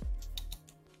 Shoot.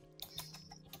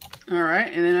 All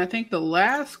right, and then I think the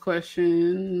last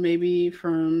question, maybe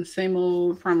from same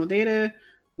old Primal Data,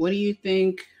 what do you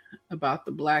think about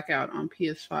the blackout on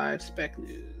PS5 spec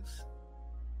news?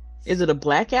 Is it a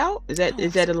blackout? Is that Oh, is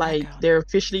it's that a like blackout. they're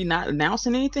officially not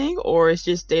announcing anything, or it's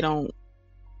just they don't?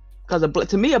 Because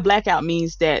to me, a blackout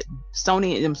means that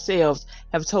Sony themselves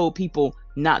have told people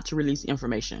not to release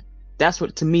information. That's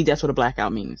what a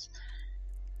blackout means.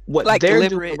 What Like they're doing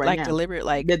deliberate, right like now, deliberate,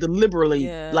 like they're deliberately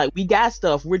yeah. like, we got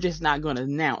stuff, we're just not going to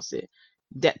announce it.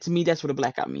 That, to me, that's what a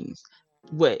blackout means.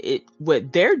 What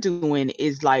they're doing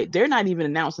is like, they're not even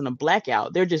announcing a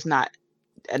blackout. They're just not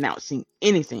announcing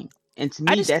anything. And to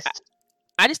I me, just that's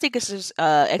I just think it's just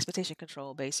expectation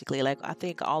control, basically. Like I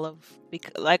think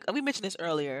like we mentioned this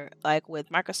earlier, like with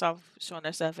Microsoft showing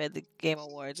their stuff at the Game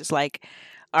Awards, it's like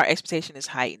our expectation is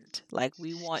heightened. Like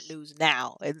we want news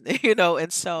now, and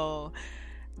and so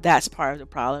that's part of the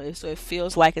problem. So it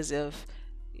feels like as if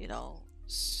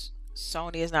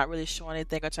Sony is not really showing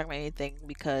anything or talking about anything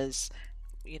because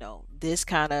this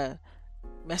kind of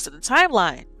messed up the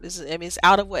timeline. It's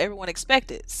out of what everyone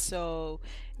expected. So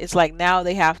it's like now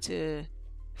they have to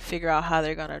figure out how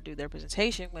they're gonna do their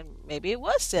presentation when maybe it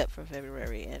was set for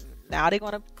February and now they're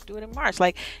gonna do it in March.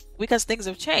 Like because things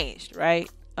have changed, right?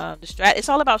 It's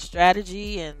all about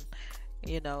strategy and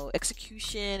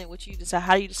execution and what you decide,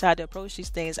 how you decide to approach these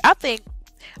things.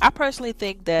 I personally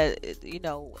think that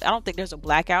I don't think there's a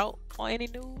blackout on any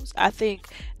news. I think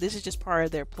this is just part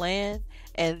of their plan,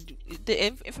 and the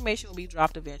information will be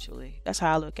dropped eventually. That's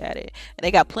how I look at it. And they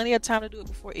got plenty of time to do it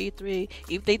before E3.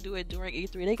 If they do it during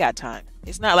E3, they got time.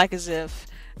 It's not like as if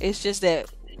it's just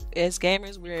that as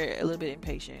gamers we're a little bit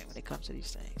impatient when it comes to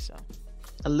these things. So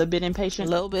a little bit a impatient.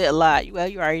 little bit, a lot. Well,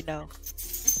 you already know.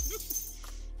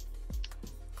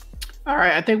 All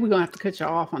right, I think we're gonna have to cut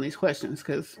y'all off on these questions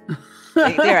because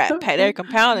they're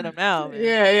compounding them now, man.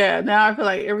 Yeah. Now I feel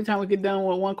like every time we get done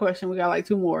with one question, we got like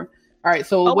 2 more. All right,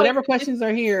 so whatever questions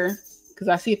are here, because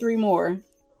I see 3 more,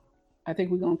 I think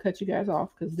we're gonna cut you guys off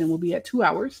because then we'll be at 2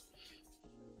 hours.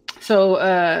 So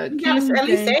you gotta at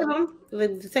least save them.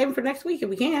 Save them for next week if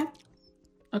we can.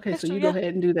 Okay, so you go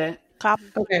ahead and do that.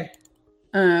 Okay.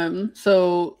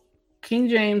 So King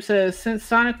James says, since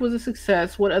Sonic was a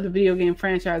success, what other video game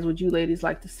franchise would you ladies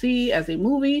like to see as a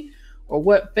movie, or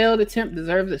what failed attempt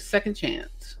deserves a second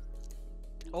chance?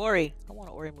 Ori. I want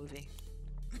an Ori movie.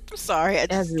 I'm sorry.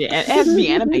 It has to be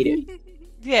animated.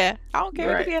 Yeah, I don't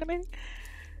care if it's animated.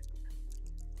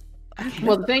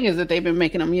 Well, the thing is that they've been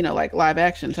making them, like live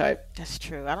action type. That's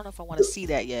true. I don't know if I want to see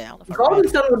that yet. I don't know if Golden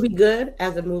Sun would be good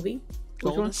as a movie.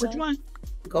 Which one?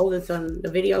 Golden Sun, the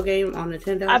video game on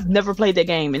Nintendo. I've never played that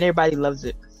game, and everybody loves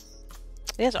it.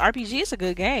 Yeah, it's an RPG. It's a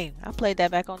good game. I played that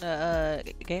back on the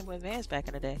Game Boy Advance back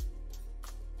in the day.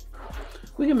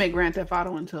 We can make Grand Theft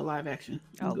Auto into a live action.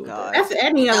 Oh God, that's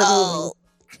any other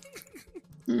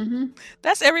movie. Mm-hmm.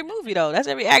 That's every movie though. That's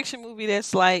every action movie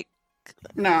that's like.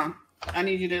 No, I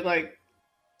need you to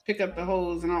pick up the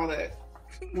hose and all that.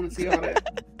 I want to see all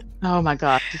that. Oh my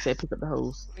God, you said pick up the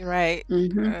hose. Right.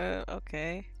 Mm-hmm.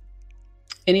 Okay.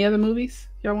 Any other movies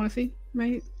y'all want to see,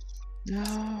 mate? No.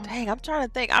 Dang, I'm trying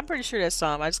to think. I'm pretty sure there's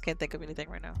some. I just can't think of anything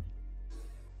right now.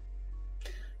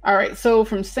 All right, so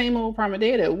from same old Prima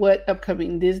Data, what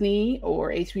upcoming Disney or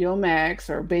HBO Max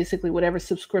or basically whatever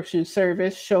subscription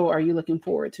service show are you looking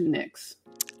forward to next?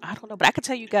 I don't know, but I can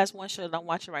tell you guys one show that I'm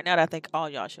watching right now that I think all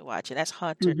y'all should watch, and that's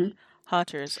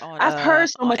Hunters on. I've heard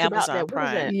so much Amazon about that. Prime.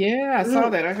 What is that? Yeah, I saw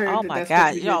that. I heard. Oh my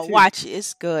God, y'all watch it.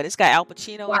 It's good. It's got Al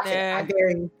Pacino Watch in there.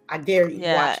 It. I dare you.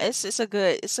 Yeah, watch it. it's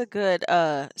a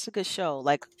good show.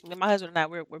 Like my husband and I,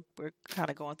 we're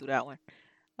kind of going through that one.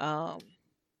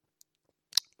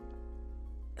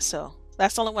 So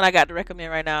that's the only one I got to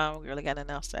recommend right now. We really got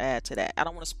nothing else to add to that. I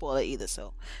don't want to spoil it either,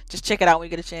 so just check it out when you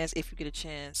get a chance, if you get a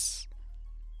chance.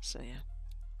 So yeah.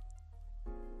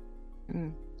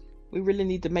 We really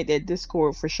need to make that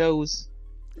Discord for shows.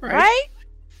 Right?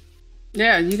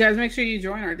 Yeah, you guys make sure you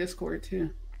join our Discord too.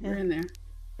 We're in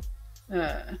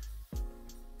there.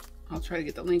 I'll try to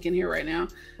get the link in here right now.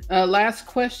 Last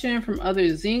question from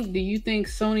Other Zinc. Do you think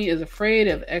Sony is afraid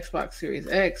of Xbox Series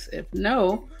X? If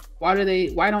no, why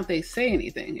don't they say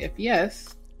anything? If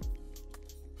yes,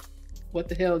 what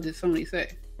the hell did Sony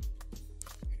say?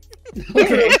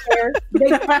 Okay.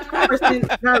 They're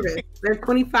 25% nervous. They're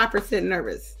 25%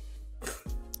 nervous.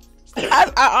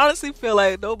 I honestly feel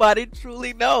like nobody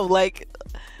truly know. Like,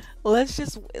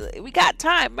 we got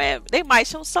time, man. They might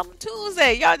show something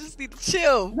Tuesday. Y'all just need to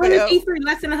chill. When is E3?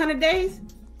 Less than 100 days?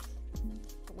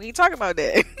 We ain't talking about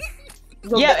that.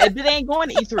 Yeah, they ain't going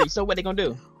to E3, so what they gonna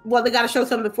do? Well, they got to show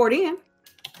something before then.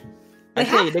 They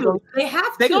have to.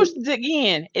 They're going to dig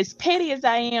in. As petty as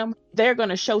I am, they're going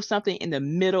to show something in the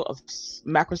middle of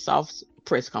Microsoft's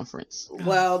press conference.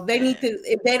 Well, they need to.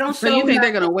 If they don't show, so you think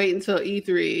they're going to wait until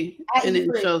E3 and then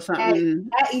show something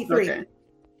at E3? Okay.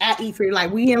 At E3,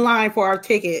 like we in line for our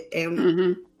ticket,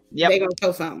 and they're going to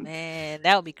show something. Man,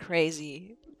 that would be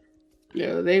crazy.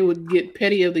 Yeah, they would get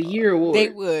Petty of the Year award. They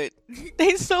would.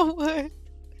 They so would.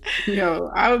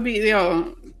 I would be.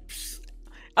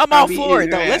 I'm all for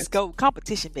it though. Let's go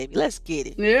competition, baby. Let's get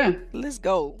it. Yeah, let's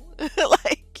go.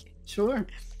 Sure.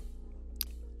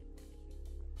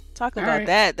 Talking about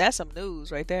that. That's some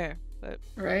news right there. But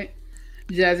right,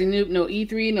 Jazzy Noop. No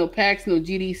E3, no PAX, no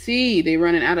GDC. They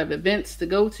running out of events to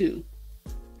go to.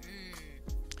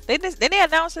 They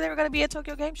announced that they were going to be at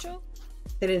Tokyo Game Show.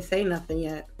 They didn't say nothing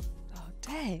yet. Oh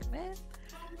dang, man.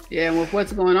 Yeah, and with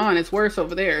what's going on, it's worse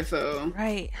over there. So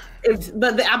right,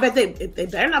 but I bet they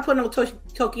better not put no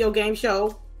Tokyo Game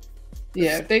Show.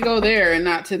 Yeah, if they go there and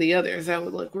not to the others, that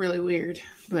would look really weird.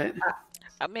 But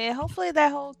I mean, hopefully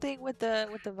that whole thing with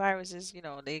the viruses,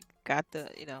 they got the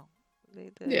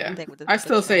I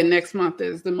still say next month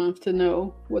is the month to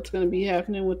know what's going to be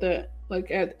happening with that.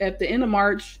 Like at the end of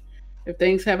March, if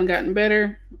things haven't gotten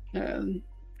better,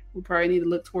 we probably need to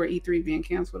look toward E3 being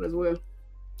canceled as well.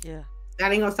 Yeah. That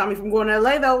ain't gonna stop me from going to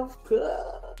LA though.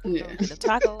 Yeah. The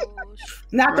tacos.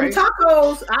 Not them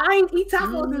tacos. I ain't eat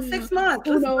tacos in 6 months.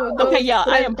 Okay, y'all,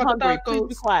 I am hungry. Please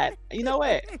be quiet. You know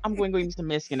what? I'm going to go eat some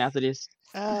Mexican after this.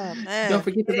 Oh man! Don't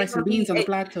forget to make some beans on the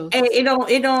black toast. It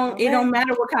don't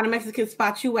matter what kind of Mexican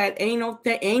spot you at. Ain't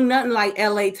nothing like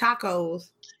LA tacos.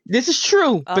 This is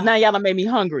true, but now y'all done made me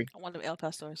hungry. I want the El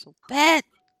Pastor so bad.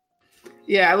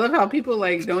 Yeah, I love how people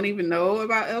don't even know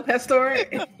about El Pastor,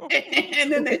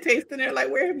 and then they taste and they're like,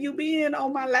 "Where have you been all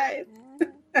my life?"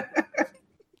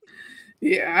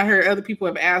 Yeah, I heard other people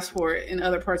have asked for it in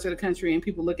other parts of the country, and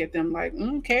people look at them like,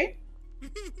 "Okay,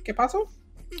 ¿qué pasó?"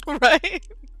 Right.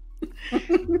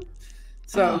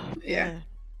 So yeah.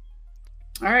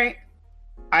 All right,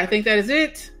 I think that is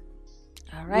it.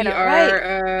 All right, we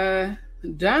are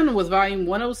done with volume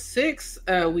 106.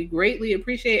 We greatly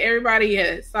appreciate everybody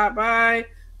that stopped by.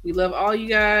 We love all you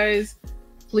guys.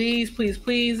 Please,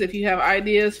 if you have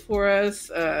ideas for us,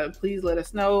 please let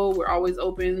us know. We're always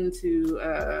open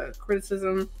to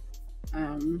criticism.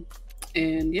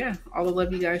 And yeah, all the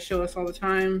love you guys show us all the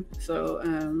time. So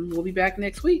we'll be back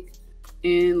next week.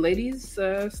 And ladies,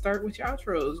 start with your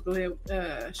outros. Go ahead,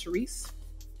 Sharice.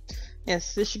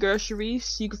 Yes, this your girl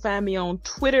Sharice. You can find me on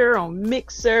Twitter, on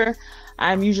Mixer.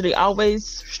 I'm usually always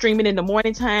streaming in the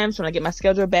morning times when I get my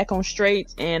schedule back on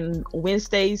straight, and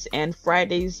Wednesdays and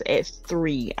Fridays at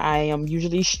 3. I am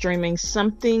usually streaming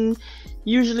something,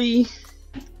 usually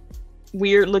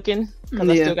weird looking, because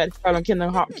I still got to start on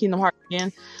Kingdom Hearts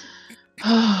again.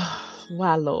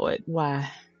 Why, Lord? Why?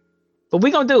 But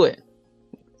we're going to do it.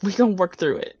 We're going to work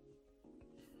through it.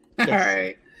 Yes. All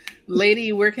right.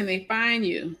 Lady, where can they find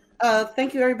you?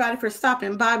 Thank you everybody for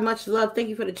stopping by. Much love. Thank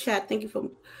you for the chat. Thank you for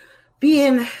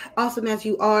being awesome as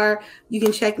you are. You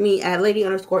can check me at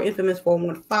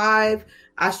Lady_Infamous415.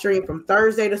 I stream from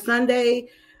Thursday to Sunday.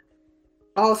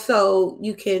 Also,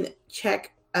 you can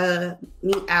check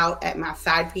me out at my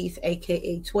side piece,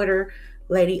 aka Twitter,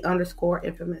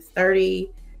 Lady_Infamous30,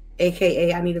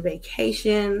 aka I Need a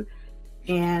Vacation.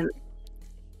 And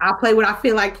I'll play what I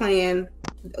feel like playing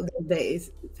those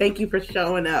days. Thank you for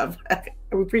showing up. I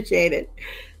appreciate it.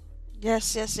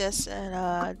 Yes.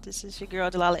 And this is your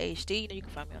girl Delilah HD. You can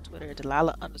find me on Twitter at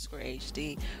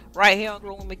Delilah_HD. Right here on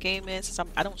Grown Woman Gaming. Since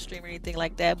I don't stream or anything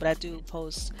like that, but I do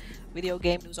post video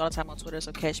game news all the time on Twitter,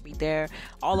 so catch me there.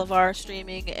 All of our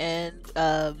streaming and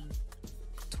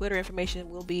Twitter information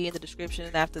will be in the description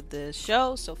after the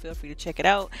show, so feel free to check it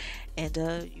out. And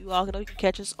you all know you can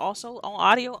catch us also on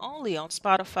audio only on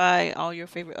Spotify, all your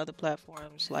favorite other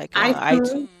platforms like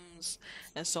iTunes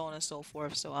and so on and so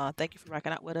forth. So thank you for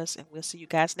rocking out with us, and we'll see you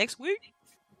guys next week.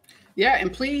 Yeah,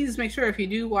 and please make sure if you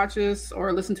do watch us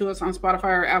or listen to us on Spotify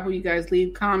or Apple, you guys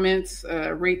leave comments,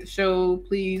 rate the show,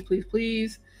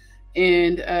 please.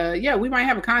 And yeah, we might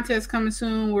have a contest coming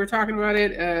soon. We're talking about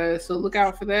it, so look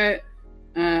out for that.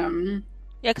 Yeah,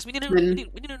 because we need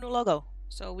a new logo.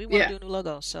 So we want to do a new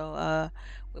logo. So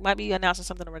we might be announcing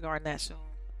something regarding that soon.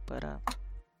 But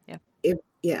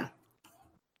yeah.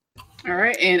 All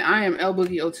right, and I am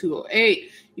LBoogie0208.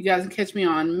 You guys can catch me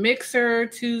on Mixer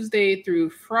Tuesday through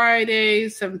Friday,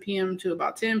 7 p.m. to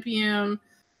about 10 p.m.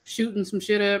 shooting some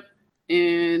shit up.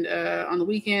 And on the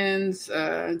weekends,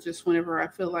 just whenever I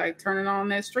feel like turning on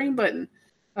that stream button.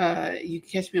 You can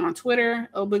catch me on Twitter,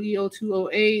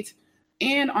 LBoogie0208,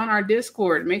 and on our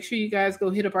Discord. Make sure you guys go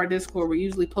hit up our Discord. We're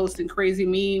usually posting crazy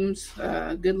memes,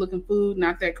 good-looking food,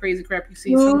 not that crazy crap you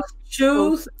see.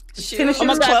 Shoes. Oh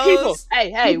my God, people!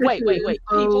 Hey, wait,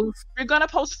 people! We're gonna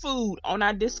post food on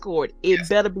our Discord. It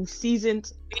better be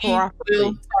seasoned properly.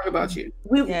 We'll talk about you.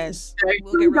 We'll get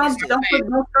roasted. Don't put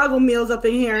no struggle meals up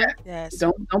in here. Yes.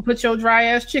 Don't put your dry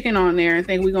ass chicken on there and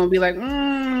think we're gonna be like,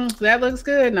 that looks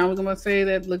good. Now we're gonna say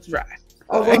that looks dry.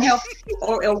 Or we'll help,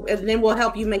 and then we'll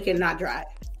help you make it not dry.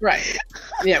 Right.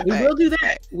 Yeah, we will do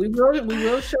that. We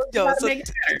will show you how to make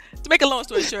it better. To make a long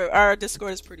story short, our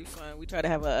Discord is pretty fun. We try to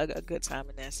have a good time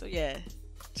in there. So yeah,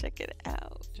 check it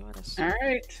out. Join us. All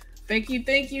right. Thank you,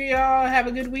 y'all. Have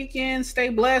a good weekend. Stay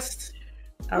blessed.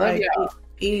 All right.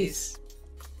 Peace.